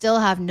 I still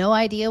have no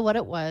idea what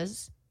it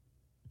was.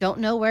 Don't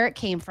know where it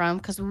came from,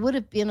 because we would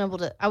have been able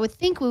to, I would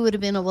think we would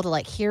have been able to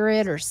like hear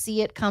it or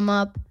see it come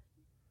up.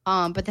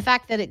 But the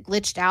fact that it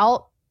glitched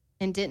out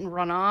and didn't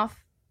run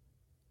off,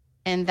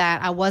 and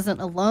that I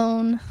wasn't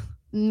alone,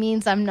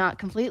 means I'm not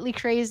completely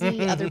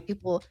crazy. Other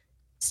people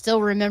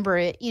still remember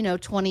it, you know,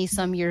 20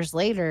 some years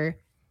later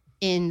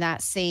in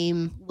that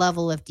same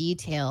level of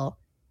detail.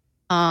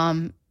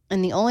 And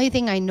the only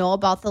thing I know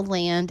about the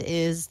land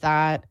is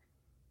that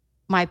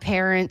my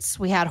parents,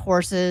 we had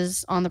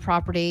horses on the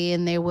property,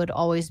 and they would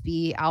always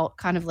be out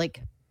kind of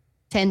like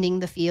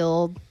tending the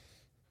field,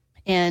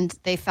 and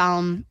they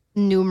found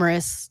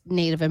numerous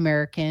Native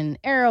American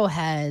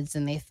arrowheads,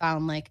 and they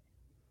found like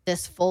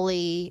this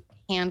fully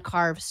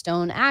hand-carved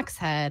stone axe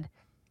head.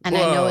 And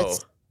I know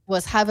it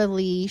was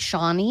heavily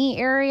Shawnee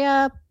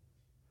area.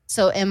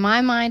 So in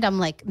my mind, I'm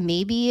like,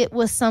 maybe it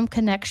was some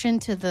connection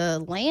to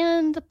the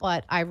land,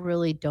 but I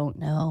really don't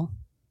know.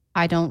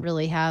 I don't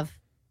really have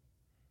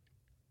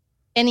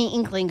any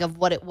inkling of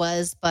what it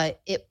was,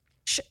 but it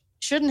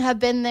shouldn't have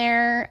been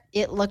there.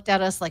 It looked at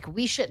us like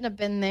we shouldn't have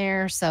been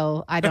there.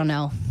 So I don't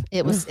know.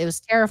 It was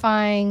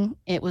terrifying.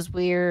 It was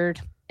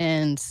weird,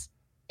 and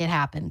it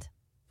happened.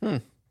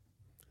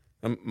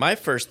 My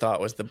first thought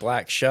was the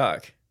black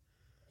shuck.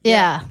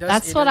 Yeah,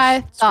 that's what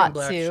I thought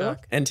too.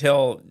 Shuck.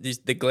 Until the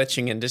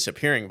glitching and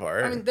disappearing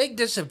part. I mean, they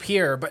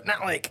disappear, but not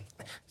like.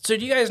 So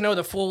do you guys know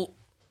the full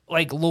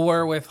like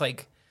lore with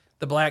like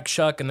The black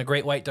shuck and the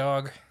great white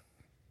dog.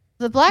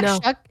 The black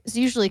shuck is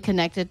usually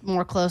connected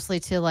more closely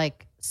to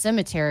like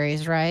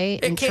cemeteries, right?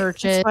 And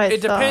churches.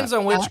 It depends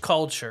on which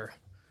culture.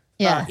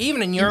 Yeah.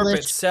 Even in Europe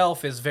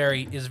itself is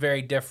very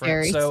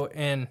different. So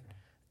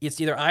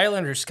it's either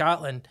Ireland or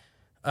Scotland.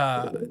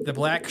 The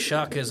black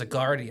shuck is a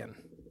guardian.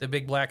 The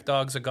big black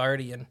dog's a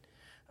guardian.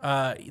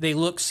 They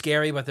look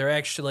scary, but they're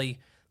actually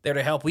there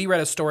to help. We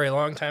read a story a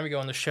long time ago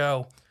on the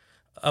show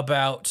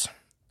about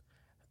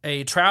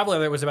a traveler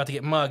that was about to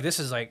get mugged. This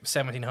is like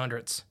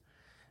 1700s.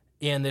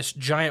 And this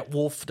giant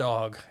wolf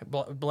dog,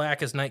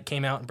 black as night,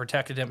 came out and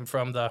protected him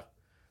from the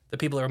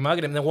people that were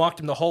mugging him, and then walked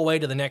him the whole way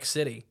to the next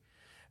city.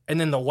 And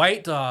then the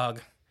white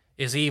dog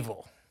is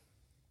evil.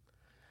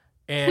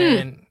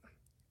 And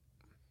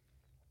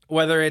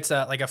whether it's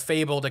like a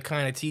fable to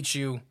kind of teach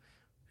you,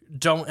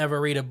 don't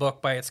ever read a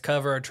book by its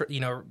cover, or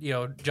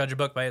judge a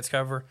book by its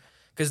cover,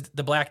 because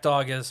the black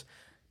dog is.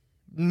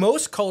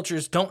 Most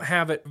cultures don't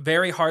have it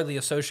very hardly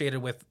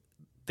associated with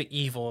the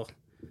evil.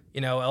 A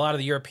lot of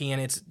the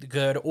European, it's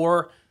good,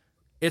 or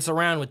it's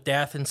around with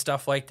death and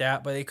stuff like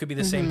that. But it could be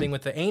the same thing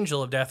with the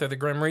angel of death or the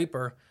Grim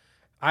Reaper.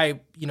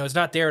 It's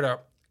not there to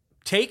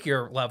take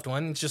your loved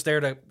one. It's just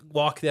there to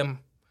walk them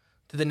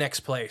to the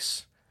next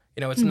place.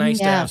 It's nice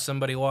to have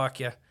somebody walk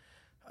you.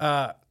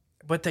 But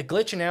the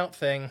glitching out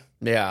thing,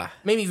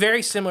 maybe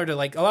very similar to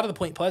like a lot of the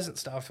Point Pleasant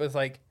stuff with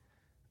like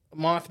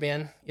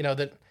Mothman.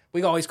 That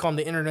we always call him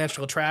the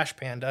international trash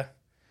panda.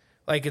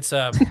 Like it's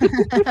a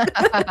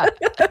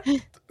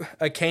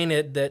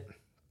canid that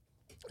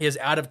is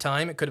out of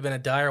time. It could have been a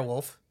dire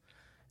wolf,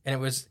 and it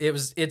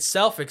was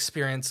itself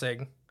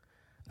experiencing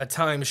a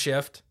time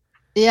shift.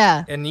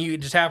 Yeah, and you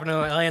just happen to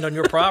land on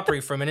your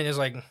property for a minute. And it's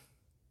like,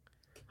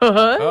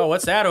 oh,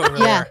 what's that over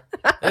there?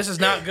 This is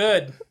not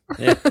good.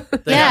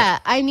 Yeah,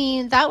 I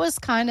mean that was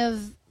kind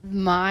of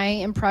my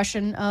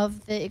impression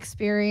of the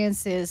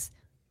experience is.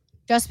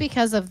 Just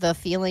because of the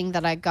feeling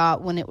that I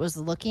got when it was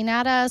looking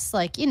at us,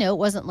 like, it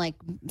wasn't like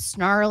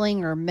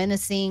snarling or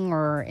menacing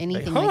or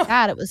anything like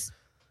that. It was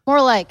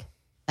more like,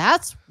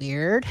 that's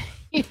weird.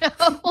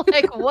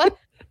 Like, what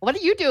are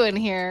you doing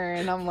here?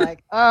 And I'm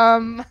like,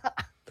 what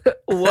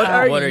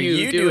are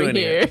you doing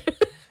here?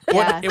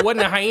 It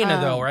wasn't a hyena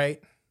though, right?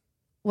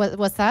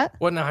 What's that?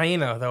 Wasn't a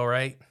hyena though,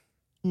 right?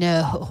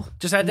 No.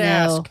 Just had to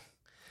ask.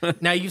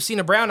 Now you've seen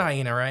a brown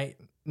hyena, right?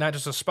 Not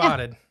just a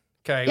spotted.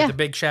 Okay, with the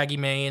big shaggy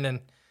mane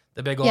and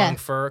the big long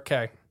fur.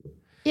 Okay.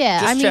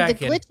 Yeah, just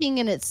the glitching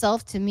in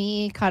itself to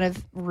me kind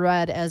of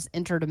read as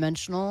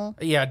interdimensional.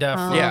 Yeah,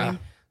 definitely.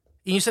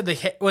 You said the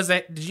head was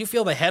that. Did you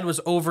feel the head was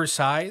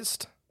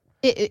oversized?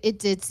 It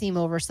did seem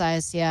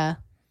oversized. Yeah.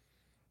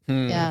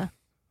 Yeah.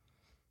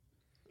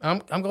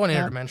 I'm going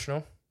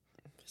interdimensional.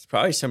 It's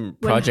probably some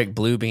Project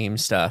Bluebeam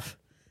stuff.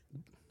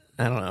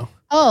 I don't know.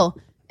 Oh,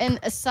 and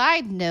a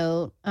side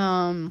note,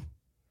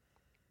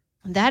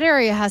 that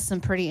area has some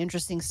pretty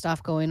interesting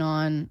stuff going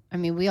on. I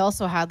mean, we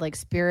also had like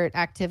spirit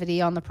activity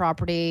on the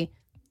property,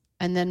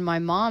 and then my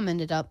mom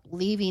ended up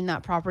leaving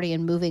that property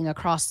and moving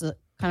across the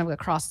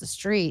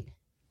street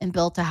and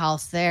built a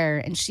house there.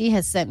 And she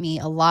has sent me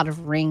a lot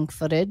of ring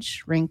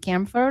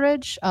cam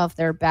footage of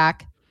their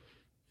back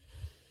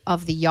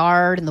of the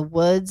yard and the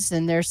woods.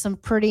 And there's some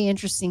pretty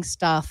interesting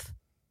stuff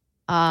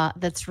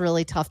that's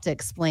really tough to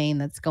explain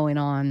that's going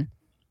on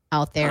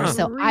out there.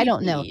 So I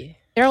don't know.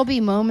 There'll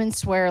be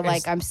moments where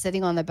like I'm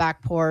sitting on the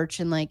back porch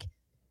and like,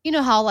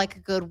 how like a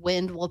good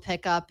wind will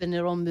pick up and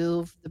it'll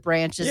move the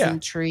branches and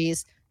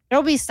trees.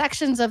 There'll be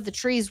sections of the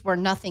trees where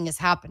nothing is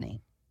happening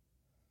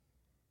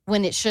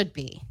when it should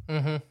be.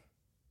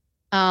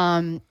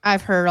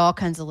 I've heard all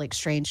kinds of like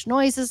strange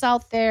noises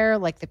out there,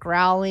 like the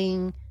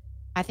growling.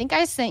 I think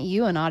I sent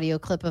you an audio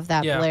clip of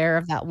that Blair,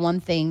 of that one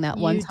thing that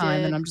one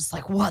time, and I'm just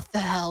like, what the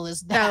hell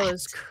is that? That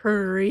was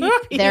creepy.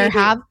 There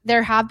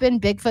have been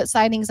Bigfoot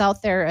sightings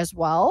out there as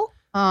well.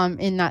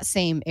 In that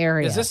same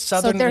area. Is this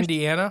southern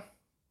Indiana?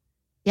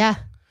 Yeah.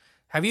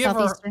 Have you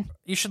ever?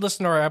 You should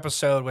listen to our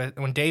episode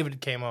when David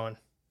came on.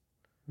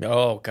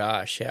 Oh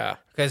gosh, yeah.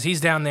 Because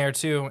he's down there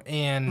too,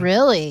 and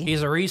really,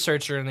 he's a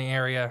researcher in the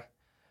area.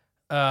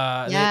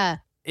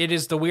 It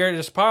is the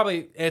weirdest.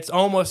 It's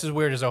almost as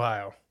weird as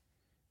Ohio.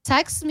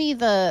 Text me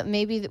the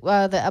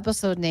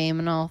episode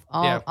name, and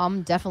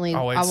I'm definitely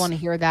I want to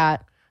hear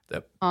that.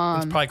 It's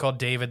probably called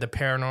David the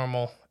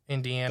Paranormal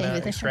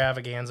Indiana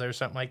Extravaganza or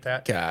something like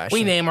that. Gosh,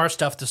 we name our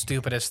stuff the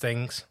stupidest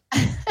things.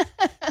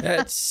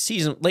 That's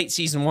late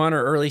season 1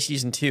 or early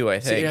season 2, I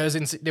think.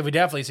 It was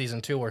definitely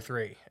season 2 or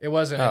 3. It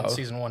wasn't in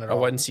season 1 at all. It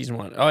wasn't season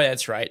 1. Oh, yeah,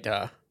 that's right.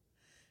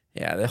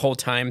 Yeah, the whole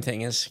time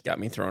thing has got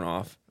me thrown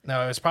off.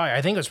 No,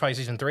 I think it was probably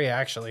season 3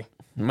 actually.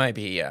 Might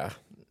be, yeah.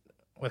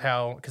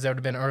 Because that would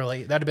have been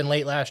early. That would have been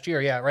late last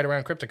year. Yeah, right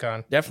around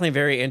Crypticon. Definitely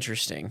very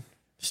interesting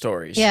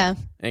stories. Yeah.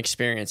 And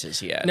experiences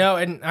he had. No,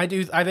 and I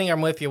think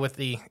I'm with you with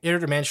the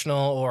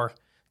interdimensional or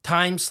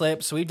time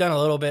slips. We've done a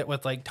little bit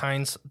with like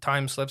time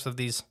slips of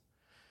these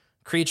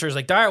creatures.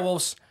 Like dire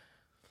wolves,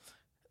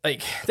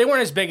 like they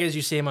weren't as big as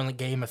you see them on the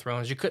Game of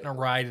Thrones. You couldn't have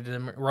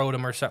rode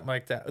them or something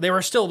like that. They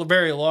were still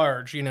very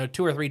large,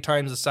 2 or 3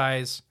 times the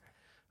size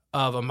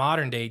of a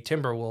modern day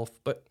timber wolf,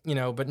 but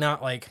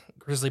not like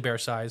grizzly bear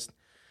sized.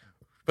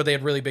 But they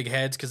had really big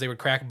heads because they would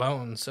crack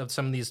bones of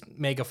some of these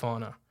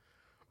megafauna.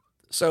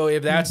 So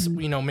if that's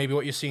maybe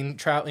what you're seeing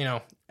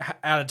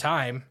out of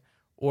time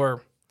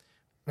or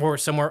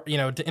somewhere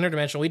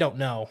interdimensional, we don't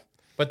know.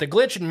 But the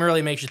glitch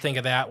really makes you think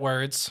of that,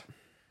 where it's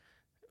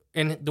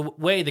and the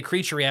way the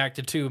creature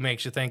reacted too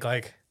makes you think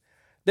like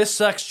this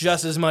sucks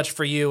just as much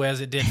for you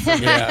as it did for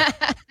me.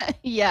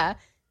 Yeah.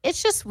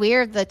 It's just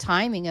weird the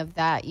timing of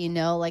that,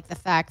 like the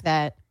fact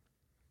that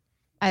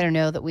I don't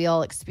know that we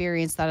all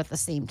experienced that at the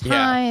same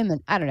time,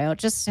 and I don't know,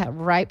 just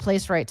right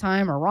place, right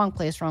time, or wrong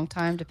place, wrong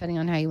time, depending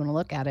on how you want to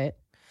look at it.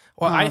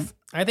 Well,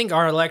 I think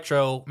our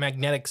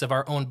electromagnetics of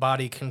our own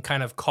body can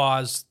kind of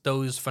cause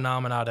those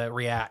phenomena to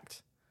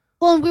react.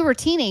 Well, and we were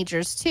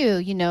teenagers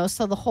too,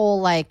 so the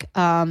whole like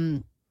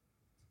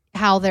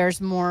how there's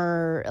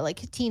more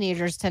like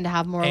teenagers tend to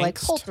have more like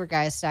Angst.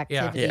 poltergeist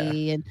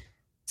activity and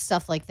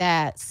stuff like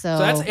that. So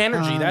that's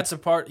energy. That's a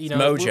part,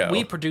 mojo.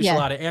 We produce a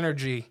lot of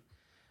energy.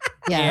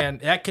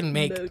 And that can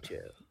make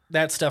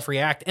that stuff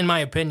react, in my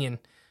opinion.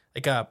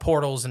 Like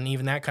portals and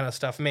even that kind of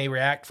stuff may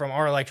react from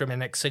our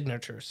electromagnetic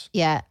signatures.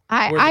 Yeah,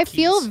 I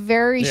feel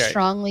very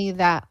strongly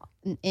that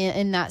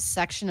in that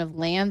section of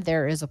land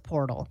there is a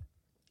portal,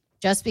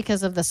 just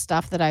because of the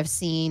stuff that I've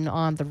seen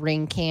on the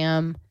ring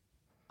cam,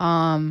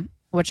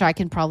 which I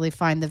can probably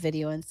find the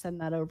video and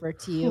send that over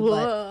to you.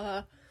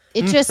 But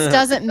it just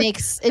doesn't make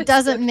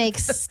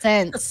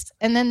sense.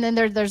 And then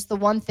there's the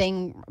one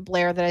thing,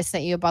 Blair, that I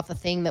sent you about the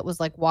thing that was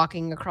like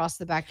walking across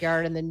the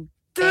backyard and then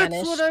vanished.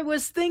 That's what I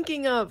was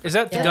thinking of. Is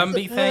that the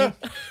Gumby thing?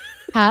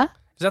 Huh?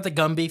 Is that the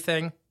Gumby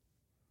thing?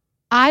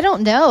 I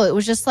don't know. It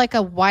was just like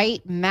a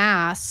white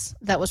mass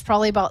that was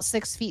probably about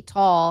 6 feet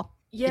tall.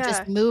 Yeah. It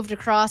just moved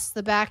across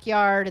the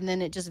backyard and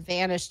then it just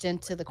vanished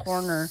into the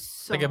corner.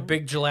 Like a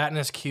big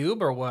gelatinous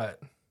cube or what?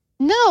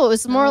 No, it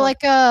was more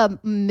like a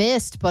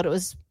mist, but it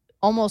was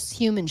almost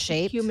human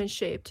shaped. Human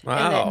shaped.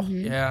 Wow.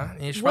 Yeah.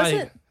 You should probably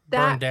Wasn't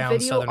burn that down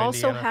video Southern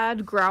also Indiana.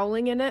 had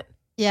growling in it?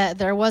 Yeah,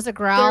 there was a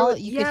growl. There-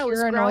 You yeah, it could was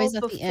hear a growl noise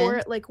at the before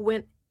end it like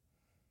went.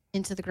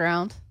 into the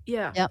ground.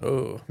 Yeah. Yep.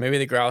 Oh, maybe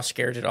the growl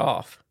scared it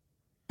off.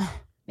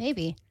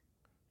 Maybe.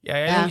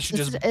 Yeah, I think you should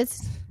just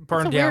it's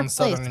burn a down weird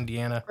Southern place,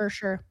 Indiana. for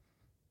sure.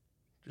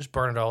 Just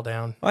burn it all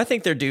down. Well, I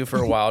think they're due for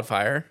a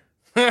wildfire.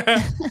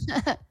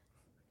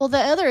 Well, the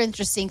other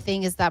interesting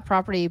thing is that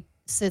property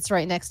sits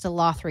right next to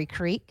Lothry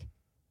Creek.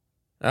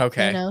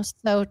 Okay.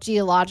 So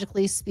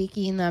geologically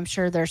speaking, I'm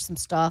sure there's some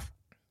stuff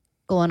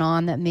going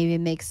on that maybe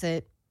makes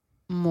it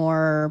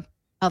more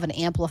of an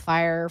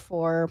amplifier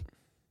for,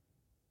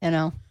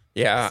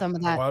 Yeah. some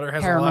of that Water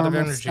has a lot of paranormal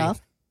energy.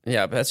 stuff.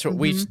 Yeah, but that's what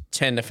we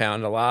tend to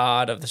found a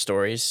lot of the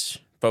stories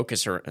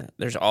focus or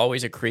there's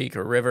always a creek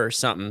or river or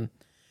something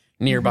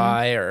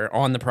nearby or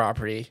on the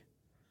property.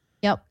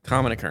 Yep.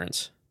 Common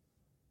occurrence.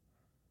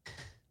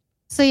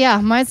 So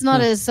yeah, mine's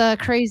not as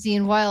crazy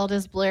and wild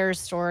as Blair's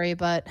story,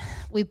 but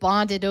we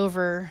bonded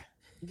over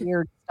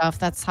weird stuff.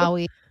 That's how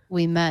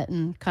we met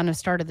and kind of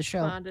started the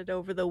show. Bonded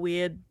over the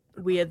weird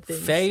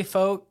things. Fae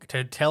folk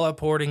to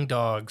teleporting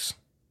dogs.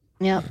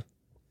 Yep.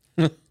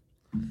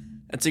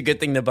 That's a good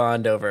thing to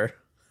bond over.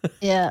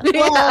 Yeah.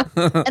 Well,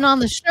 and on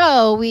the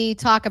show, we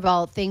talk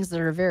about things that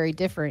are very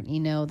different.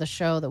 The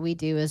show that we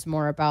do is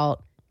more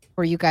about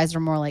where you guys are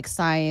more like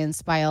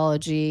science,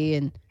 biology,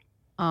 and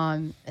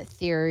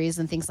theories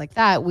and things like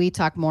that. We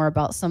talk more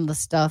about some of the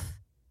stuff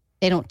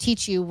they don't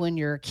teach you when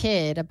you're a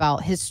kid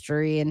about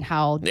history and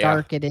how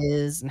dark it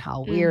is and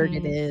how weird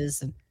it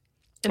is. And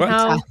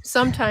how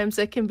sometimes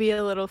it can be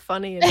a little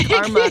funny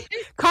and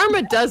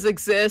karma does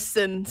exist,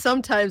 and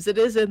sometimes it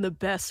is in the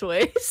best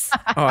ways.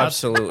 Oh,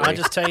 absolutely. I'll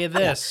just tell you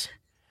this.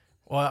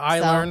 What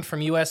I learned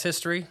from U.S.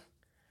 history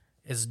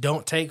is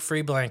don't take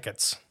free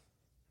blankets.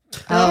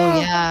 Oh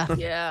yeah.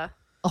 Yeah.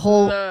 A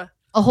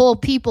whole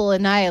people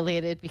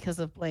annihilated because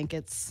of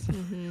blankets.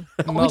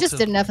 Mm-hmm. We just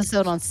did an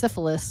episode on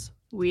syphilis.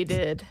 We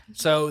did.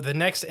 So the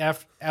next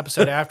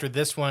episode after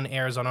this one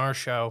airs on our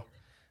show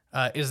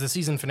is the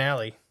season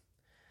finale.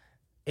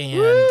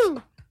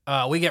 And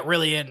we get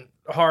really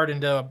hard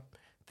into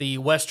the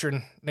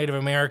Western Native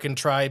American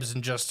tribes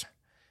and just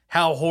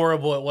how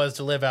horrible it was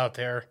to live out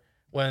there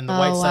when the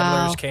white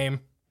settlers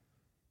came.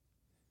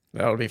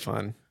 That'll be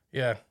fun.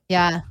 Yeah.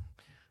 Yeah.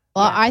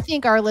 Well, I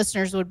think our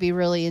listeners would be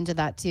really into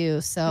that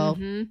too. So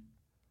you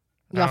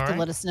have to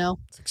let us know.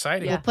 It's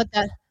exciting.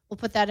 We'll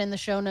put that in the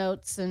show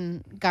notes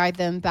and guide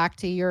them back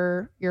to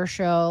your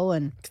show.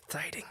 And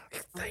exciting.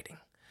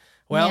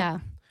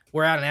 Well,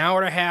 we're at an hour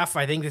and a half.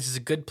 I think this is a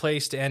good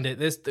place to end it.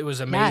 It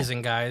was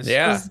amazing, guys.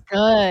 Yeah. It was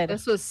good.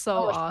 This was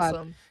so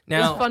awesome. Now,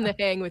 it was fun to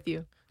hang with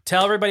you.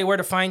 Tell everybody where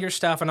to find your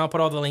stuff, and I'll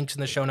put all the links in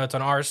the show notes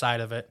on our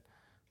side of it.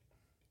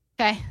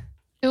 Okay.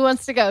 Who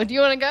wants to go? Do you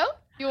want to go?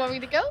 Do you want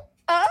me to go?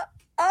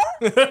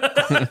 You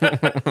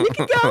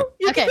can go.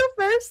 You can go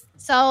first.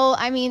 So,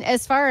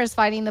 as far as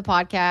finding the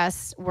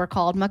podcast, we're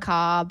called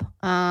Macabre.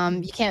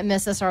 You can't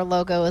miss us. Our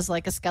logo is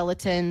like a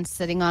skeleton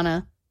sitting on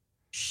a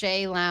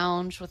Shea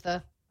lounge with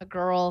a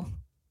girl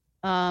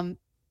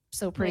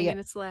So Hang in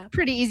its lap.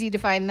 pretty easy to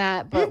find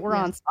that. But we're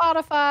on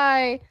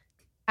Spotify,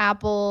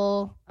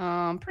 Apple,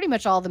 pretty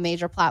much all the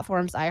major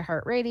platforms,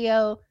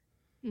 iHeartRadio.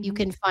 You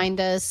can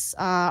find us.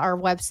 Our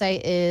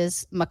website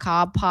is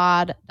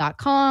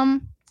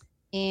macabrepod.com.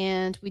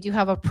 And we do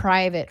have a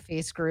private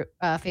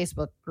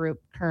Facebook group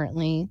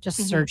currently.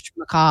 Just search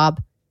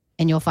Macabre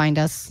and you'll find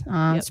us.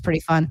 It's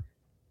pretty fun.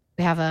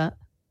 We have a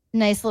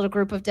nice little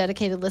group of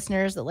dedicated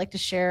listeners that like to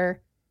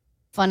share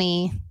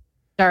funny,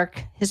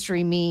 dark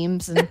history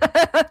memes. And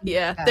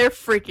they're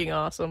freaking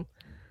awesome.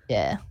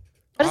 Yeah.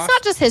 But it's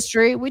not just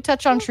history. We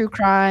touch on true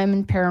crime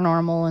and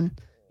paranormal and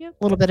a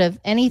little bit of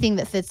anything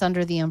that fits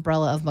under the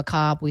umbrella of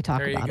Macabre. We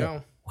talk about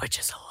it. Which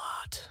is a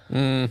lot.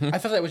 I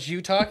thought that was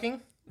you talking.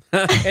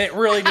 And it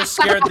really just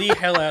scared the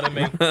hell out of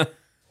me.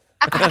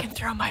 I can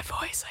throw my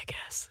voice, I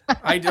guess.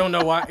 I don't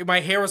know why. My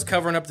hair was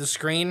covering up the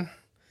screen,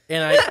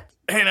 and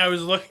I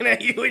was looking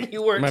at you, and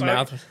you weren't. My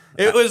mouth.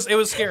 It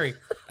was scary.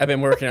 I've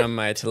been working on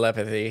my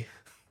telepathy.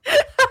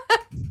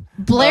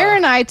 Blair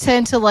and I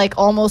tend to like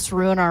almost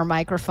ruin our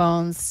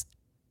microphones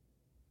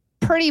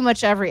pretty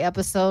much every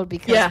episode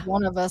because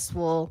one of us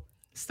will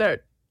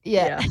start.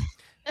 Yeah.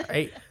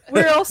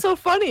 We're also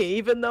funny,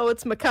 even though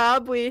it's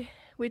macabre.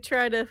 We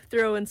try to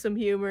throw in some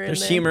humor.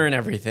 There's humor in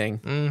everything.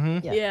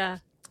 Mm-hmm. Yeah.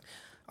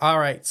 All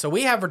right. So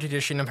we have a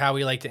tradition of how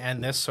we like to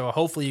end this. So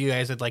hopefully you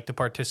guys would like to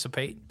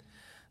participate.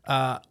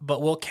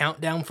 But we'll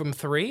count down from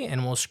 3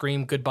 and we'll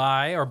scream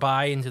goodbye or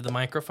bye into the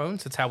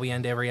microphones. That's how we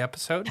end every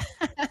episode.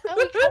 We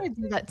try to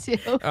do that too.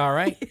 All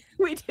right.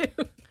 We do.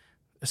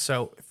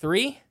 So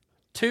 3,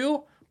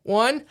 2,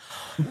 1.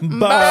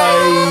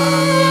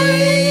 Bye.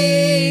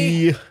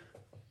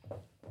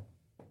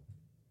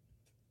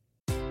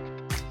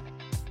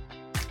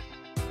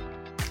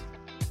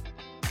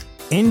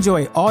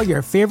 Enjoy all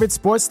your favorite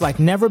sports like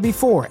never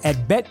before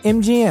at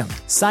BetMGM.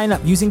 Sign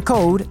up using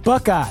code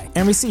Buckeye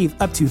and receive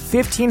up to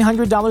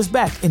 $1,500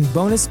 back in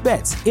bonus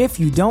bets if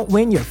you don't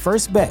win your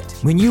first bet.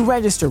 When you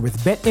register with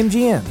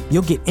BetMGM,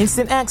 you'll get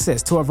instant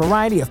access to a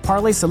variety of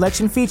parlay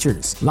selection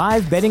features,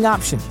 live betting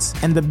options,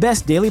 and the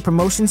best daily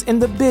promotions in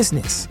the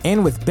business.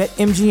 And with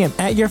BetMGM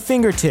at your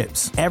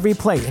fingertips, every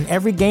play and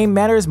every game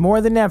matters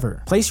more than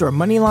ever. Place your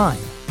money line,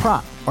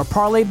 prop, or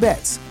parlay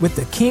bets with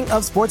the king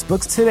of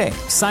sportsbooks today.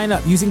 Sign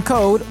up using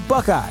code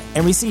Buckeye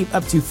and receive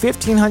up to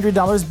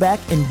 $1,500 back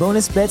in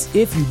bonus bets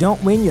if you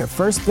don't win your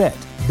first bet.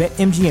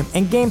 BetMGM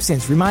and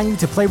GameSense remind you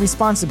to play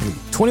responsibly.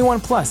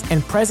 21 plus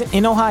and present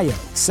in Ohio,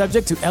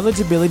 subject to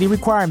eligibility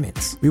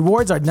requirements.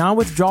 Rewards are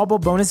non-withdrawable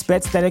bonus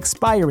bets that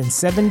expire in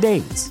 7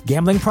 days.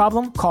 Gambling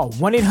problem? Call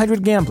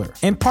 1-800-GAMBLER.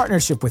 In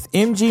partnership with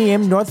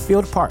MGM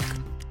Northfield Park.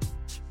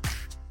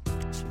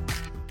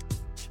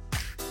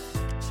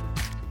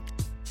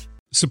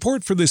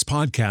 Support for this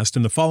podcast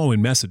and the following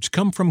message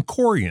come from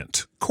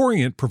Corient.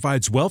 Corient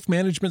provides wealth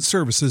management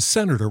services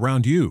centered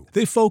around you.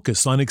 They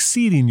focus on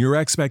exceeding your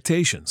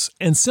expectations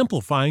and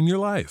simplifying your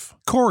life.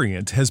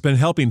 Corient has been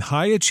helping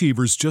high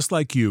achievers just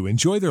like you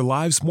enjoy their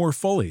lives more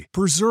fully,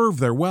 preserve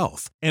their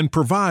wealth, and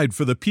provide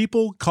for the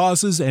people,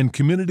 causes, and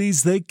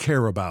communities they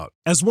care about.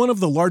 As one of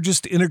the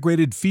largest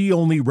integrated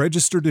fee-only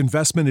registered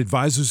investment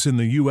advisors in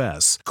the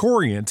U.S.,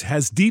 Corient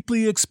has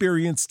deeply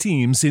experienced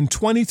teams in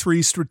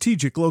 23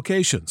 strategic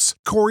locations.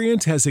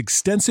 Corient has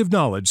extensive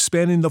knowledge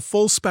spanning the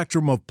full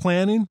spectrum of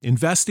planning,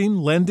 investing,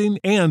 lending,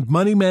 and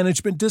money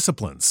management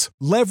disciplines.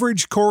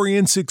 Leverage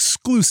Corient's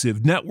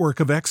exclusive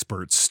network of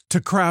experts to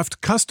craft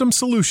custom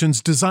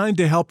solutions designed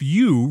to help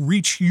you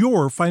reach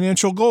your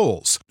financial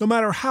goals, no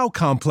matter how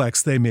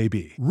complex they may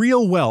be.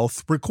 Real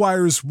wealth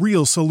requires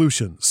real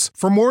solutions.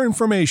 For more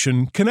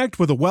information, connect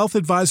with a wealth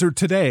advisor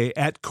today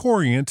at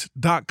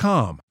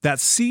Corient.com.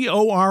 That's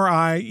Corient.com.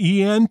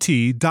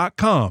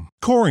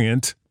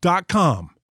 Corient.com.